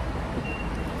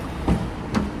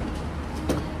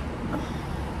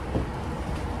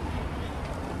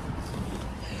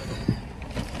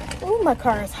 Ooh, my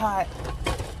car is hot.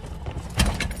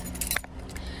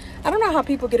 I don't know how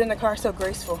people get in the car so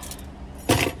graceful.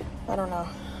 I don't know.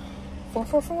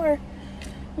 444.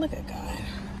 Look at God.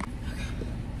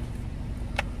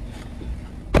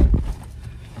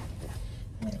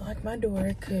 Let me lock my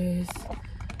door because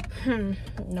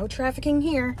no trafficking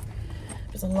here.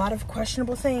 There's a lot of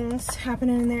questionable things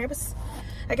happening in there. It was,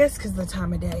 I guess because of the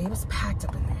time of day, it was packed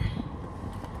up in there.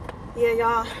 Yeah,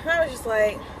 y'all, I was just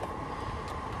like,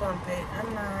 bump it.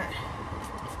 I'm not,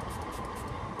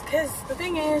 because the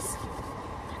thing is,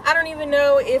 I don't even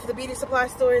know if the beauty supply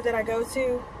store that I go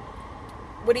to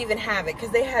would even have it, because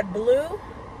they had blue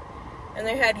and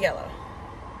they had yellow.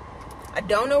 I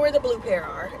don't know where the blue pair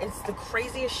are. It's the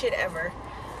craziest shit ever.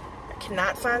 I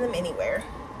cannot find them anywhere.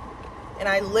 And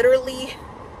I literally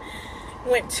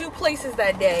went 2 places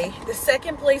that day. The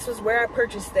second place was where I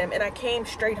purchased them, and I came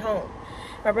straight home.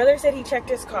 My brother said he checked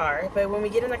his car, but when we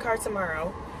get in the car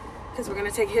tomorrow, because we're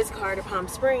going to take his car to Palm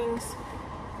Springs,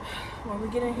 when we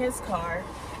get in his car,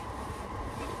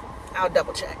 I'll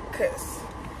double check, because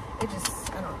it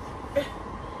just, I don't know.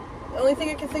 The only thing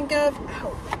I can think of,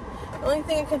 the only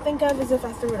thing I can think of is if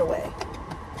I threw it away.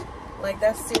 Like,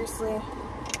 that's seriously,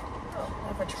 oh, I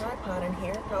have a tripod in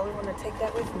here. Probably want to take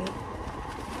that with me.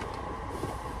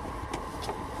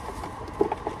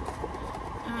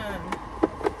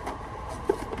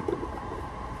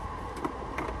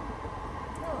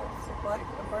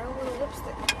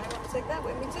 Take that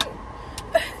with me too.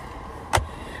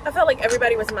 I felt like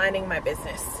everybody was minding my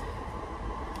business.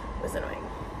 It was annoying.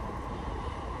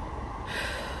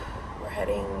 We're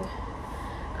heading,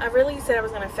 I really said I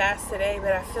was gonna fast today,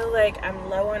 but I feel like I'm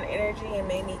low on energy and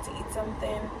may need to eat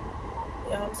something.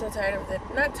 Y'all, I'm so tired of the,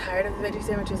 not tired of the veggie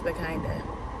sandwiches, but kinda.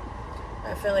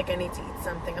 I feel like I need to eat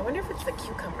something. I wonder if it's the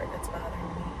cucumber that's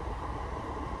bothering me.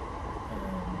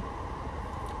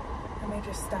 I may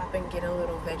just stop and get a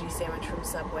little veggie sandwich from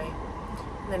Subway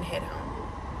and then head home.